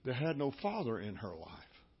that had no father in her life.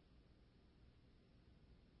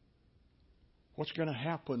 What's going to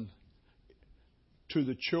happen to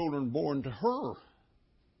the children born to her?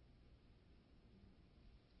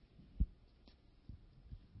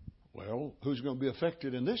 Well, who's going to be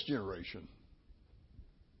affected in this generation?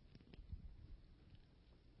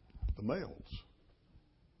 The males.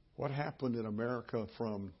 What happened in America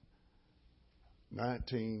from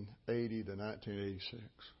 1980 to 1986?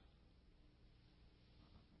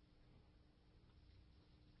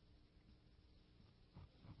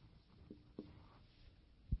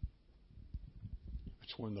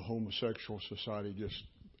 It's when the homosexual society just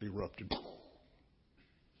erupted.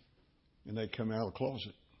 And they come out of the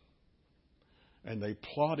closet. And they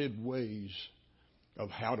plotted ways of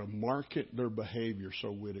how to market their behavior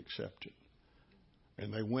so we'd accept it.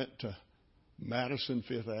 And they went to Madison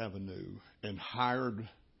Fifth Avenue and hired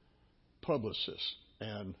publicists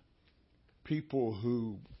and people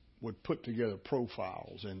who would put together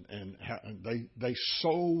profiles, and they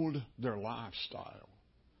sold their lifestyle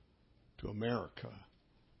to America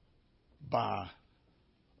by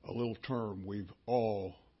a little term we've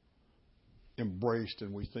all embraced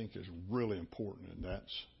and we think is really important, and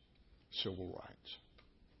that's civil rights.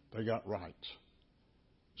 They got rights.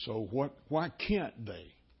 So why can't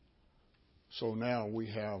they? So now we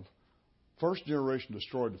have first generation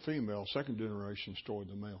destroyed the female, second generation destroyed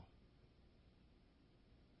the male.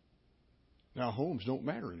 Now homes don't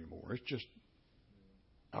matter anymore. It's just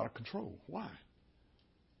out of control. Why?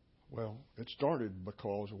 Well, it started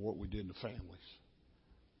because of what we did to families.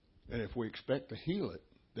 And if we expect to heal it,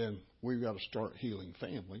 then we've got to start healing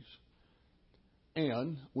families.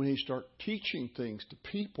 And we need to start teaching things to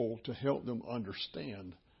people to help them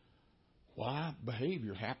understand why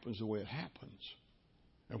behavior happens the way it happens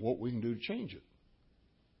and what we can do to change it.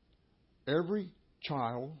 Every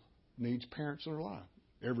child needs parents in their life.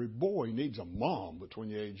 Every boy needs a mom between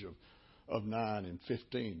the age of 9 and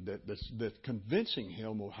 15 that's convincing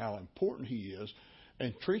him of how important he is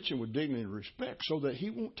and treats him with dignity and respect so that he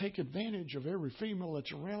won't take advantage of every female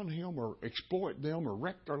that's around him or exploit them or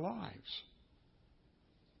wreck their lives.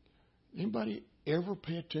 Anybody ever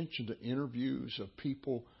pay attention to interviews of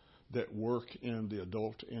people that work in the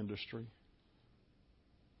adult industry?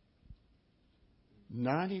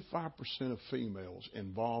 95% of females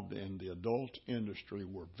involved in the adult industry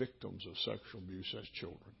were victims of sexual abuse as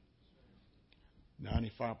children.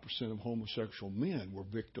 95% of homosexual men were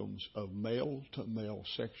victims of male-to-male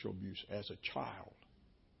sexual abuse as a child.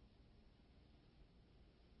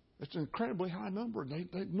 It's an incredibly high number.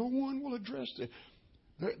 No one will address it.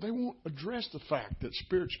 They won't address the fact that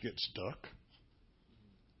spirits get stuck.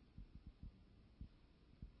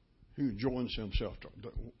 Who joins himself to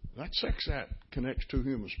that sex act connects two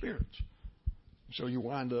human spirits. So you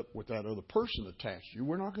wind up with that other person attached to you.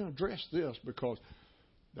 We're not going to address this because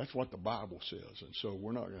that's what the Bible says. And so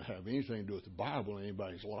we're not going to have anything to do with the Bible in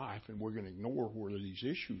anybody's life, and we're going to ignore where these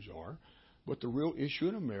issues are. But the real issue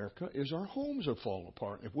in America is our homes are falling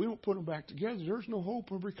apart. If we don't put them back together, there's no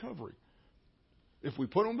hope of recovery. If we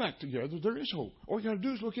put them back together, there is hope. All you got to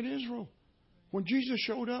do is look at Israel. When Jesus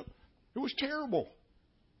showed up, it was terrible.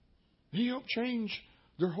 He helped change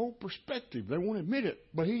their whole perspective. They won't admit it,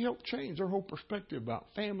 but He helped change their whole perspective about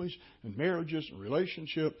families and marriages and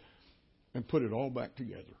relationship and put it all back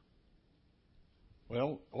together.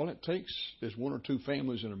 Well, all it takes is one or two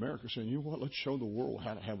families in America saying, you know what, let's show the world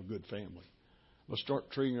how to have a good family. Let's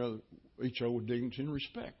start treating each other with dignity and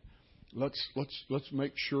respect. Let's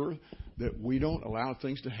make sure that we don't allow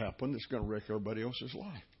things to happen that's going to wreck everybody else's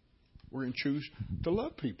life. We're going to choose to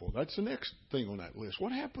love people. That's the next thing on that list.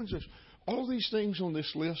 What happens if all these things on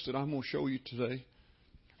this list that I'm going to show you today,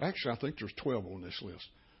 actually I think there's 12 on this list.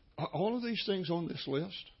 All of these things on this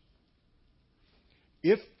list,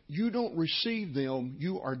 if you don't receive them,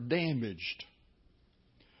 you are damaged.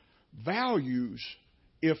 Values,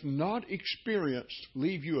 if not experienced,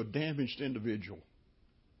 leave you a damaged individual.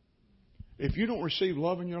 If you don't receive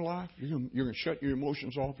love in your life, you're going to shut your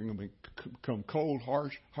emotions off. You're going to become cold,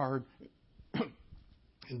 harsh, hard,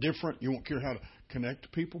 indifferent. You won't care how to connect to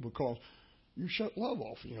people because you shut love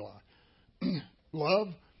off in your life. Love,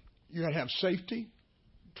 you got to have safety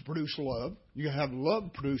to produce love. You got to have love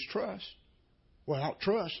to produce trust. Without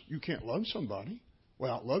trust, you can't love somebody.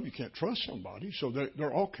 Without love, you can't trust somebody. So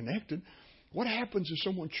they're all connected. What happens if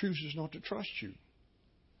someone chooses not to trust you?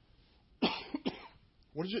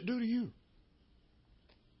 What does it do to you?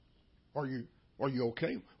 Are you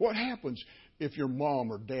okay? What happens if your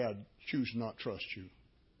mom or dad choose not to trust you?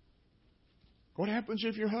 What happens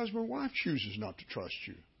if your husband or wife chooses not to trust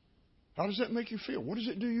you? How does that make you feel? What does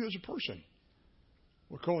it do to you as a person?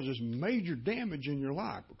 It causes major damage in your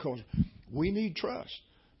life because we need trust.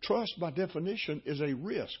 Trust, by definition, is a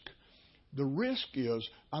risk. The risk is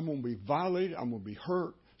I'm going to be violated, I'm going to be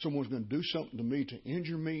hurt, someone's going to do something to me to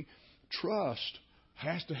injure me. Trust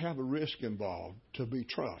has to have a risk involved to be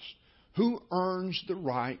trust. Who earns the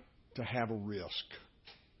right to have a risk?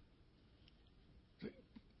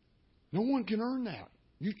 No one can earn that.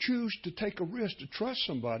 You choose to take a risk to trust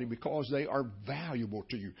somebody because they are valuable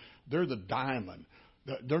to you. They're the diamond.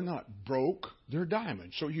 They're not broke. They're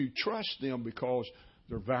diamonds. So you trust them because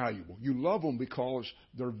they're valuable. You love them because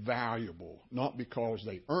they're valuable, not because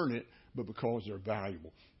they earn it, but because they're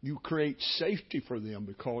valuable. You create safety for them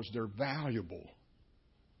because they're valuable.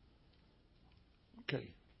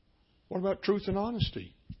 Okay. What about truth and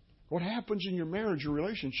honesty? What happens in your marriage or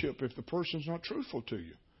relationship if the person's not truthful to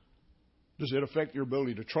you? Does it affect your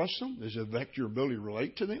ability to trust them? Does it affect your ability to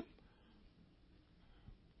relate to them?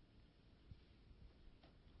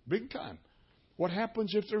 Big time. What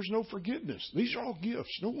happens if there's no forgiveness? These are all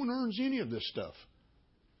gifts. No one earns any of this stuff.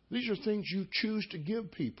 These are things you choose to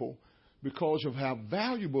give people because of how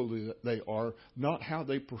valuable they are, not how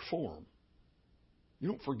they perform. You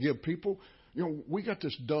don't forgive people. You know, we got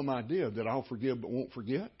this dumb idea that I'll forgive but won't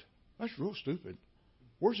forget. That's real stupid.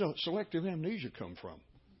 Where's that selective amnesia come from?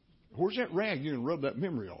 Where's that rag you can rub that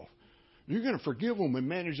memory off? You're going to forgive them and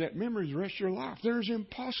manage that memory the rest of your life. It's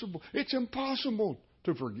impossible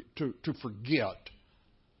to forget.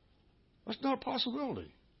 That's not a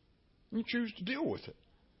possibility. You choose to deal with it.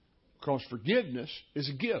 Because forgiveness is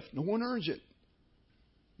a gift. No one earns it.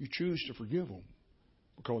 You choose to forgive them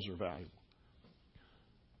because they're valuable.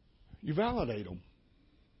 You validate them.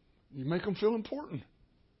 You make them feel important.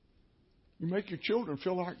 You make your children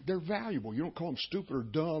feel like they're valuable. You don't call them stupid or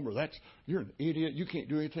dumb or you're an idiot. You can't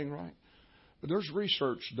do anything right. But there's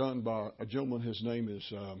research done by a gentleman. His name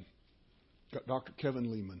is Dr.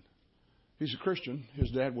 Kevin Leman. He's a Christian. His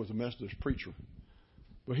dad was a Methodist preacher.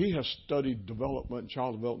 But he has studied development,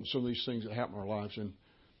 child development, some of these things that happen in our lives. And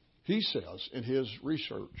he says in his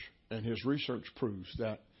research, and his research proves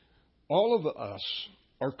that all of us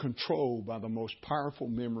are controlled by the most powerful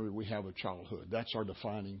memory we have of childhood. That's what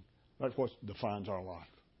defines our life.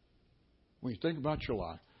 When you think about your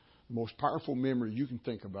life, the most powerful memory you can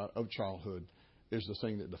think about of childhood is the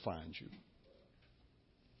thing that defines you.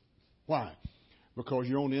 Why? Because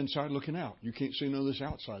you're on the inside looking out. You can't see none of this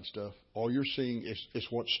outside stuff. All you're seeing is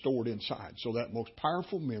what's stored inside. So that most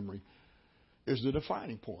powerful memory is the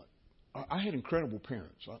defining point. I had incredible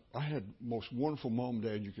parents. I had the most wonderful mom and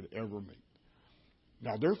dad you could ever meet.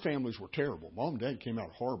 Now, their families were terrible. Mom and dad came out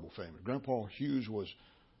of a horrible family. Grandpa Hughes was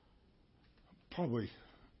probably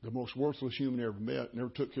the most worthless human I ever met. Never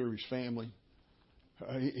took care of his family.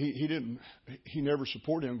 He never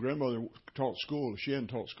supported him. Grandmother taught school. If she hadn't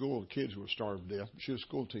taught school, the kids would have starved to death. She was a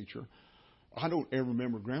school teacher. I don't ever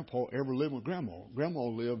remember Grandpa ever living with Grandma. Grandma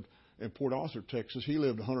lived in Port Arthur, Texas. He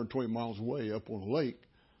lived 120 miles away up on a lake.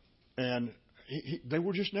 And they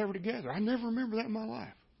were just never together. I never remember that in my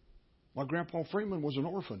life. My Grandpa Freeman was an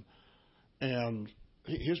orphan. And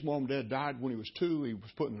his mom and dad died when he was 2. He was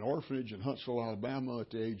put in an orphanage in Huntsville, Alabama at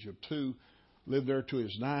the age of 2. Lived there till he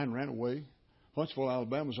was 9, ran away. Huntsville,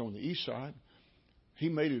 Alabama is on the east side. He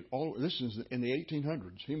made it all, this is in the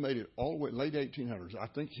 1800s. He made it all the way, late 1800s. I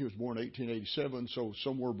think he was born in 1887, so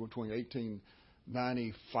somewhere between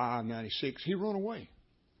 1895, 96, he ran away.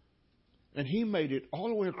 And he made it all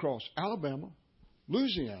the way across Alabama,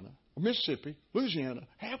 Louisiana, Mississippi, Louisiana,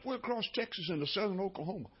 halfway across Texas into southern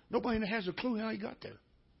Oklahoma. Nobody has a clue how he got there.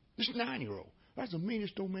 This 9-year-old. That's the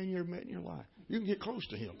meanest old man you ever met in your life. You can get close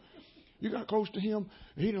to him. You got close to him,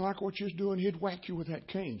 and he didn't like what you was doing, he'd whack you with that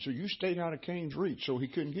cane. So you stayed out of Cain's reach so he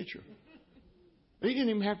couldn't get you. He didn't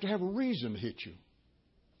even have to have a reason to hit you.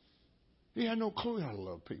 He had no clue how to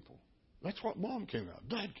love people. That's what Mom came out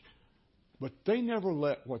of. But they never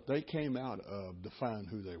let what they came out of define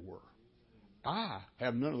who they were. I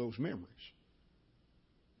have none of those memories.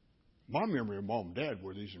 My memory of Mom and Dad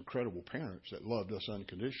were these incredible parents that loved us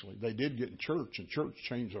unconditionally. They did get in church, and church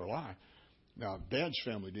changed their life. Now, Dad's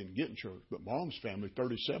family didn't get in church, but Mom's family,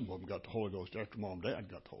 37 of them got the Holy Ghost after Mom and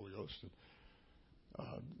Dad got the Holy Ghost. And,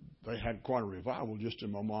 they had quite a revival just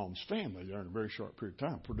in my mom's family there in a very short period of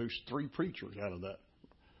time. Produced 3 preachers out of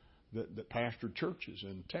that pastored churches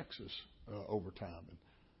in Texas over time.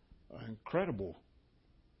 And incredible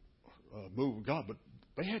move of God, but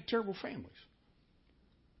they had terrible families.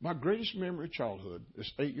 My greatest memory of childhood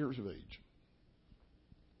is 8 years of age.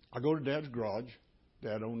 I go to Dad's garage.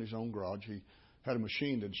 Dad owned his own garage. He had a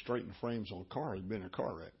machine that straightened the frames on a car. He'd been in a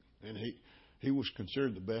car wreck. And he was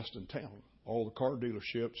considered the best in town. All the car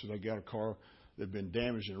dealerships, they got a car that had been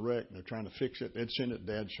damaged in a wreck, and they're trying to fix it. They'd send it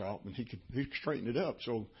to Dad's shop, and he could straighten it up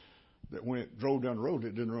so that when it drove down the road,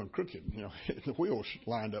 it didn't run crooked. You know, the wheels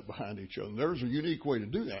lined up behind each other. And there was a unique way to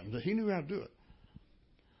do that, and he knew how to do it.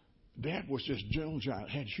 Dad was this gentle giant,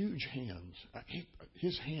 had huge hands.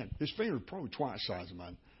 His finger was probably twice the size of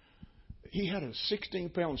mine. He had a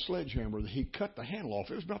 16-pound sledgehammer that he cut the handle off.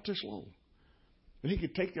 It was about this long. And he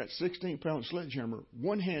could take that 16-pound sledgehammer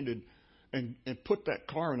one-handed and put that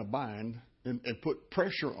car in a bind and put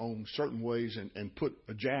pressure on certain ways and put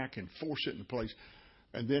a jack and force it into place.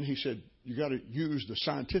 And then he said, you got to use the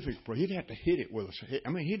scientific approach. He'd have to hit it with us. I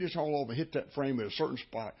mean, he'd just haul over and hit that frame at a certain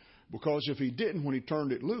spot, because if he didn't, when he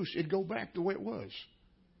turned it loose, it'd go back the way it was.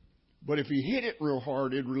 But if he hit it real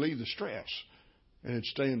hard, it'd relieve the stress, and it'd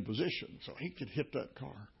stay in position. So he could hit that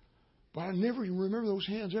car. But I never even remember those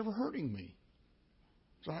hands ever hurting me.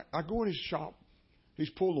 So I go in his shop. He's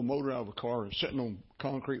pulled the motor out of the car and sitting on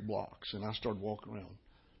concrete blocks, and I started walking around.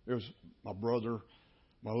 There was my brother,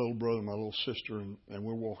 my little brother, my little sister, and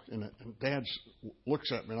we're walking. And Dad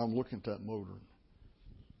looks at me, and I'm looking at that motor.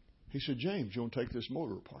 He said, James, you want to take this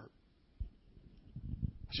motor apart?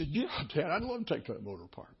 I said, yeah, Dad, I'd love to take that motor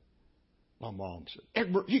apart. My mom said,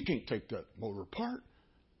 Egbert, he can't take that motor apart.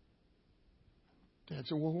 Dad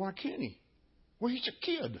said, well, why can't he? Well, he's a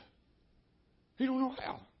kid. He don't know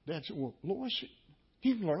how. Dad said, well, Lois,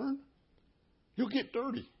 he can learn. He'll get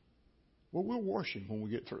dirty. Well, we'll wash him when we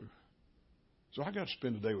get through. So I got to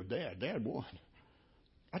spend the day with Dad. Dad won.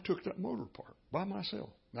 I took that motor apart by myself.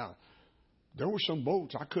 Now, there were some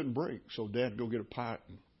bolts I couldn't break, so Dad would go get a pipe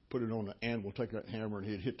and put it on the anvil, take that hammer, and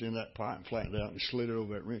he'd hit the end of that pipe and flatten it out and slid it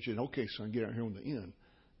over that wrench. He said, okay, son, get out here on the end.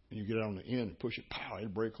 And you get out on the end and push it, pow,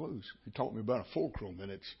 it'd break loose. He taught me about a fulcrum,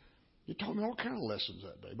 and he taught me all kind of lessons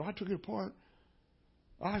that day. But I took it apart.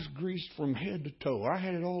 I was greased from head to toe. I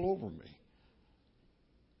had it all over me.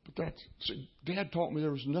 But Dad taught me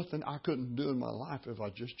there was nothing I couldn't do in my life if I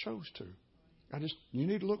just chose to. You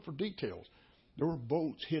need to look for details. There were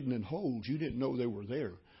bolts hidden in holes. You didn't know they were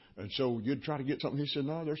there. And so you'd try to get something. He said,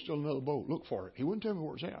 no, there's still another bolt. Look for it. He wouldn't tell me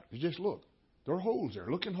where it's at. He just look. There are holes there.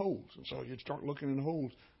 Look in holes. And so you'd start looking in the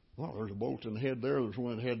holes. Well, there's a bolt in the head there. There's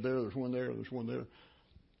one in the head there. There's one there. There's one there. And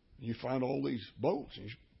you find all these bolts and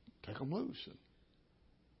you take them loose. And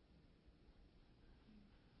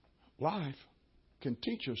life can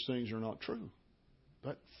teach us things that are not true.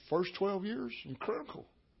 That first 12 years, critical.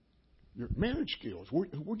 Your marriage skills.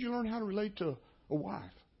 Where'd you learn how to relate to a wife?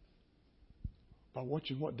 By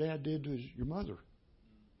watching what Dad did to your mother.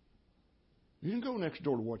 You didn't go next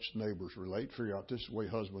door to watch the neighbors relate, figure out this is the way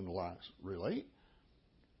husband and wives relate.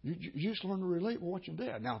 You just learn to relate by watching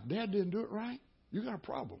Dad. Now, if Dad didn't do it right, you got a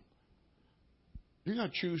problem. You got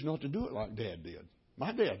to choose not to do it like Dad did.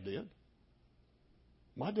 My dad did.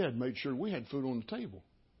 My dad made sure we had food on the table.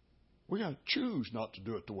 We got to choose not to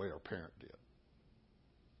do it the way our parent did.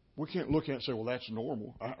 We can't look at it and say, well, that's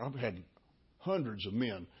normal. I've had hundreds of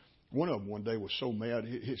men. One of them one day was so mad,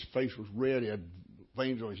 his face was red, he had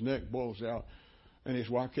veins on his neck, boils out. And his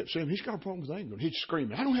wife kept saying, he's got a problem with anger. And he'd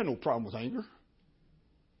scream, I don't have no problem with anger.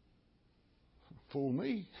 Fool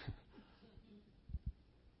me.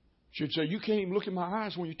 She'd say, you can't even look in my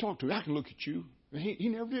eyes when you talk to me. I can look at you. And he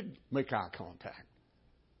never did make eye contact.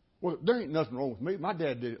 Well, there ain't nothing wrong with me. My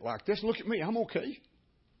dad did it like this. Look at me. I'm okay.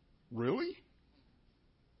 Really?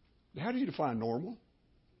 How do you define normal?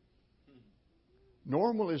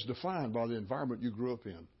 Normal is defined by the environment you grew up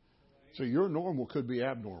in. So your normal could be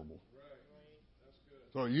abnormal.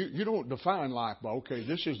 So you don't define life by, okay,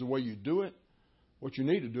 this is the way you do it. What you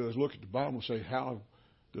need to do is look at the Bible and say, how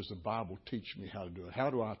does the Bible teach me how to do it? How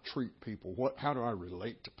do I treat people? How do I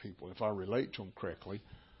relate to people? If I relate to them correctly,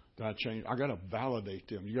 then I change. I got to validate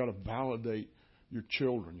them. You got to validate your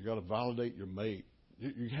children. You got to validate your mate.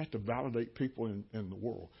 You have to validate people in the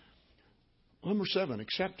world. Number 7,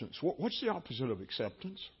 acceptance. What's the opposite of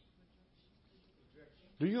acceptance?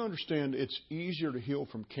 Do you understand it's easier to heal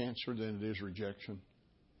from cancer than it is rejection?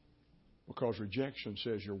 Because rejection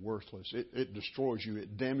says you're worthless. It destroys you.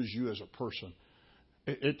 It damages you as a person.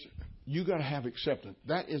 You got to have acceptance.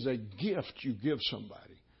 That is a gift you give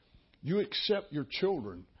somebody. You accept your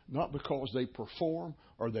children not because they perform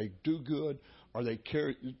or they do good or they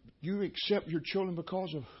care. You accept your children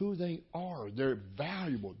because of who they are. They're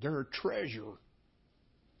valuable. They're a treasure.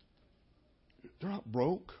 They're not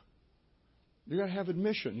broke. You got to have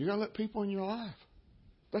admission. You got to let people in your life.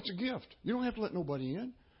 That's a gift. You don't have to let nobody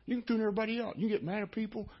in. You can tune everybody out. You can get mad at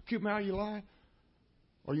people, keep them out of your life,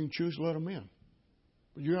 or you can choose to let them in.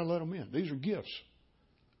 But you got to let them in. These are gifts.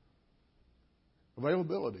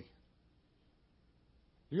 Availability.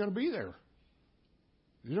 You got to be there.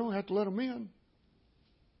 You don't have to let them in.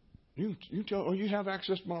 You tell, oh, you have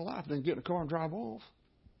access to my life, then get in the car and drive off.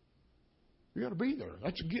 You got to be there.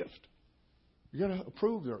 That's a gift. You got to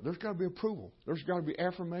approve there. There's got to be approval. There's got to be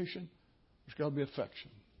affirmation. There's got to be affection.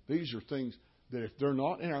 These are things that if they're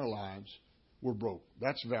not in our lives, we're broke.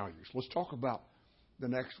 That's values. Let's talk about the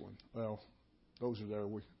next one. Well, those are there.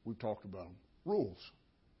 We talked about them. Rules.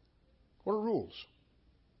 What are rules?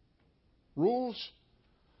 Rules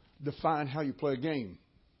define how you play a game.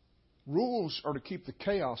 Rules are to keep the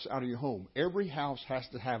chaos out of your home. Every house has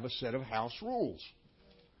to have a set of house rules.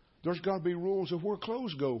 There's got to be rules of where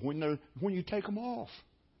clothes go when you take them off.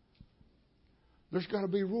 There's got to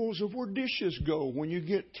be rules of where dishes go when you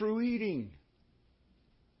get through eating.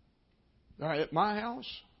 At my house,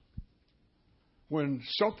 when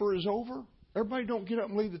supper is over, everybody don't get up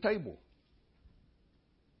and leave the table.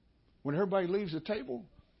 When everybody leaves the table,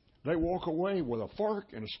 they walk away with a fork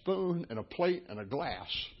and a spoon and a plate and a glass.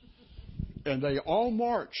 And they all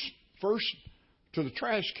march first to the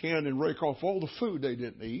trash can and rake off all the food they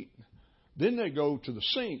didn't eat. Then they go to the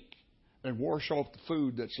sink and wash off the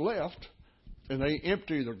food that's left. And they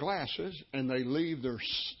empty their glasses and they leave their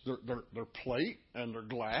plate and their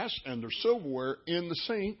glass and their silverware in the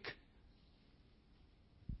sink.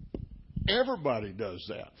 Everybody does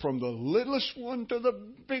that, from the littlest one to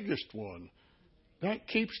the biggest one. That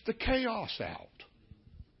keeps the chaos out.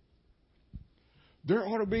 There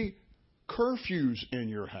ought to be curfews in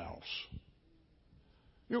your house.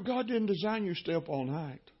 You know, God didn't design you to stay up all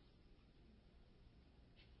night.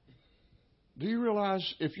 Do you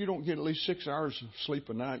realize if you don't get at least 6 hours of sleep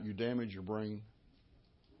a night, you damage your brain?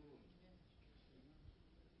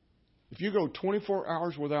 If you go 24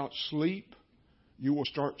 hours without sleep, you will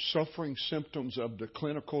start suffering symptoms of the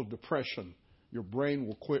clinical depression. Your brain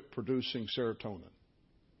will quit producing serotonin.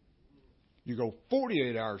 You go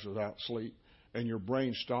 48 hours without sleep, and your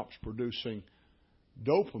brain stops producing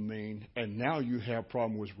dopamine, and now you have a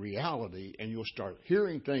problem with reality, and you'll start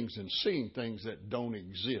hearing things and seeing things that don't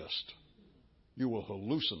exist. You will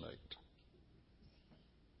hallucinate.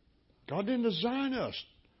 God didn't design us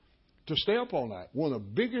to stay up all night. One of the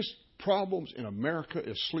biggest problems in America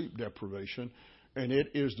is sleep deprivation, and it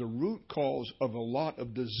is the root cause of a lot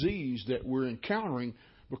of disease that we're encountering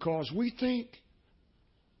because we think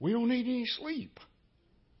we don't need any sleep.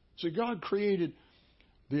 See, God created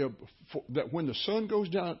that when the sun goes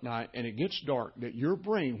down at night and it gets dark, that your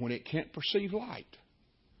brain, when it can't perceive light,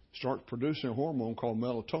 starts producing a hormone called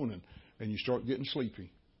melatonin, and you start getting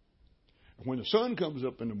sleepy. And when the sun comes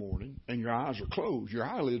up in the morning and your eyes are closed, your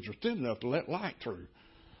eyelids are thin enough to let light through.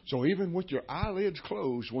 So even with your eyelids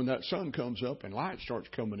closed, when that sun comes up and light starts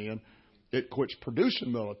coming in, it quits producing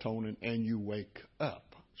melatonin and you wake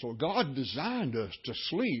up. So God designed us to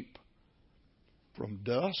sleep from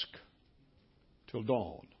dusk till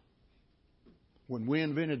dawn. When we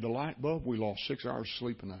invented the light bulb, we lost 6 hours of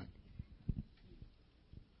sleep a night.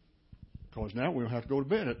 Because now we don't have to go to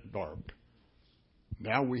bed at dark.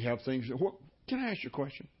 Now we have things that... Can I ask you a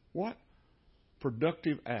question? What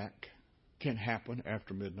productive act can happen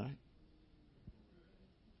after midnight?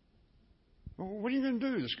 Well, what are you going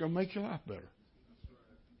to do that's going to make your life better?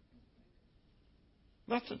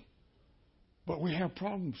 Nothing. But we have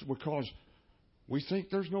problems because we think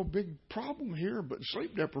there's no big problem here, but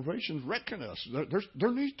sleep deprivation is wrecking us.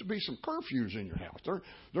 There needs to be some curfews in your house.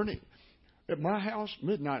 At my house,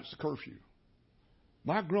 midnight's the curfew.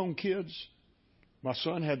 My grown kids, my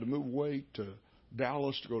son had to move away to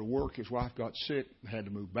Dallas to go to work. His wife got sick and had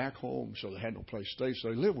to move back home, so they had no place to stay. So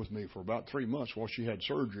they lived with me for about 3 months while she had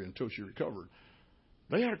surgery until she recovered.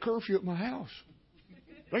 They had a curfew at my house.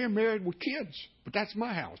 They are married with kids, but that's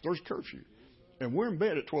my house. There's curfew. And we're in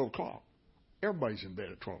bed at 12 o'clock. Everybody's in bed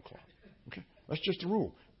at 12 o'clock. Okay? That's just the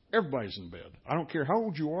rule. Everybody's in bed. I don't care how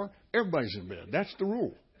old you are. Everybody's in bed. That's the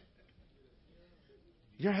rule.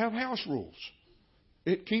 You got to have house rules.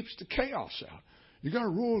 It keeps the chaos out. You got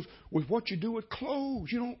rules with what you do with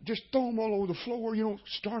clothes. You don't just throw them all over the floor. You don't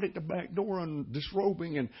start at the back door and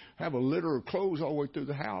disrobing and have a litter of clothes all the way through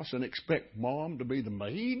the house and expect mom to be the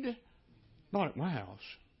maid. Not at my house.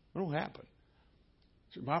 It don't happen.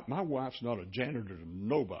 See, my wife's not a janitor to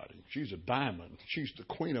nobody. She's a diamond. She's the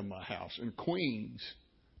queen of my house. And queens,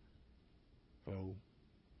 oh,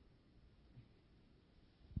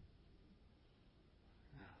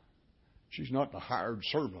 she's not the hired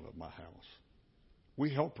servant of my house. We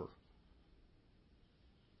help her.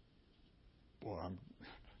 Boy,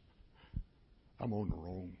 I'm on the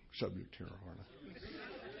wrong subject here, aren't I?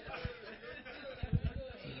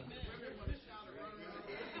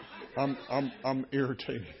 I'm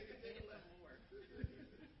irritated.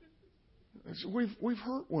 We've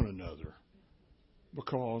hurt one another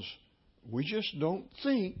because we just don't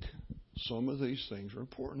think some of these things are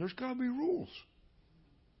important. There's got to be rules.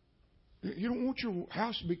 You don't want your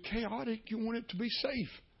house to be chaotic. You want it to be safe.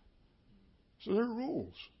 So there are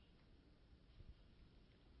rules.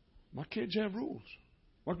 My kids have rules.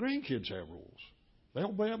 My grandkids have rules. They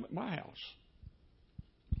obey them at my house.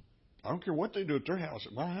 I don't care what they do at their house.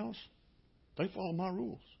 At my house, they follow my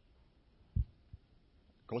rules.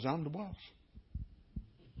 Because I'm the boss.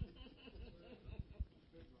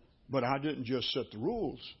 But I didn't just set the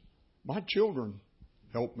rules. My children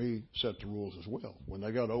helped me set the rules as well. When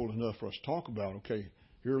they got old enough for us to talk about, okay,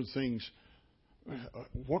 here are the things.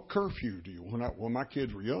 What curfew do you? When my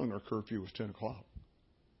kids were young, our curfew was 10 o'clock.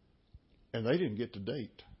 And they didn't get to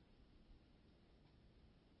date.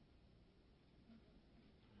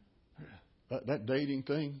 That dating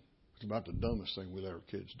thing is about the dumbest thing we let our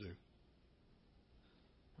kids do.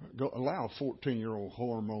 Allow a 14-year-old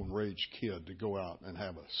hormone-raged kid to go out and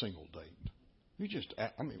have a single date.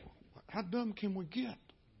 How dumb can we get?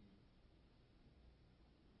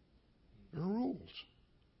 There are rules.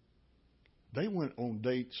 They went on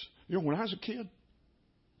dates. When I was a kid,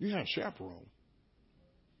 you had a chaperone.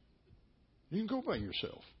 You can go by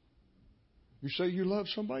yourself. You say you love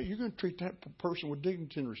somebody, you're going to treat that person with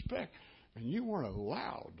dignity and respect. And you weren't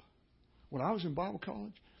allowed. When I was in Bible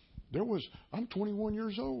college, I'm 21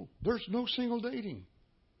 years old. There's no single dating.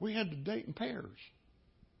 We had to date in pairs.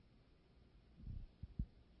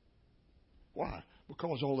 Why?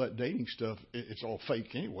 Because all that dating stuff, it's all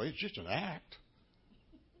fake anyway. It's just an act.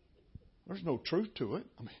 There's no truth to it.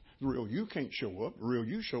 The real you can't show up. The real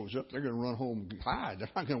you shows up, they're going to run home and hide. They're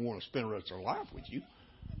not going to want to spend the rest of their life with you.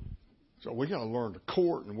 So we got to learn to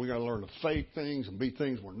court, and we got to learn to fake things and be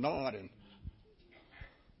things we're not. And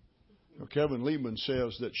Kevin Liebman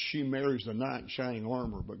says that she marries the knight in shining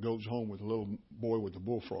armor, but goes home with a little boy with a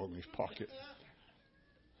bullfrog in his pocket.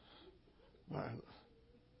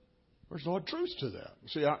 There's a lot of truth to that.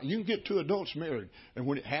 See, you can get two adults married, and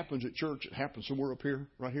when it happens at church, it happens somewhere up here,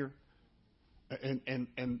 right here.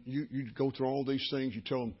 And you go through all these things. You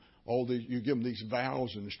tell them all these. You give them these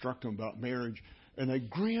vows and instruct them about marriage, and they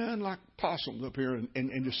grin like possums up here,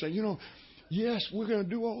 and just say, yes, we're going to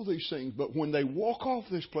do all these things. But when they walk off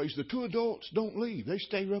this place, the two adults don't leave. They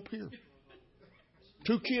stay up here.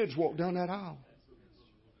 Two kids walk down that aisle.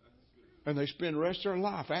 And they spend the rest of their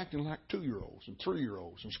life acting like 2-year-olds and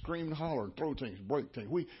 3-year-olds and scream and holler and throw things, break things.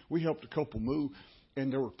 We helped a couple move,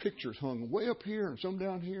 and there were pictures hung way up here and some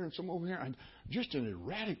down here and some over here. And just in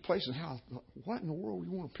erratic places. What in the world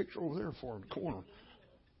do you want a picture over there for in the corner?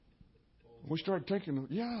 We started taking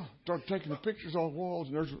the pictures off walls,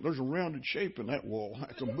 and there's a rounded shape in that wall,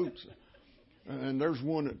 like some boots. And there's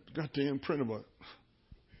one that got the imprint of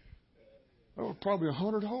there were probably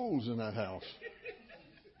 100 holes in that house.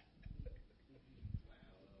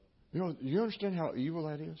 You understand how evil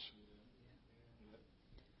that is?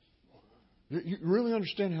 You really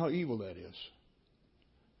understand how evil that is?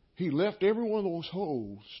 He left every one of those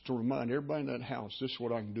holes to remind everybody in that house, this is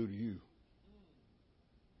what I can do to you.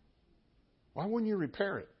 Why wouldn't you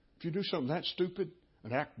repair it? If you do something that stupid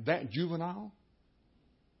and act that juvenile,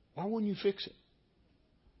 why wouldn't you fix it?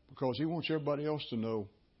 Because he wants everybody else to know,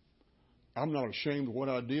 I'm not ashamed of what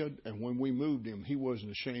I did. And when we moved him, he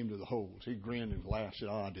wasn't ashamed of the holes. He grinned and laughed and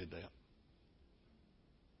said, I did that.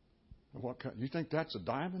 You think that's a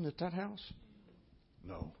diamond at that house?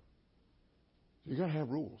 No. You got to have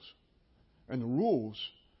rules. And the rules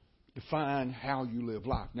define how you live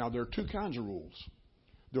life. Now, there are two kinds of rules.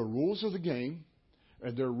 There are rules of the game,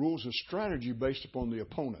 and there are rules of strategy based upon the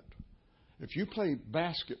opponent. If you play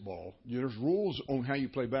basketball, there's rules on how you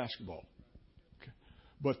play basketball. Okay.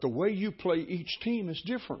 But the way you play each team is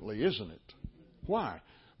differently, isn't it? Why?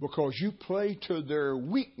 Because you play to their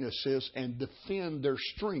weaknesses and defend their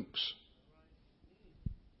strengths.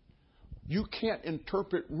 You can't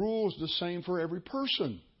interpret rules the same for every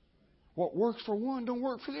person. What works for one don't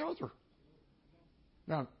work for the other.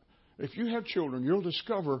 Now, if you have children, you'll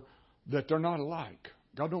discover that they're not alike.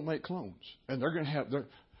 God don't make clones. And they're going to have,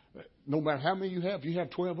 no matter how many you have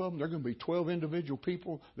 12 of them, they're going to be 12 individual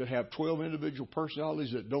people that have 12 individual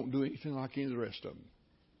personalities that don't do anything like any of the rest of them.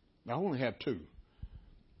 Now, I only have 2.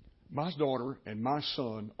 My daughter and my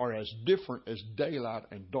son are as different as daylight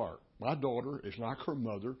and dark. My daughter is like her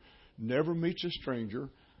mother, never meets a stranger,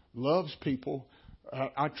 loves people.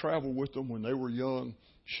 I traveled with them when they were young.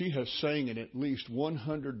 She has sang in at least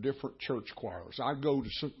 100 different church choirs. I go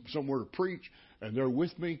to somewhere to preach, and they're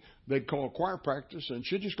with me. They'd call a choir practice, and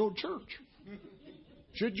she'd just go to church.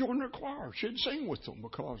 She'd join their choir. She'd sing with them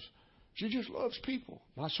because she just loves people.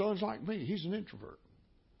 My son's like me. He's an introvert.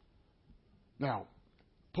 Now,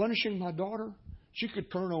 punishing my daughter, she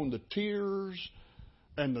could turn on the tears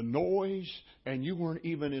and the noise, and you weren't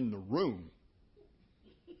even in the room.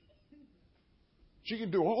 She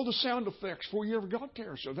could do all the sound effects before you ever got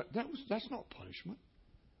there. So that's not punishment.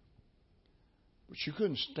 But she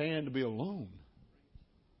couldn't stand to be alone.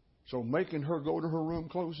 So making her go to her room,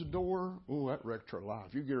 close the door, that wrecked her life.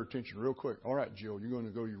 You get her attention real quick. All right, Jill, you're going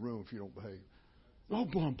to go to your room if you don't behave. Oh,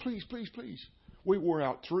 Mom, please, please, please. We wore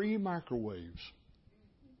out 3 microwaves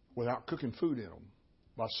without cooking food in them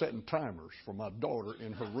by setting timers for my daughter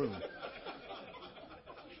in her room.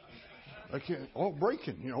 They can't, all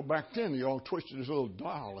breaking. Back then, they all twisted this little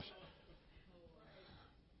dial.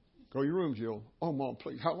 Go to your room, Jill. Oh, Mom,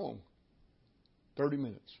 please. How long? 30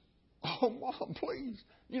 minutes. Oh, Mom, please.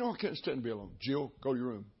 I can't stand to be alone. Jill, go to your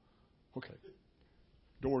room. Okay.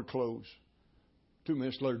 Door closed. 2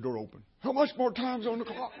 minutes later, door open. How much more time's on the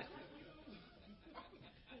clock?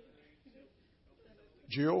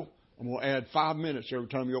 Jill, I'm going to add 5 minutes every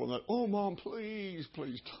time you open that. Oh, Mom, please,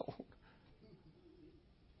 please don't.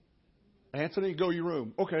 Anthony, go to your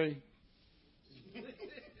room. Okay.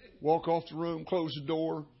 Walk off the room, close the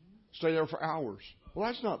door, stay there for hours. Well,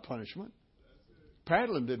 that's not punishment.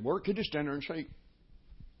 Paddling didn't work. He'd just stand there and shake.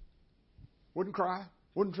 Wouldn't cry,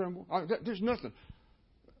 wouldn't tremble. There's nothing.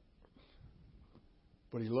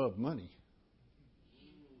 But he loved money.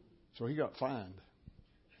 So he got fined.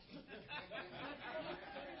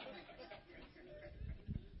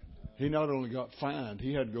 He not only got fined,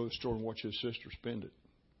 he had to go to the store and watch his sister spend it.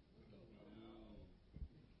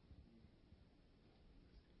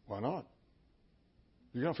 Why not?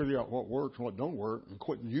 You got to figure out what works and what don't work and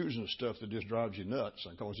quit using the stuff that just drives you nuts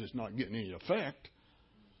because it's not getting any effect.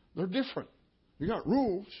 They're different. You got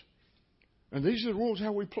rules, and these are the rules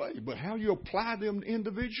how we play. But how you apply them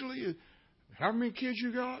individually, how many kids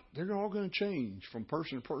you got, they're all going to change from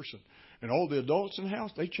person to person. And all the adults in the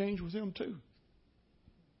house, they change with them too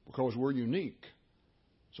because we're unique.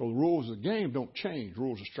 So the rules of the game don't change.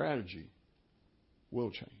 Rules of strategy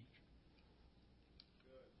will change.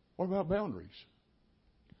 What about boundaries?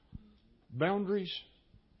 Boundaries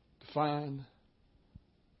define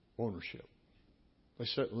ownership. They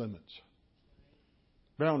set limits.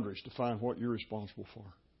 Boundaries define what you're responsible for.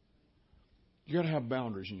 You got to have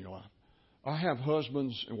boundaries in your life. I have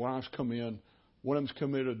husbands and wives come in. One of them's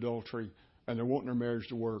committed adultery, and they're wanting their marriage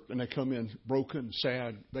to work, and they come in broken,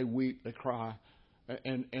 sad. They weep, they cry,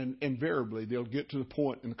 and invariably they'll get to the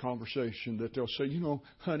point in the conversation that they'll say,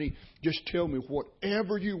 honey, just tell me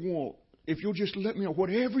whatever you want. If you'll just let me know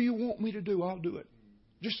whatever you want me to do, I'll do it.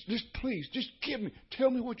 Just please, just tell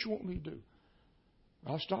me what you want me to do.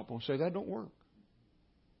 I'll stop and say, that don't work.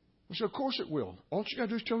 I said, of course it will. All you got to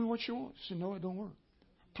do is tell me what you want. I said, no, it don't work.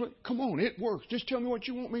 Come on, it works. Just tell me what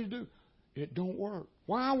you want me to do. It don't work.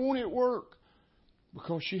 Why won't it work?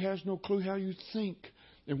 Because she has no clue how you think.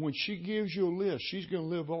 And when she gives you a list, she's going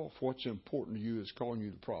to live off what's important to you that's causing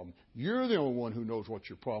you the problem. You're the only one who knows what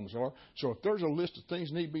your problems are. So if there's a list of things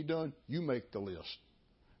that need to be done, you make the list.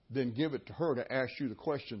 Then give it to her to ask you the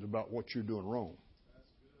questions about what you're doing wrong.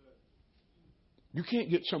 You can't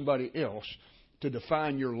get somebody else to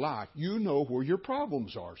define your life. You know where your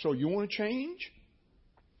problems are. So you want to change?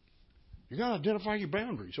 You got to identify your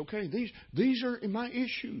boundaries. Okay, these are my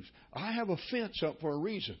issues. I have a fence up for a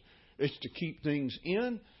reason. It's to keep things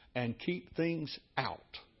in and keep things out.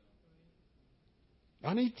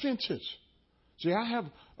 I need fences. See, I have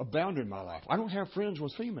a boundary in my life. I don't have friends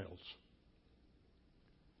with females.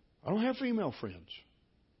 I don't have female friends.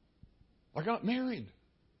 I got married.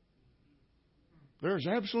 There's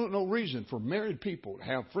absolutely no reason for married people to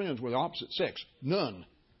have friends with the opposite sex. None.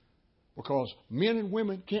 Because men and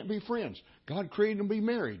women can't be friends. God created them to be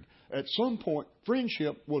married. At some point,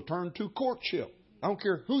 friendship will turn to courtship. I don't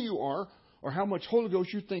care who you are or how much Holy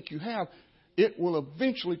Ghost you think you have. It will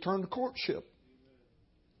eventually turn to courtship.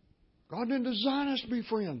 God didn't design us to be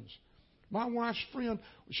friends. My wife's friend,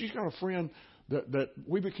 she's got a friend that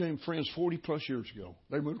we became friends 40 plus years ago.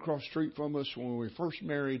 They moved across the street from us when we were first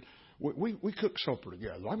married. We cooked supper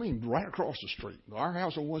together. I mean, right across the street. Our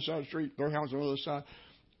house on one side of the street, their house on the other side.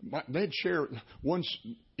 They'd share one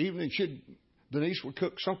evening. Denise would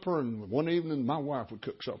cook supper, and one evening my wife would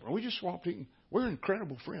cook supper. And we just swapped eating. We're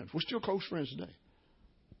incredible friends. We're still close friends today.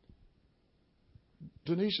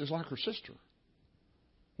 Denise is like her sister.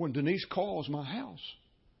 When Denise calls my house,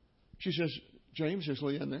 she says, "James, is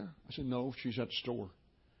Leah in there?" I said, "No, she's at the store.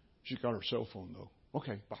 She's got her cell phone, though."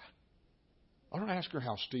 "Okay, bye." I don't ask her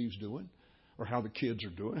how Steve's doing or how the kids are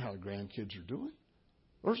doing, how the grandkids are doing.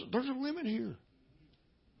 There's a limit here.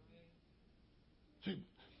 See,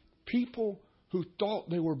 people who thought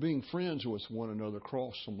they were being friends with one another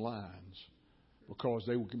crossed some lines because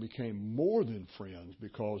they became more than friends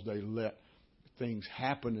because they let things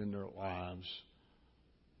happen in their lives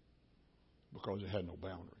because they had no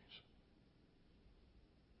boundaries.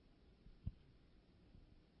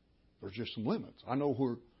 There's just some limits. I know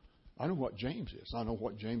what James is. I know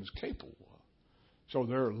what James is capable of. So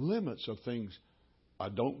there are limits of things I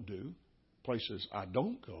don't do, places I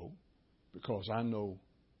don't go, because I know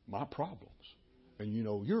my problems and you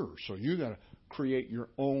know yours. So you got to create your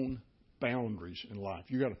own boundaries in life.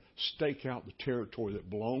 You got to stake out the territory that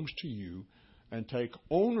belongs to you and take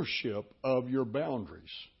ownership of your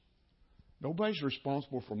boundaries. Nobody's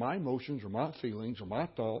responsible for my emotions or my feelings or my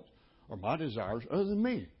thoughts or my desires other than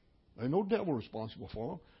me. There's no devil responsible for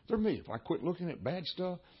them. They're me. If I quit looking at bad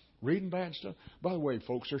stuff, reading bad stuff. By the way,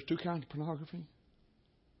 folks, there's two kinds of pornography.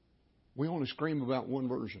 We only scream about one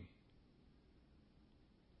version.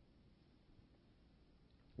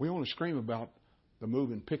 We only scream about the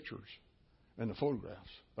moving pictures and the photographs.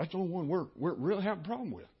 That's the only one we really have a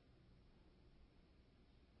problem with.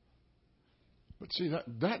 But see,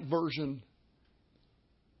 that version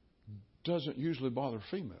doesn't usually bother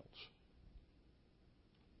females.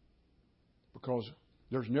 Because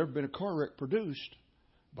there's never been a car wreck produced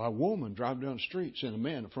by a woman driving down the street seeing a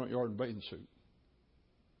man in the front yard in a bathing suit.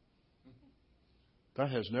 That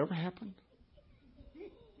has never happened.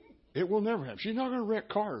 It will never happen. She's not going to wreck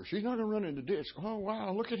cars. She's not going to run into ditch. "Oh,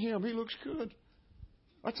 wow, look at him. He looks good."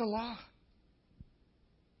 That's a lie.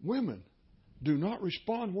 Women do not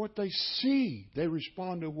respond to what they see. They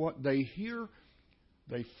respond to what they hear,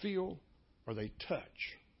 they feel, or they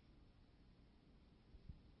touch.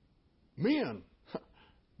 Men,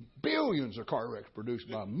 billions of car wrecks produced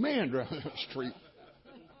by men driving down the street.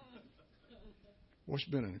 Well, it's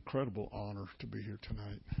been an incredible honor to be here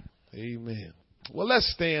tonight. Amen. Well,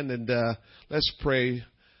 let's stand and let's pray.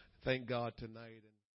 Thank God tonight.